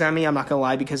bring it, Zemi, I'm not gonna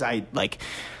lie, because I like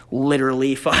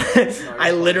literally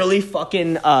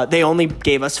fucking they only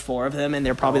gave us 4 of them, and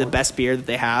they're probably the best beer that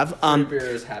they have. Beer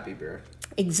is happy beer.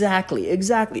 Exactly.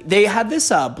 They had this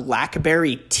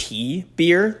blackberry tea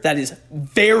beer that is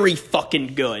very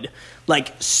fucking good.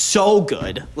 Like, so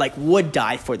good. Like, would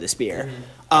die for this beer.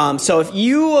 So if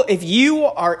you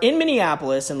are in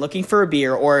Minneapolis and looking for a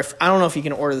beer, or if I don't know if you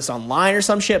can order this online or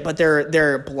some shit, but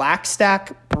they're Black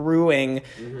Stack Brewing.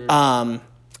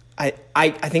 I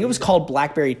think it was called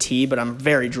Blackberry Tea, but I'm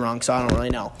very drunk, so I don't really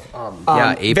know.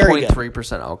 Yeah, very good.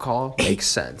 8.3% alcohol makes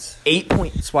sense. 8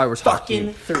 point. That's why we're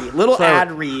talking. Fucking 3. Little So-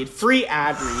 ad read, free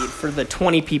ad read for the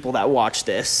 20 people that watch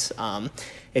this.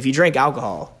 If you drink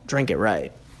alcohol, drink it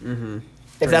right. Mm-hmm.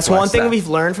 If that's Black one thing Stack. we've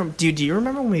learned from, dude, do you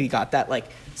remember when we got that like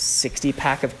 60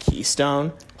 pack of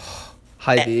Keystone?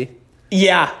 High B.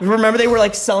 Yeah, remember they were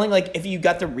like selling like if you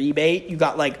got the rebate, you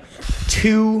got like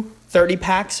 2 30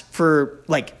 packs for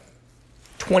like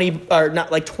 20 or not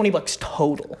like $20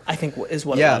 total. I think is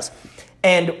what Yeah. it was.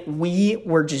 And we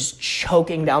were just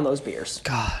choking down those beers.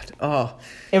 God. Oh.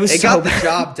 It was It so got the bad.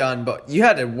 job done, but you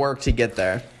had to work to get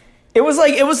there. It was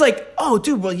like, oh,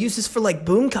 dude, we'll use this for like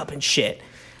Boom Cup and shit.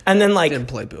 And then like Didn't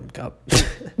play Boom Cup.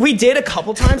 we did a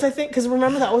couple times, I think, because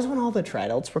remember that was when all the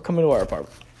tryouts were coming to our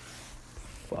apartment.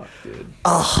 Fuck, dude.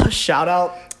 Oh, shout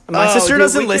out! My Oh, sister dude,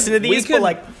 doesn't we listen could- to we these, could- but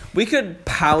like, we could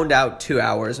pound out 2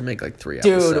 hours and make like 3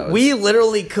 dude, episodes. we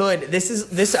literally could. This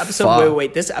episode. Fuck.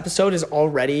 Wait. This episode is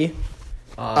already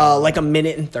like a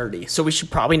minute and 30, so we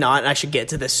should probably not. And I should get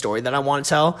to this story that I want to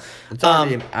tell. It's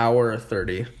already an hour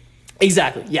 30.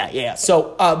 Exactly. Yeah.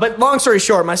 So, but long story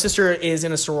short, my sister is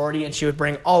in a sorority, and she would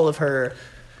bring all of her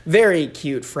very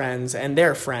cute friends and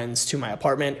their friends to my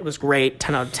apartment. It was great.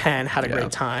 10 out of 10. Had a Yeah.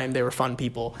 great time. They were fun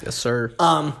people. Yes, sir.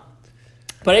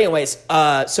 But anyways,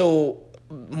 so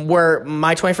we're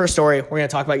my 21st story. We're gonna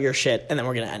talk about your shit, and then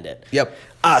we're gonna end it. Yep.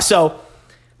 So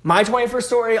My 21st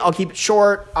story, I'll keep it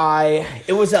short.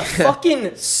 It was a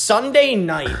fucking Sunday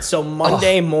night, so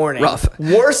Monday morning. rough.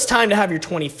 Worst time to have your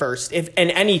 21st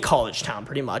in any college town,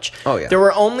 pretty much. Oh, yeah. There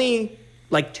were only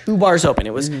like 2 bars open.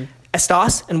 It was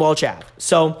Estos and Welch Ave.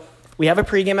 So we have a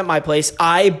pregame at my place.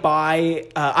 I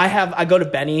go to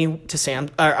Benny to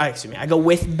Sam's, I go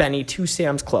with Benny to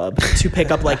Sam's Club to pick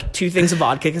up like 2 things of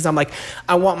vodka because I'm like,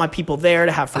 I want my people there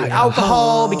to have free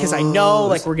alcohol because I know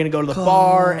like we're going to go to the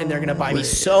bar and they're going to buy me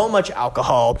so much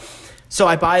alcohol. So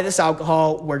I buy this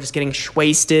alcohol. We're just getting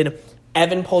wasted.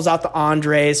 Evan pulls out the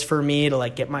Andres for me to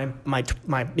like get my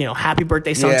happy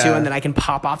birthday song to, and then I can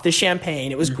pop off the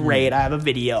champagne. It was great. I have a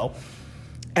video.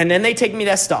 And then they take me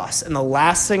to Estos, and the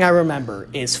last thing I remember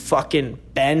is fucking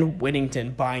Ben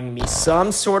Whittington buying me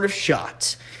some sort of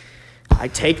shot. I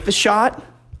take the shot,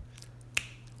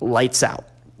 lights out.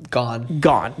 Gone.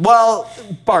 Well,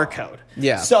 barcode.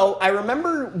 Yeah. So I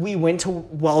remember we went to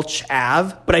Welch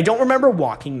Ave, but I don't remember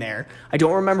walking there. I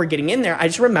don't remember getting in there. I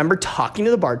just remember talking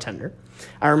to the bartender.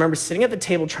 I remember sitting at the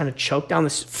table trying to choke down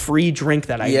this free drink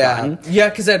that I gotten. Yeah,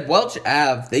 because at Welch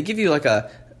Ave, they give you like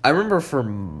I remember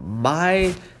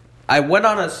my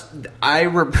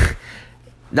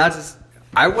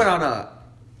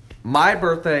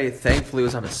birthday, thankfully,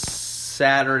 was on a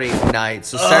Saturday night.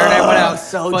 So Saturday I went out.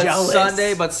 So but jealous.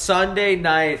 Sunday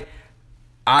night,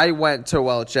 I went to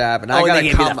Welch Ave. And I got they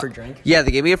gave you that free drink? Yeah, they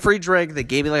gave me a free drink. They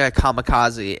gave me like a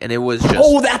kamikaze. And it was just...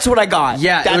 Oh, that's what I got.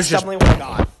 Yeah, that's it was just... definitely what I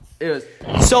got. It was...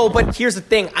 So, but here's the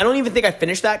thing. I don't even think I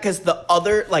finished that because the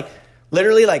other, like,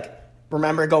 literally, like,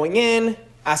 remember going in,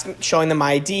 showing them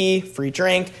my ID, free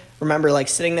drink. Remember, like,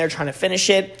 sitting there trying to finish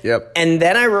it. Yep. And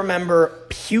then I remember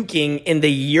puking in the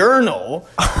urinal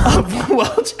of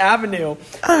Welch Avenue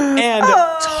and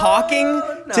talking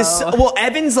to... Well,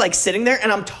 Evan's, like, sitting there,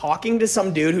 and I'm talking to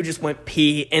some dude who just went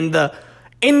pee in the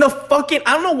fucking...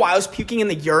 I don't know why I was puking in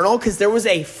the urinal, because there was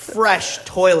a fresh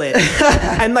toilet.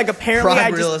 And, like, apparently Prime I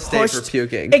just real estate pushed... for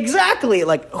puking. Exactly.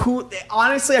 Like,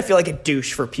 honestly, I feel like a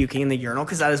douche for puking in the urinal,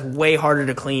 because that is way harder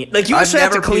to clean. Like, you actually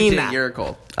have to clean that.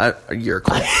 Urinal. I've never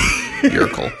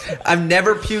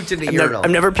puked in a urinal.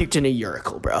 I've never puked in a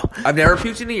urinal, bro. I've never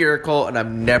puked in a urinal, and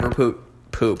I've never pooped.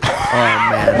 Oh,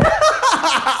 man.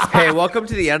 Hey, welcome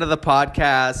to the end of the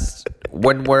podcast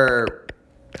when we're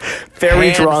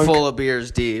very drunk, full of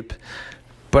beers deep.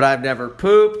 But I've never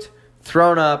pooped,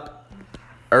 thrown up,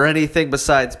 or anything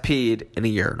besides peed in a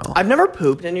urinal. I've never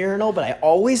pooped in a urinal, but I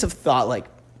always have thought, like,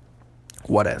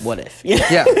 what if?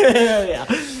 Yeah. Yeah.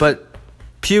 But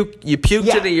you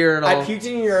puked in a urinal. I puked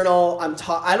in a urinal.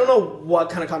 I don't know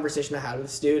what kind of conversation I had with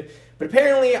this dude, but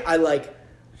apparently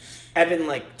Evan,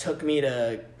 like, took me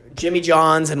to Jimmy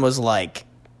John's and was like,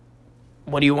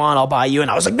 what do you want? I'll buy you.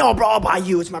 And I was like, no, bro, I'll buy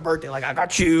you. It's my birthday. Like, I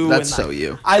got you. That's and, so like,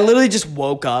 you. I literally just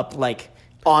woke up, like,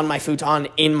 on my futon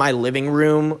in my living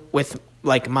room with,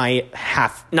 like, my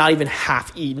not even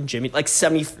half eaten Jimmy, like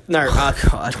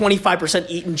 25%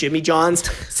 eaten Jimmy John's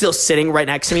still sitting right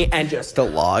next to me and just the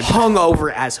log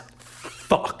hungover as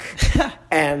fuck.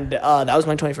 And that was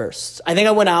my 21st. I think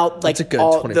I went out like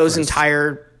all 21st. those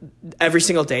every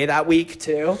single day that week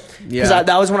too. Yeah. Because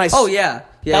that was when I. Oh yeah.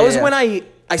 That was when I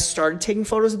started taking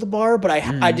photos at the bar, but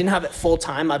I didn't have it full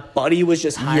time. My buddy was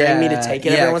just hiring me to take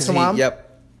it every once in a while.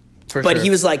 Yep. But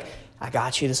he was like, I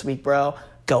got you this week, bro.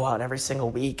 Go out every single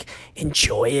week.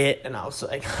 Enjoy it. And I was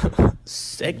like,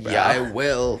 sick, bro. Yeah, I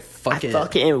will.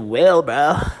 Fucking will,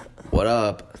 bro. What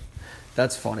up?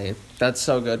 That's funny. That's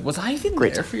so good. Was I even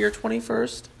there for your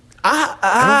 21st? I don't think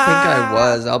I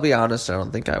was. I'll be honest, I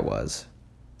don't think I was.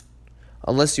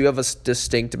 Unless you have a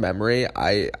distinct memory,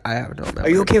 I have no memory. Are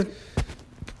you okay with...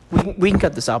 We can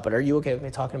cut this out, but are you okay with me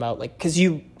talking about, like... Because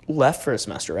you left for a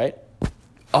semester, right?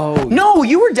 Oh. No,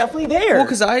 you were definitely there. Well,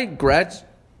 because I graduated...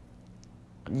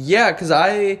 Yeah,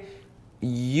 because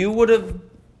you would have...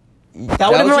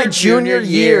 That would have been my junior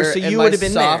year, so you would have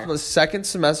been there. The second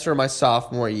semester of my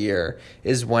sophomore year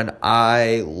is when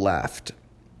I left.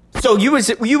 So you would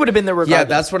have been there regardless. Yeah,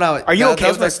 that's when I was... Are you okay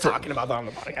with us talking about that on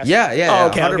the podcast? Yeah. Oh,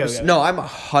 okay, 100%. okay. No, I'm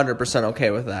 100%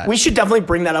 okay with that. We should definitely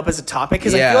bring that up as a topic,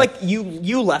 because I feel like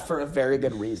you left for a very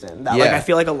good reason. That, like, I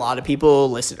feel like a lot of people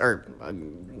listen, or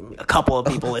a couple of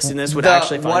people listening to this would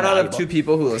actually find one out valuable. of 2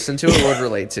 people who listen to it would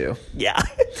relate to. Yeah.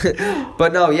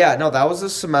 But that was the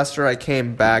semester I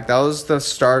came back. That was the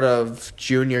start of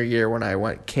junior year when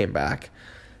I came back.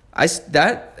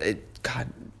 God,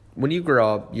 when you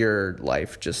grow up, your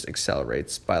life just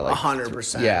accelerates by like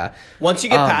 100%. Yeah. Once you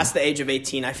get past the age of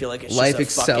 18, I feel like it's life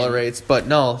just accelerates. But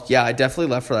no, yeah, I definitely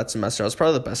left for that semester. It was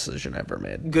probably the best decision I ever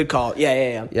made. Good call.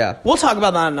 Yeah. Yeah. We'll talk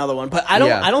about that on another one. But I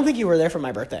don't think you were there for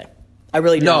my birthday. I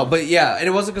really don't. No, but yeah, and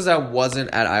it wasn't because I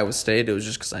wasn't at Iowa State. It was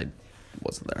just because I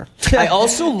wasn't there. I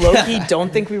also low-key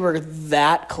don't think we were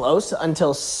that close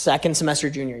until second semester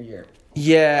junior year.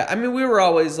 Yeah, I mean, we were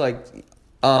always like... We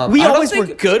I don't always were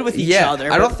good with each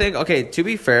other. I don't think... Okay, to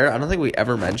be fair, I don't think we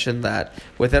ever mentioned that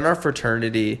within our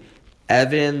fraternity,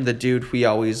 Evan, the dude we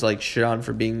always like shit on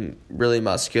for being really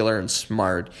muscular and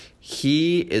smart,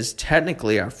 he is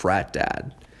technically our frat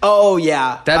dad. Oh,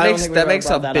 yeah. That I don't makes think we that ever makes a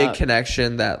brought that big up.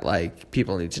 connection that like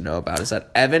people need to know about is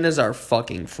that Evan is our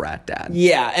fucking frat dad.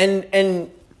 Yeah, and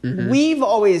Mm-hmm. we've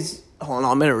always... Hold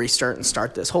on, I'm going to restart and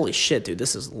start this. Holy shit, dude,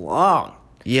 this is long.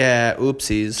 Yeah,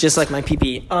 oopsies. Just like my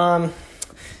PP. Oh,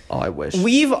 I wish.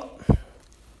 We've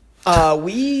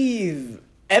Evan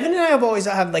and I have always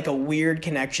had like a weird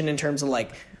connection in terms of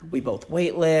like we both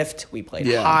weightlift, we played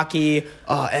Yeah. hockey.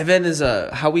 Evan is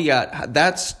how we got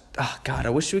that's God, I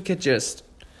wish we could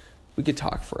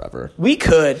talk forever. We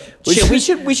could. We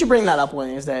We should bring that up one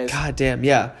of these days. God damn,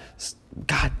 yeah.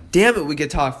 God damn it, we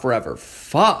could talk forever.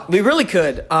 Fuck. We really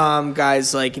could.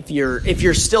 Guys, like if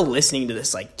you're still listening to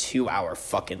this like 2-hour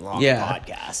fucking long Yeah.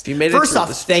 podcast. If you made it First through off,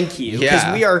 this- thank you. Because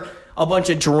Yeah. we are a bunch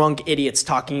of drunk idiots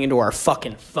talking into our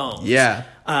fucking phones. Yeah.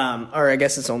 Or I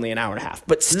guess it's only an hour and a half.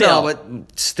 But still. No,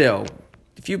 but still,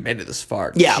 if you made it this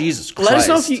far, Yeah. Jesus Christ.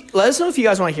 Let us know if you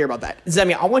guys want to hear about that.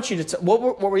 Zemi, I want you to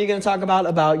what were you going to talk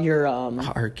about your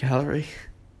Art gallery.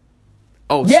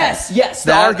 Oh, Yes, the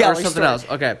that art gallery or something story. else.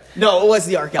 Okay. No, it was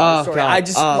the art gallery Oh, story. God. I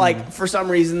just like for some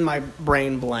reason my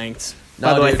brain blanked.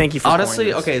 By No, the way, dude, thank you for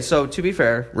honestly. pouring this. Okay, so to be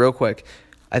fair, real quick,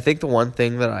 I think the one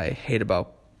thing that I hate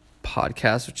about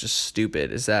podcasts, which is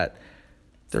stupid, is that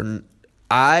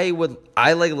I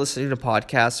like listening to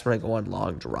podcasts when I go on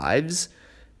long drives.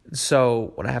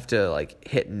 So when I have to like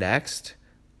hit next,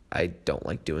 I don't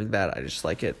like doing that. I just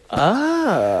like it.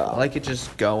 I like it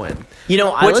just going. You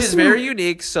know, I Which is listen- very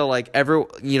unique. So like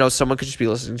someone could just be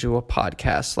listening to a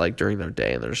podcast like during their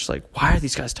day and they're just like, why are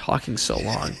these guys talking so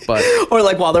long? But Or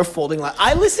like while they're folding. Like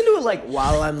I listen to it like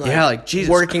while I'm like, Yeah, like, Jesus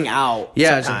working out.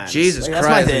 yeah, it's like, sometimes. Jesus Like, that's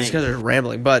my Christ, these thing. guys are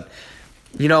rambling. But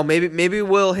maybe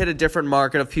we'll hit a different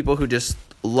market of people who just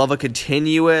love a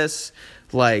continuous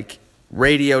like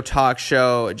radio talk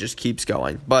show. It just keeps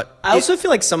going. But I also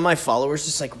feel like some of my followers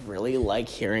just like really like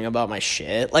hearing about my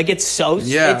shit. Like it's so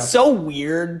Yeah. it's so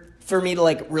weird for me to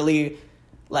like really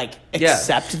like Yeah.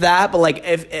 accept that. But like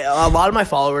if a lot of my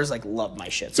followers like love my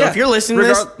shit. So Yeah. if you're listening to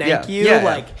this, Regard- thank yeah. you. Yeah, yeah.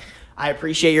 Like I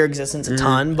appreciate your existence a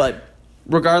ton. But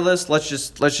regardless, let's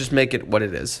just make it what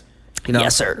it is.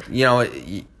 Yes, sir.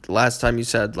 Last time you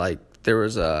said like there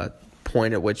was a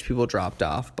point at which people dropped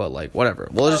off, but like whatever.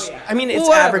 We'll just. yeah. I mean, it's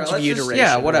whatever. average Let's view just- duration,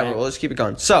 Yeah, whatever. right? We'll just keep it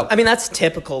going. So I mean that's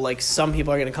typical. Like some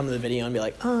people are gonna come to the video and be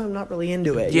like, oh, I'm not really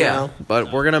into it. You know?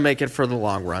 but we're gonna make it for the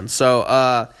long run.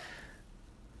 So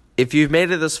if you've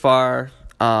made it this far,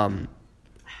 me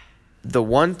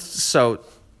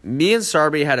and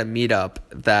Sarby had a meetup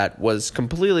that was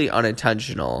completely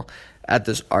unintentional at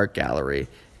this art gallery,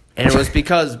 and it was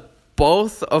because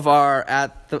both of our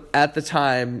at the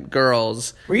time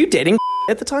girls. Were you dating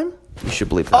at the time? You should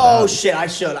bleep that Oh out. shit! I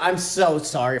should. I'm so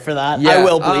sorry for that. Yeah, I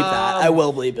will bleep that. I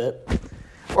will bleep it.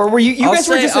 Or were you? You I'll guys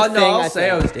were say, just a thing. I'll I say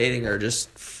I think. was dating her just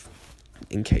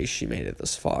in case she made it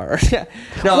this far. No, I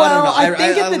don't Well, know. I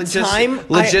think at the time,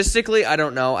 logistically, I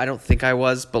don't know. I don't think I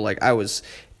was, but like I was.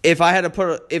 If I had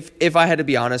to if I had to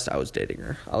be honest, I was dating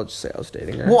her. I'll just say I was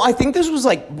dating her. Well, I think this was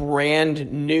like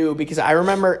brand new because I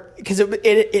remember because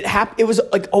it happened. It was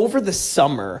like over the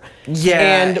summer.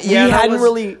 and we hadn't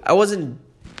really.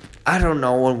 I don't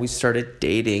know when we started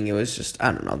dating. It was just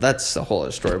I don't know. That's the whole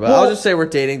other story. But Well, I'll just say we're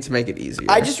dating to make it easier.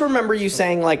 I just remember you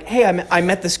saying like, "Hey, I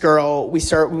met this girl. We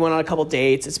went on a couple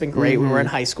dates. It's been great. We were in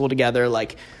high school together.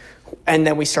 Like, and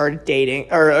then we started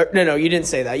dating. Or no, you didn't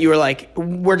say that. You were like,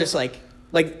 we're just like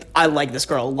I like this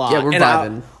girl a lot. Yeah, we're and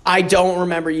vibing. I don't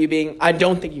remember you being. I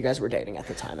don't think you guys were dating at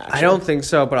the time. Actually, I don't think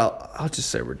so, but I'll just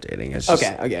say we're dating. It's just,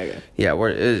 Okay. Yeah,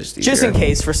 it's Just in easier.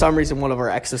 case for some reason one of our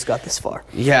exes got this far.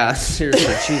 Yeah,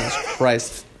 seriously, Jesus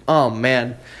Christ. Oh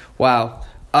man, wow.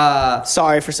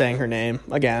 Sorry for saying her name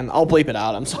again. I'll bleep it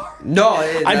out. I'm sorry. No,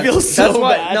 I feel so that's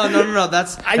why, bad. No.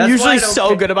 That's I'm that's usually why I don't so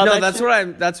care. good about no, that that's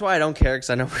shit. That's why I don't care because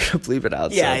I know we're gonna bleep it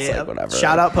out. Yeah, so it's yeah. like whatever.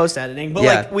 Shout out post editing, but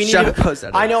Yeah, like we need shout to out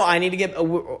post-editing. I know I need to get.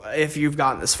 If you've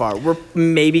gotten this far, we're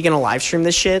maybe gonna live stream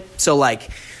this shit. So like,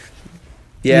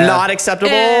 Yeah, not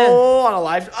acceptable Eh. on a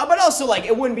live. But also like,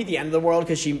 it wouldn't be the end of the world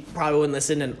because she probably wouldn't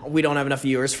listen, and we don't have enough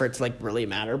viewers for it to like really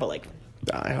matter. But like,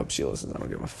 I hope she listens. I don't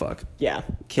give a fuck. yeah,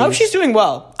 Can I hope you- she's doing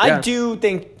well. I Yeah. do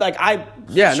think like I.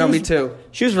 Yeah, she no, was- me too.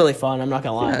 She was really fun. I'm not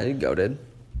gonna lie. Yeah, you goated.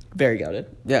 Very goated.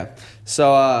 Yeah.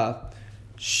 So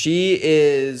she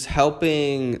is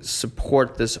helping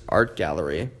support this art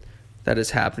gallery that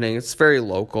is happening. It's very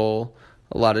local.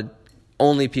 A lot of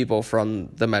only people from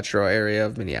the metro area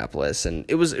of Minneapolis, and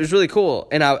it was really cool.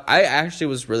 And I actually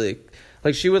was really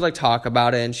like, she would like talk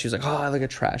about it, and she was like, oh, I like a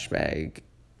trash bag.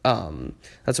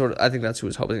 That's what I think, that's who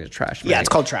was hoping, a trash bag. Yeah, it's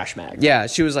called Trash Mag. Yeah,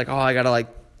 she was like, oh, I gotta like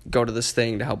go to this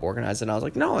thing to help organize it. And I was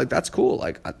like, no, like that's cool.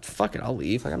 Like fuck it, I'll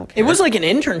leave. Like I don't care. It was like an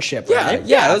internship, right?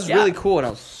 Yeah, it was really cool, and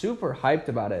I was super hyped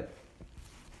about it.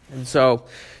 And so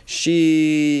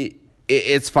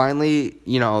it's finally,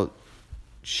 you know,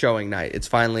 showing night. It's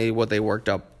finally what the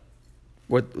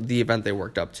event they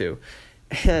worked up to.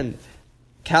 And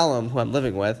Callum, who I'm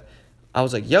living with, I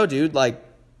was like, yo, dude, like,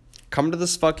 come to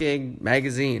this fucking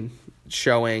magazine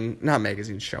showing, not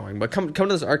magazine showing, but come to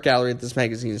this art gallery that this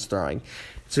magazine is throwing.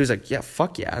 So he's like, yeah,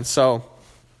 fuck yeah. And so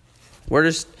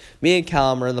me and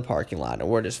Callum are in the parking lot, and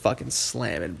we're just fucking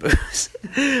slamming booze.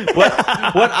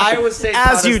 what Iowa State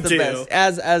as you the do, best,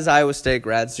 as Iowa State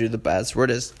grads do the best. We're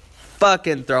just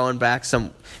fucking throwing back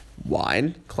some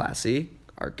wine, classy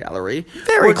art gallery.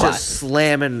 Very we're classy.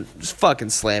 just fucking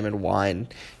slamming wine,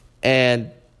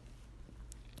 and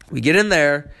we get in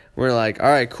there. We're like, all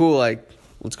right, cool. Like,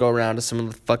 let's go around to some of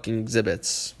the fucking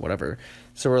exhibits, whatever.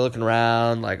 So we're looking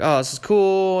around, like, oh, this is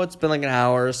cool. It's been like an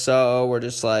hour or so. We're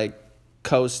just like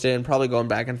coasting, probably going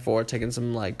back and forth, taking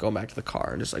some, like, going back to the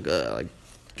car and just like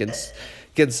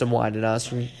getting some wine in us.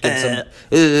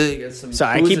 Get some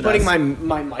Sorry, I booze keep in putting us.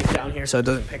 my mic down here so it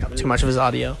doesn't pick up too much of his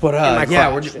audio. But In my yeah,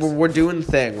 crotch. we're doing the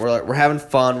thing. We're having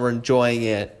fun. We're enjoying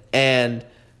it. And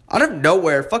out of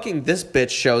nowhere, fucking this bitch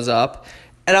shows up,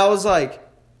 and I was like,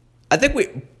 I think we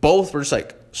both were just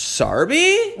like,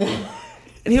 Sarby?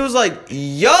 And he was like,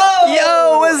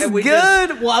 yo, what's And we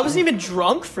good? Well, I wasn't even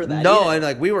drunk for that. No, either. and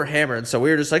like we were hammered, so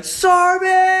we were just like,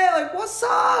 Sarby, like, what's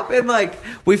up? And like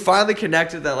we finally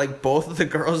connected that like both of the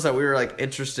girls that we were like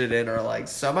interested in are like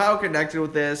somehow connected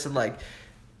with this, and like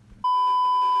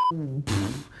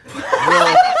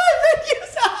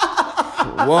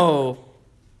whoa.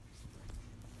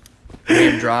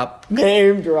 Name drop.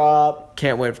 Name drop.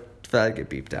 Can't wait for that to get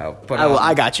beeped out. But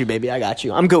I got you, baby. I got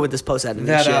you. I'm good with this post editing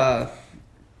that shit.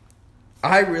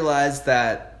 I realized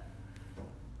that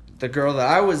the girl that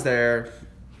I was there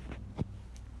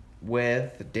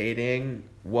with dating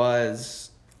was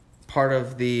part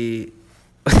of the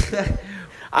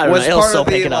I don't know. It'll still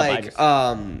pick it up. I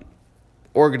just-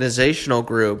 organizational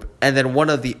group, and then one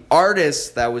of the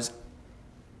artists that was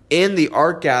in the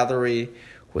art gallery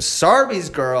was Sarby's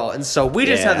girl, and so we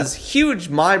just had Yeah. this huge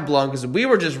mind blown because we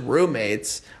were just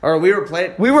roommates, or we were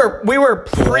playing. We were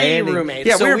Planning. pre-roommates.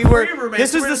 Yeah, so we were pre-roommates.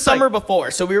 This was We're the just summer like- before,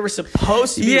 so we were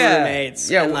supposed to be roommates.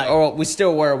 Yeah, and, like, we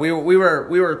still were. We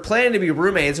were planning to be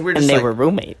roommates, and we were just and they like, were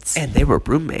roommates. and they were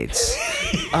roommates.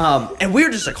 And we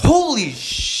were just like, holy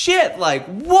shit, like,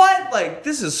 what? Like,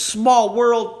 this is small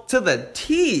world to the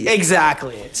T.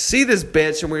 Exactly. See this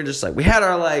bitch, and we were just like, we had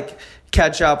our, like,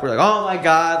 catch up. We're like, oh my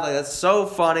God, like, that's so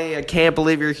funny. I can't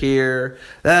believe you're here.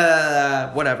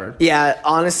 Whatever. Yeah,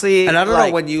 honestly. And I don't like,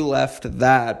 know when you left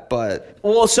that, but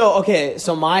Well, so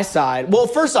my side. Well,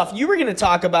 first off, you were gonna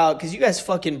talk about because you guys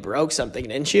fucking broke something,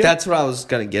 didn't you? that's what I was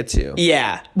going to get to.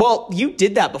 yeah. Well, you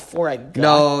did that before I got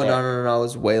No, there. it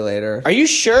was way later. Are you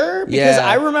sure? Because Yeah.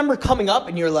 I remember coming up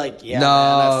and you're like, yeah, No.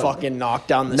 man, I fucking knocked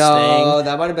down this No, thing.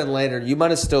 that might have been later. You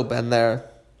might have still been there.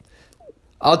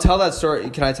 I'll tell that story.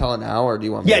 Can I tell it now, or do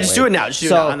you want me Yeah, to just wait? do it now. Just do it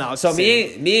so, now. No, so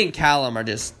it's me and Callum are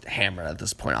just hammered at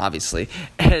this point, obviously.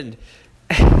 And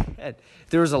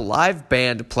there was a live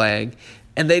band playing,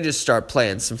 and they just start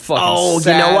playing some fucking Oh, you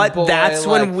sad know what? boy, That's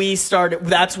like- when we started.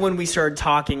 That's when we started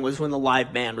talking. Was when the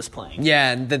live band was playing.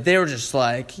 Yeah, and that they were just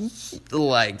like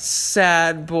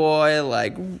sad boy,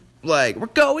 like we're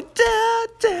going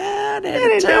down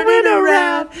and turning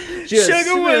around. Just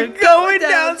Sugar, we're going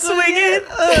down swinging.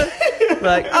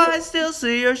 Like, I still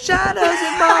see your shadows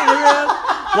in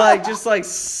my room. Like, just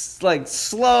like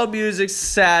slow music,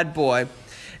 sad boy.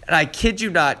 And I kid you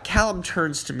not, Callum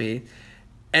turns to me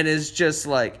and is just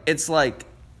like, it's like,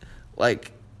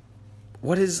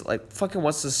 what is, like, fucking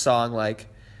what's the song, like,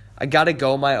 I gotta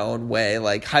go my own way,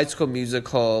 like High School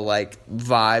Musical, like,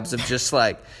 vibes of just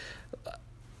like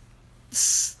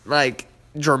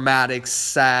dramatic,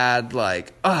 sad,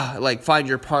 like find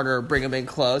your partner, bring him in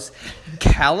close.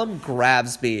 Callum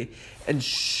grabs me and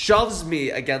shoves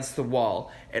me against the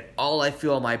wall, and all I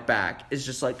feel on my back is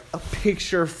just like a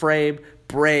picture frame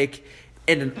break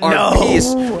and an art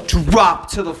piece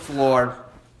drop to the floor.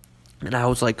 And I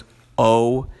was like,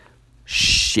 oh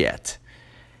shit.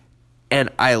 And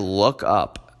I look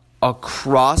up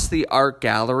across the art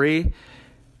gallery,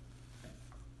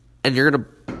 and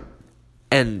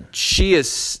and she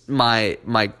is my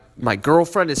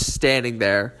girlfriend is standing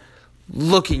there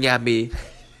looking at me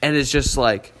and is just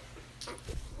like,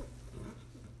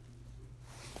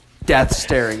 death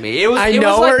staring me. I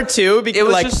know her too because it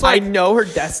was like, just I know her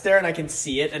death stare and I can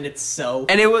see it and it's so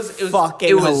and it was fucking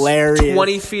it was hilarious.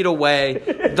 20 feet away.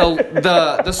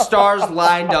 The stars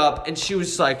lined up, and she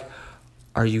was like,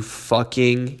 "Are you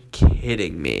fucking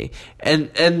kidding me?" And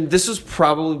this was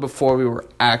probably before we were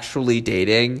actually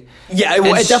dating. Yeah, And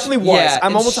it definitely was. yeah, I'm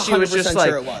and almost she was 100% just sure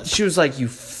like, it was. She was like, "You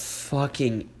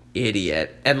fucking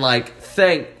idiot," and like,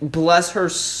 bless her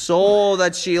soul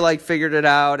that she like figured it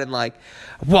out and like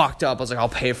walked up. I was like, "I'll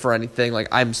pay for anything." Like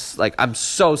I'm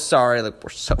so sorry. Like we're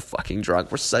so fucking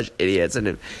drunk. We're such idiots. And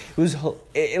it was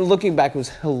looking back, it was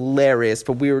hilarious.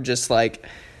 But we were just like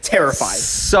Terrified.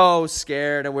 so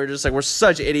scared, and we're just like, we're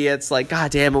such idiots. Like,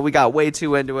 God damn it, we got way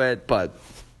too into it. But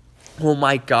oh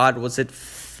my God, was it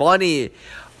funny?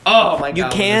 Oh my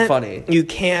God, was it funny? You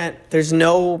can't. There's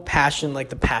no passion like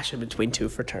the passion between two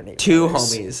fraternity Two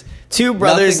brothers. homies. Two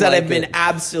brothers Nothing that like have been it.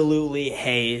 absolutely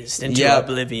hazed into Yep.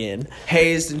 oblivion.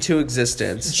 Hazed into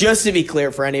existence. Just to be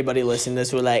clear for anybody listening to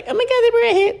this, we're like, oh my God, they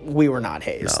were hazed. We were not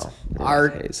hazed. No, we were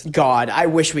not hazed. God, I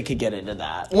wish we could get into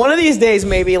that. One of these days,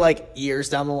 maybe like years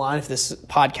down the line, if this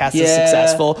podcast is Yeah,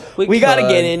 successful, we got to could.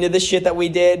 get into the shit that we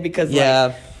did because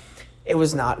Yeah.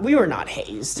 we were not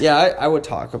hazed. Yeah, I would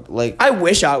talk like I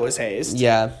wish I was hazed.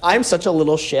 yeah. I'm such a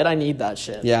little shit. I need that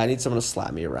shit. Yeah, I need someone to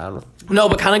slap me around. No,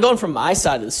 but kind of going from my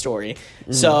side of the story.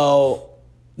 So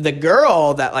the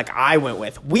girl that like I went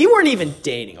with, we weren't even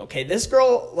dating. Okay, this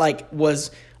girl like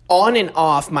was on and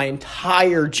off my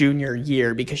entire junior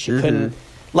year because she couldn't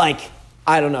like.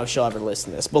 I don't know if she'll ever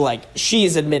listen to this, but like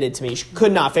she's admitted to me she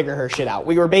could not figure her shit out.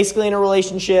 We were basically in a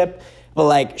relationship, but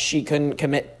like she couldn't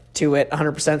commit to it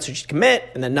 100%, so she'd commit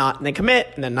and then not and then commit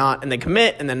and then not and then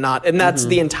commit and then not, and that's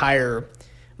the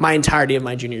entirety of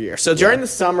my junior year. So during the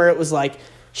summer it was like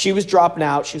she was dropping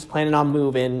out, she was planning on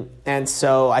moving, and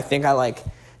so I think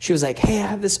she was like, hey, I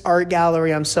have this art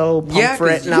gallery, I'm so pumped for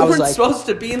it, and you I was weren't like, supposed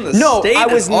to be in the No, state I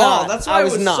was at all. not. That's I why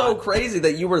was it was not. so crazy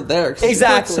that you were there. 'Cause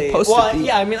exactly. You weren't Well, supposed to be.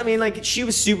 yeah, I mean, like she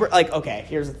was super. Like, okay,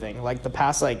 here's the thing. Like the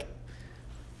past, like,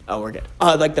 oh, we're good.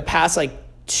 Like the past, like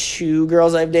 2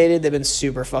 girls I've dated, they've been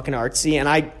super fucking artsy,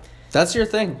 and That's your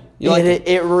thing. You like it.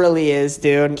 it really is,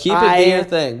 dude. Keep it be your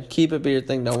thing. Keep it be your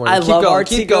thing. Don't worry. I keep love going. artsy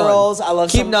Keep going. girls. I love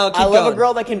keep love going. a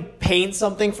girl that can paint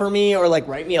something for me or like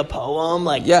write me a poem.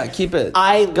 Like, Yeah, keep it.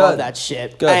 I Good. love that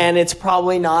shit. Good. And it's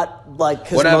probably not like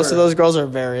because Whatever. most of those girls are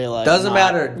very like Doesn't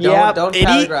not- matter. Don't- Yeah, don't it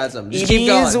categorize them. Just it keep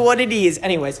is going. what it is.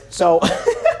 Anyways, so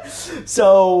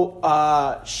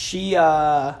she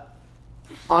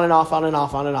on and off.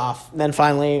 And then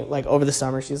finally, like over the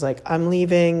summer, she's like, I'm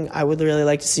leaving. I would really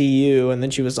like to see you. And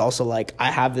then she was also like,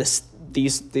 I have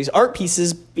these art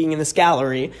pieces being in this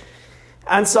gallery.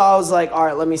 And so I was like, all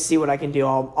right, let me see what I can do.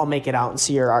 I'll make it out and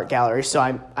see your art gallery. So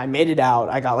I made it out.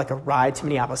 I got like a ride to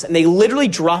Minneapolis, and they literally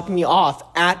dropped me off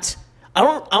at. I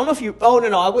don't know if you. Oh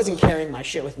no, I wasn't carrying my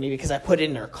shit with me because I put it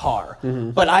in her car.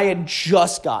 But I had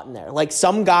just gotten there. Like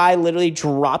some guy literally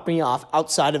dropped me off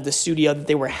outside of the studio that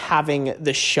they were having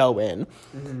the show in,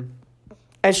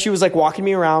 and she was like walking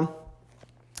me around.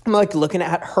 I'm like looking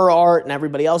at her art and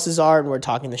everybody else's art, and we're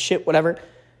talking the shit, whatever.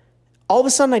 All of a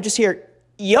sudden, I just hear,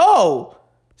 "Yo,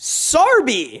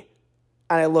 Sarby,"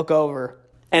 and I look over,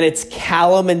 and it's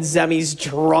Callum and Zemi's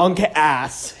drunk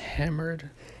ass. Hammered.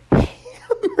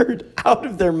 Out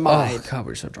of their mind. Oh God,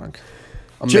 we're so drunk.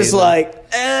 Just Amazing. like,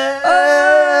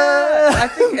 I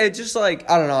think it just like,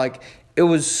 I don't know, like it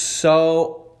was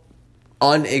so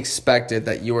unexpected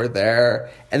that you were there,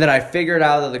 and then I figured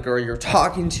out that the girl you're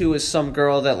talking to is some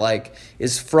girl that like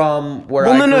is from where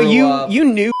I grew up. you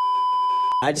knew.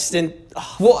 I just didn't.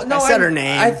 Well, no, I said her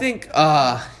name. I think it's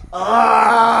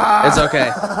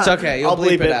okay. It's okay. You'll I'll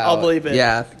bleep it. out. I'll bleep it.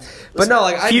 Yeah, but no,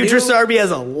 like Future I knew, Sarby has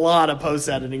a lot of post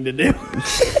editing to do.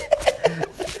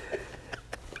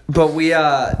 But we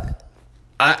it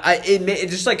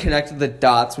just like connected the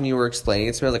dots when you were explaining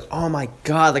it to me. I was like, oh my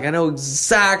God, like I know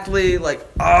exactly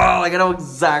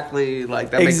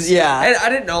like that makes Yeah. And I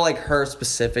didn't know like her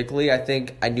specifically. I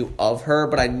think I knew of her,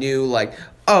 but I knew like,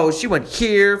 oh, she went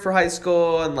here for high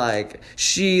school, and like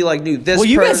she like knew this. Well,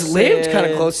 you guys person. lived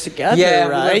kinda close together, yeah,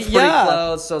 we right? lived pretty Yeah.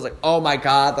 close. So I was like, oh my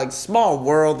God, like small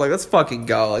world, like let's fucking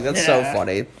go, like that's so Yeah.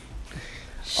 funny.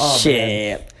 Oh,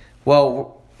 Shit. man.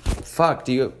 Well, fuck.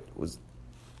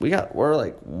 We're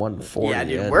like 140. Yeah,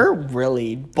 dude, in. we're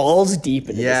really balls deep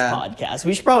into Yeah. this podcast.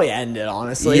 We should probably end it,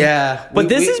 honestly. Yeah, but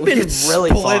this has been could really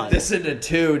split fun. this into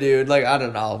 2, dude. Like I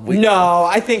don't know. No,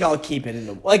 I think I'll keep it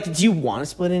into. Like, do you want to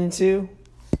split it into?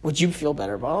 Would you feel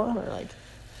better about it, or like?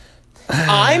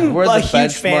 I'm we're a the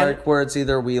huge fan. benchmark where it's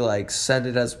either we like send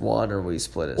it as 1 or we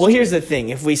split it. Well, here's the thing: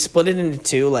 if we split it into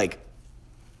 2, like,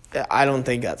 I don't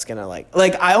think that's gonna like.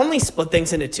 I only split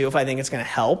things into 2 if I think it's gonna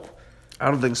help. I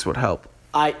don't think this would help.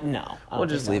 No. We'll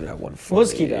just leave it at 140. We'll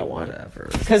just keep it at 1. Whatever.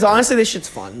 Because honestly, this shit's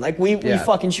fun. Like, we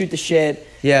fucking shoot the shit.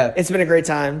 Yeah. It's been a great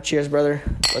time. Cheers, brother.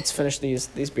 Let's finish these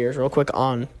beers real quick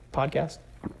on podcast.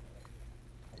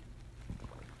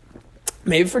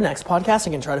 Maybe for next podcast,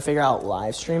 I can try to figure out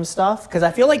live stream stuff. Because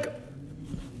I feel like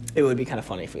it would be kind of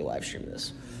funny if we live stream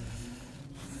this.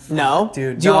 No?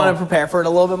 Dude, Do you no. want to prepare for it a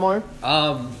little bit more?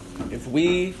 If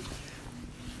we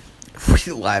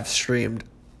live streamed,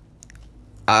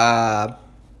 I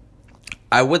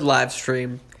would live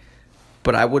stream,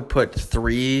 but I would put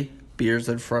 3 beers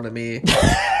in front of me,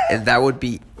 and that would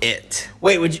be it.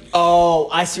 Wait, would you? Oh,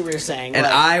 I see what you're saying. And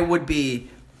Like, I would be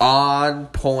on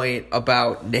point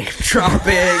about name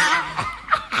dropping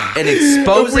and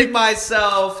exposing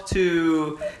myself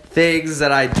to things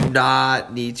that I do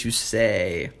not need to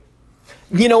say.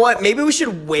 you know what? Maybe we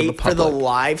should wait for the public.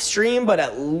 live stream, but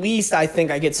at least I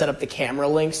think I could set up the camera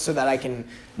links so that I can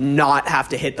not have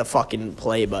to hit the fucking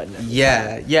play button.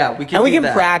 Yeah, we can. And we do can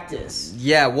that. practice.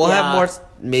 Yeah, we'll Yeah.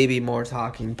 have more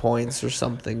talking points or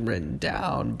something written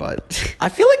down, but I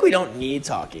feel like we don't need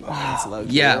talking points,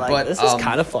 low-key. Yeah, Like, but, this is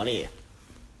kind of funny.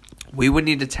 we would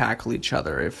need to tackle each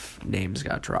other if names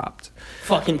got dropped.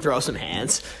 Fucking throw some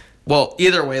hands. Well,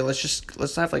 either way,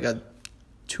 let's have like a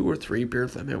 2 or 3 beer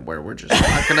limit where we're just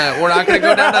not gonna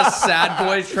go down a sad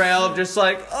boy trail of just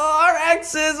like, oh, our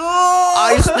exes. Oh,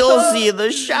 I still see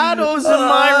the shadows in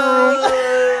my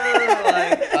room.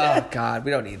 like, oh God,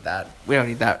 we don't need that. We don't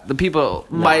need that. The people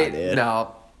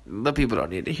the people don't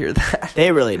need to hear that,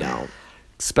 They really don't.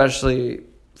 especially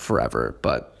forever.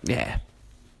 But yeah,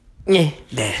 Yeah.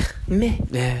 nah, Meh.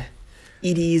 nah.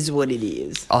 It is what it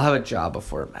is. I'll have a job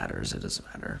before it matters. It doesn't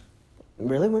matter.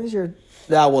 Really? What is your...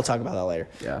 we'll talk about that later.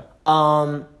 Yeah.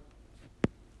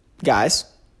 Guys,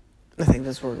 I think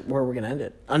that's where we're going to end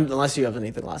it. Unless you have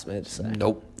anything last minute to say.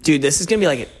 Nope. Dude, this is going to be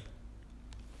like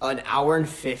an hour and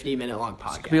 50-minute long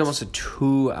podcast. It'll be almost a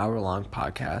 2-hour-long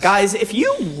podcast. Guys, if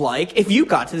you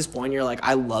got to this point and you're like,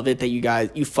 I love it that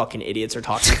you fucking idiots are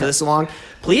talking for this long,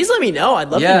 please let me know. I'd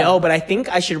love to know, but I think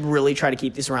I should really try to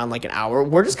keep this around like an hour.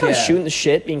 We're just kind of shooting the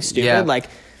shit, being stupid, like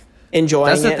enjoying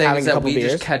That's the it, thing, having is a that couple we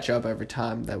beers. just catch up every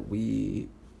time that we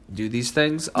do these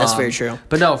things. That's very true.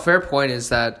 But no, fair point is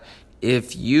that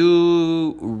if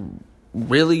you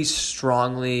really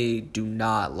strongly do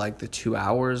not like the 2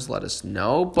 hours, let us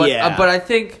know. But but I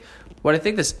think what I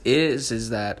think this is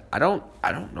that I don't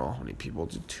know how many people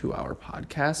do 2-hour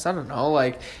podcasts. I don't know,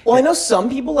 like. Well, I know some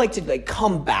people like to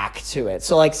come back to it.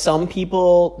 So like some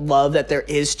people love that there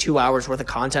is 2 hours worth of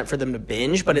content for them to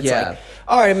binge, but it's like,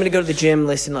 all right, I'm gonna go to the gym,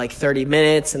 listen to like 30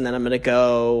 minutes, and then I'm gonna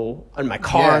go in my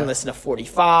car and listen to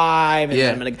 45, and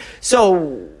then I'm gonna.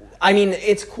 So I mean,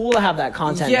 it's cool to have that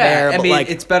content there. I but mean, like,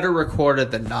 it's better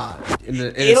recorded than not.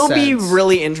 It'll be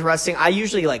really interesting. I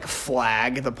usually like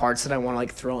flag the parts that I want to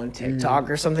like throw on TikTok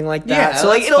or something like that. Yeah, so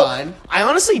like that's fine. I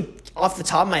honestly, off the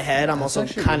top of my head, I'm also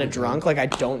actually kind of really drunk. Like I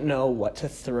don't know what to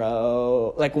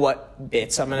throw, like what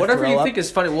bits I'm gonna whatever throw you up. think is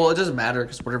funny. Well, it doesn't matter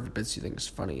because whatever bits you think is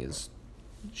funny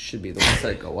should be the ones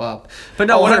that go up. But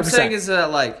no, what I'm 100%. saying is that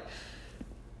like,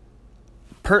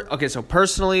 so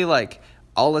personally, like,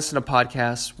 I'll listen to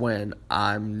podcasts when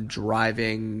I'm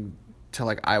driving to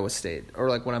like Iowa State, or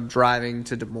like when I'm driving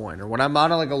to Des Moines, or when I'm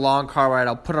on a long car ride.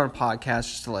 I'll put on a podcast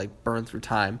just to like burn through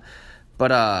time.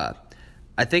 But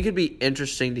I think it'd be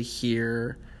interesting to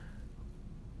hear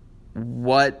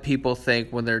what people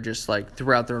think when they're just like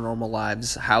throughout their normal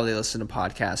lives, how they listen to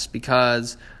podcasts.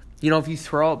 Because, if you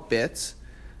throw out bits,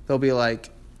 they'll be like,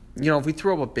 if we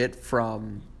throw up a bit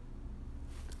from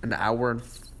an hour and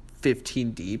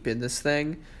 15 deep in this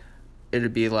thing,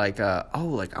 it'd be like, I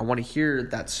want to hear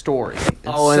that story.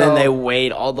 And then they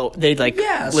wait, although they like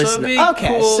listen. So it'd be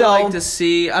cool, like, to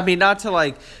see. I mean, not to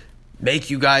like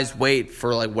make you guys wait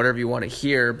for like whatever you want to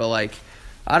hear, but like,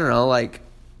 I don't know, like,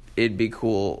 it'd be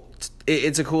cool.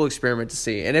 It's a cool experiment to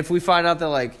see. And if we find out that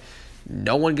like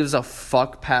no one gives a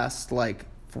fuck past like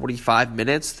 45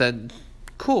 minutes, then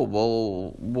cool,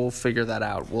 we'll figure that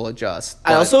out. We'll adjust.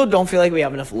 I also don't feel like we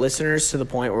have enough listeners to the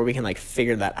point where we can like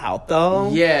figure that out though.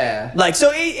 Yeah. Like,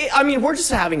 so I mean, we're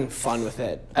just having fun with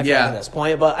it. I feel like at this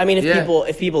point, but I mean,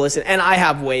 if people listen, and I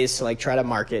have ways to like try to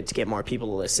market to get more people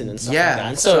to listen and stuff like that.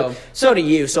 And so do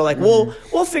you. So like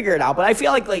we'll figure it out. But I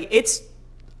feel like it's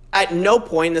at no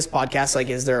point in this podcast, like,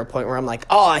 is there a point where I'm like,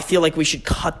 oh, I feel like we should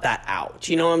cut that out.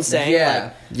 You know what I'm saying?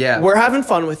 Yeah. Like, we're having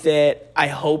fun with it. I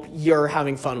hope you're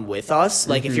having fun with us.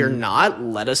 Like, if you're not,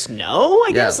 let us know,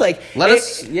 I guess. Like, let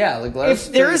us.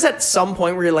 If there is at some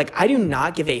point where you're like, I do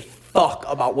not give a fuck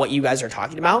about what you guys are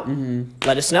talking about,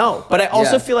 let us know. But I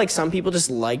also feel like some people just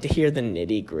like to hear the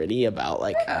nitty gritty about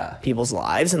like people's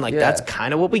lives, and like that's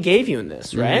kind of what we gave you in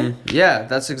this, right? Yeah,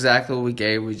 that's exactly what we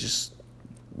gave.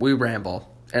 We ramble,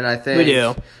 and I think We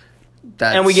do.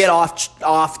 And we get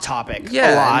off topic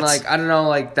a lot. And like I don't know,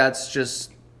 like that's just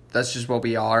what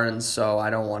we are, and so I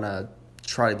don't want to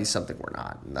try to be something we're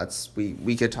not. And that's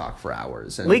we could talk for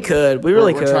hours. And we really could.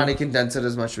 We're trying to condense it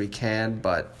as much as we can,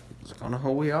 but it's kind of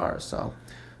who we are. So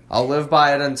I'll live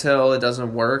by it until it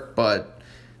doesn't work, but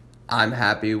I'm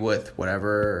happy with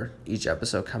whatever each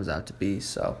episode comes out to be.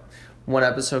 So one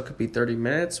episode could be 30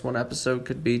 minutes, one episode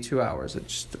could be 2 hours. It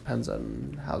just depends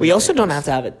on how. We also don't have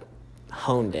to have it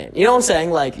honed in. You know what I'm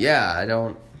saying? Like, yeah, I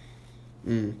don't.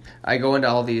 I go into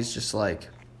all these just like.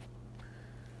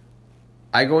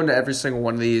 I go into every single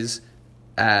one of these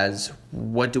as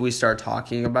what do we start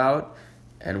talking about,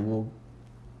 and we'll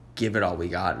give it all we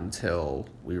got until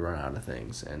we run out of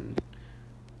things. And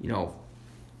you know,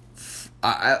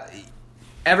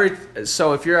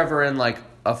 so if you're ever in like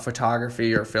a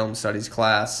photography or film studies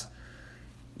class,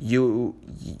 you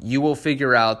will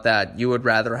figure out that you would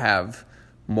rather have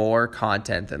more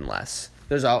content than less.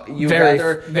 You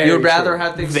would rather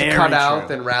have things cut out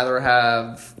than rather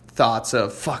have thoughts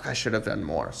of fuck, I should have done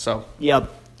more. So yep,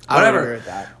 whatever. I would agree with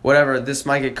that. Whatever. This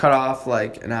might get cut off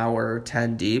like an hour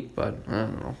 10 deep, but I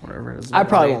don't know. Whatever it is. I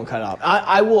probably won't cut it off.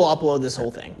 I will upload this whole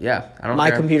thing. Yeah, I don't. My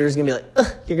care. computer's gonna be like, ugh,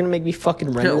 you're gonna make me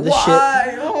fucking render this Why?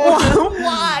 shit.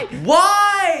 Why?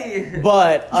 Why?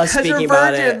 But us Because speaking you're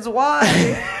about virgins. it.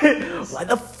 Why? Why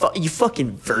the fuck? You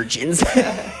fucking virgins.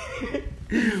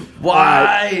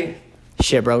 Why?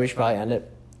 Shit, bro. We should probably end it.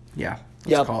 Yeah.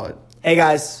 Let's call it. Hey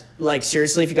guys, like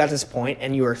seriously, if you got to this point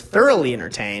and you were thoroughly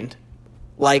entertained,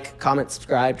 like, comment,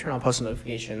 subscribe, turn on post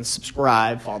notifications,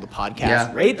 subscribe, follow the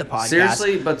podcast, rate the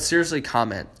podcast. Seriously,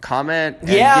 comment and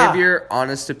Yeah. give your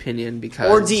honest opinion because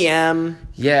Or DM.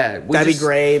 Yeah, That'd be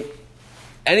great.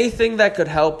 Anything that could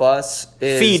help us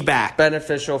is Feedback.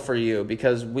 beneficial for you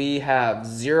because we have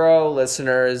 0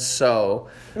 listeners. So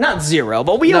Not 0,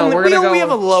 but we have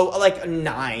a low, like a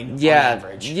 9 on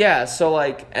average. Yeah, so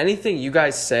like anything you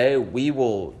guys say, we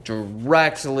will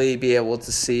directly be able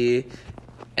to see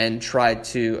and try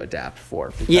to adapt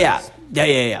for. Yeah.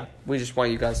 We just want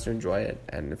you guys to enjoy it.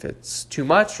 And if it's too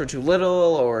much or too little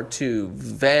or too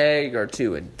vague or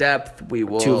too in depth, we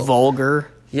will. Too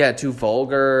vulgar. Yeah, too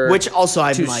vulgar. Which also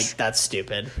I'm like, that's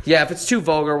stupid. Yeah, if it's too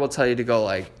vulgar, we'll tell you to go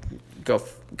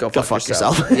fuck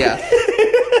yourself. Yeah.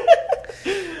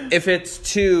 If it's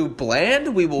too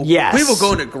bland, we will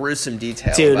go into gruesome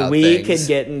detail. Dude, about we things. could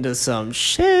get into some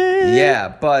shit. Yeah,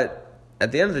 but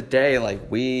at the end of the day, like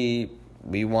we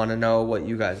want to know what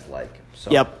you guys like.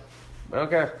 So. Yep.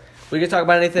 Okay. We can talk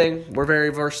about anything. We're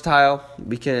very versatile.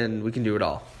 We can do it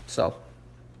all. So I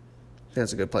think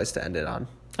that's a good place to end it on.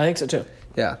 I think so too.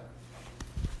 Yeah.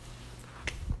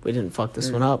 We didn't fuck this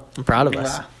one up. I'm proud of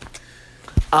us.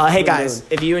 Hey guys,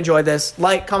 if you enjoyed this,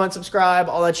 like, comment, subscribe,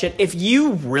 all that shit. If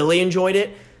you really enjoyed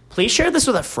it, please share this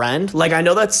with a friend. Like, I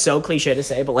know that's so cliche to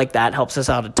say, but like that helps us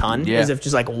out a ton. Yeah. As if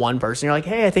just like one person, you're like,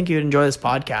 hey, I think you'd enjoy this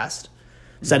podcast.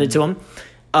 Send it to them.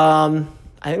 I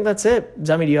think that's it.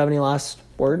 Zemi, do you have any last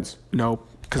words? Nope.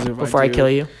 Before I kill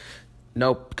you?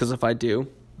 Nope. Because if I do,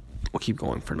 we'll keep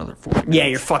going for another 4 minutes. Yeah,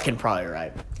 you're fucking probably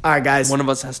right. All right, guys. One of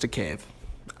us has to cave.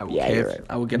 I will cave. You're right.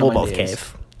 I will get We'll on my both knees.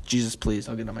 cave. Jesus, please.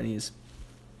 I'll get on my knees.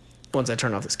 Once I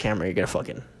turn off this camera, you're gonna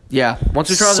fucking Yeah.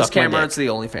 Once we turn on this Suck my camera, dick. it's the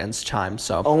OnlyFans chime.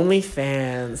 So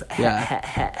OnlyFans.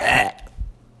 Yeah.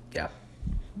 yeah,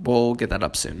 we'll get that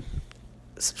up soon.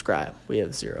 Subscribe. We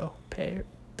have 0 pay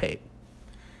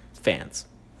fans.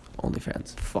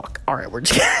 OnlyFans. Fuck. All right, we're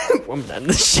just I'm done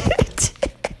this shit.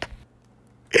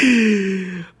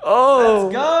 Oh,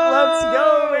 let's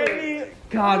go, baby.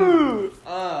 God,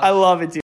 I love it, dude.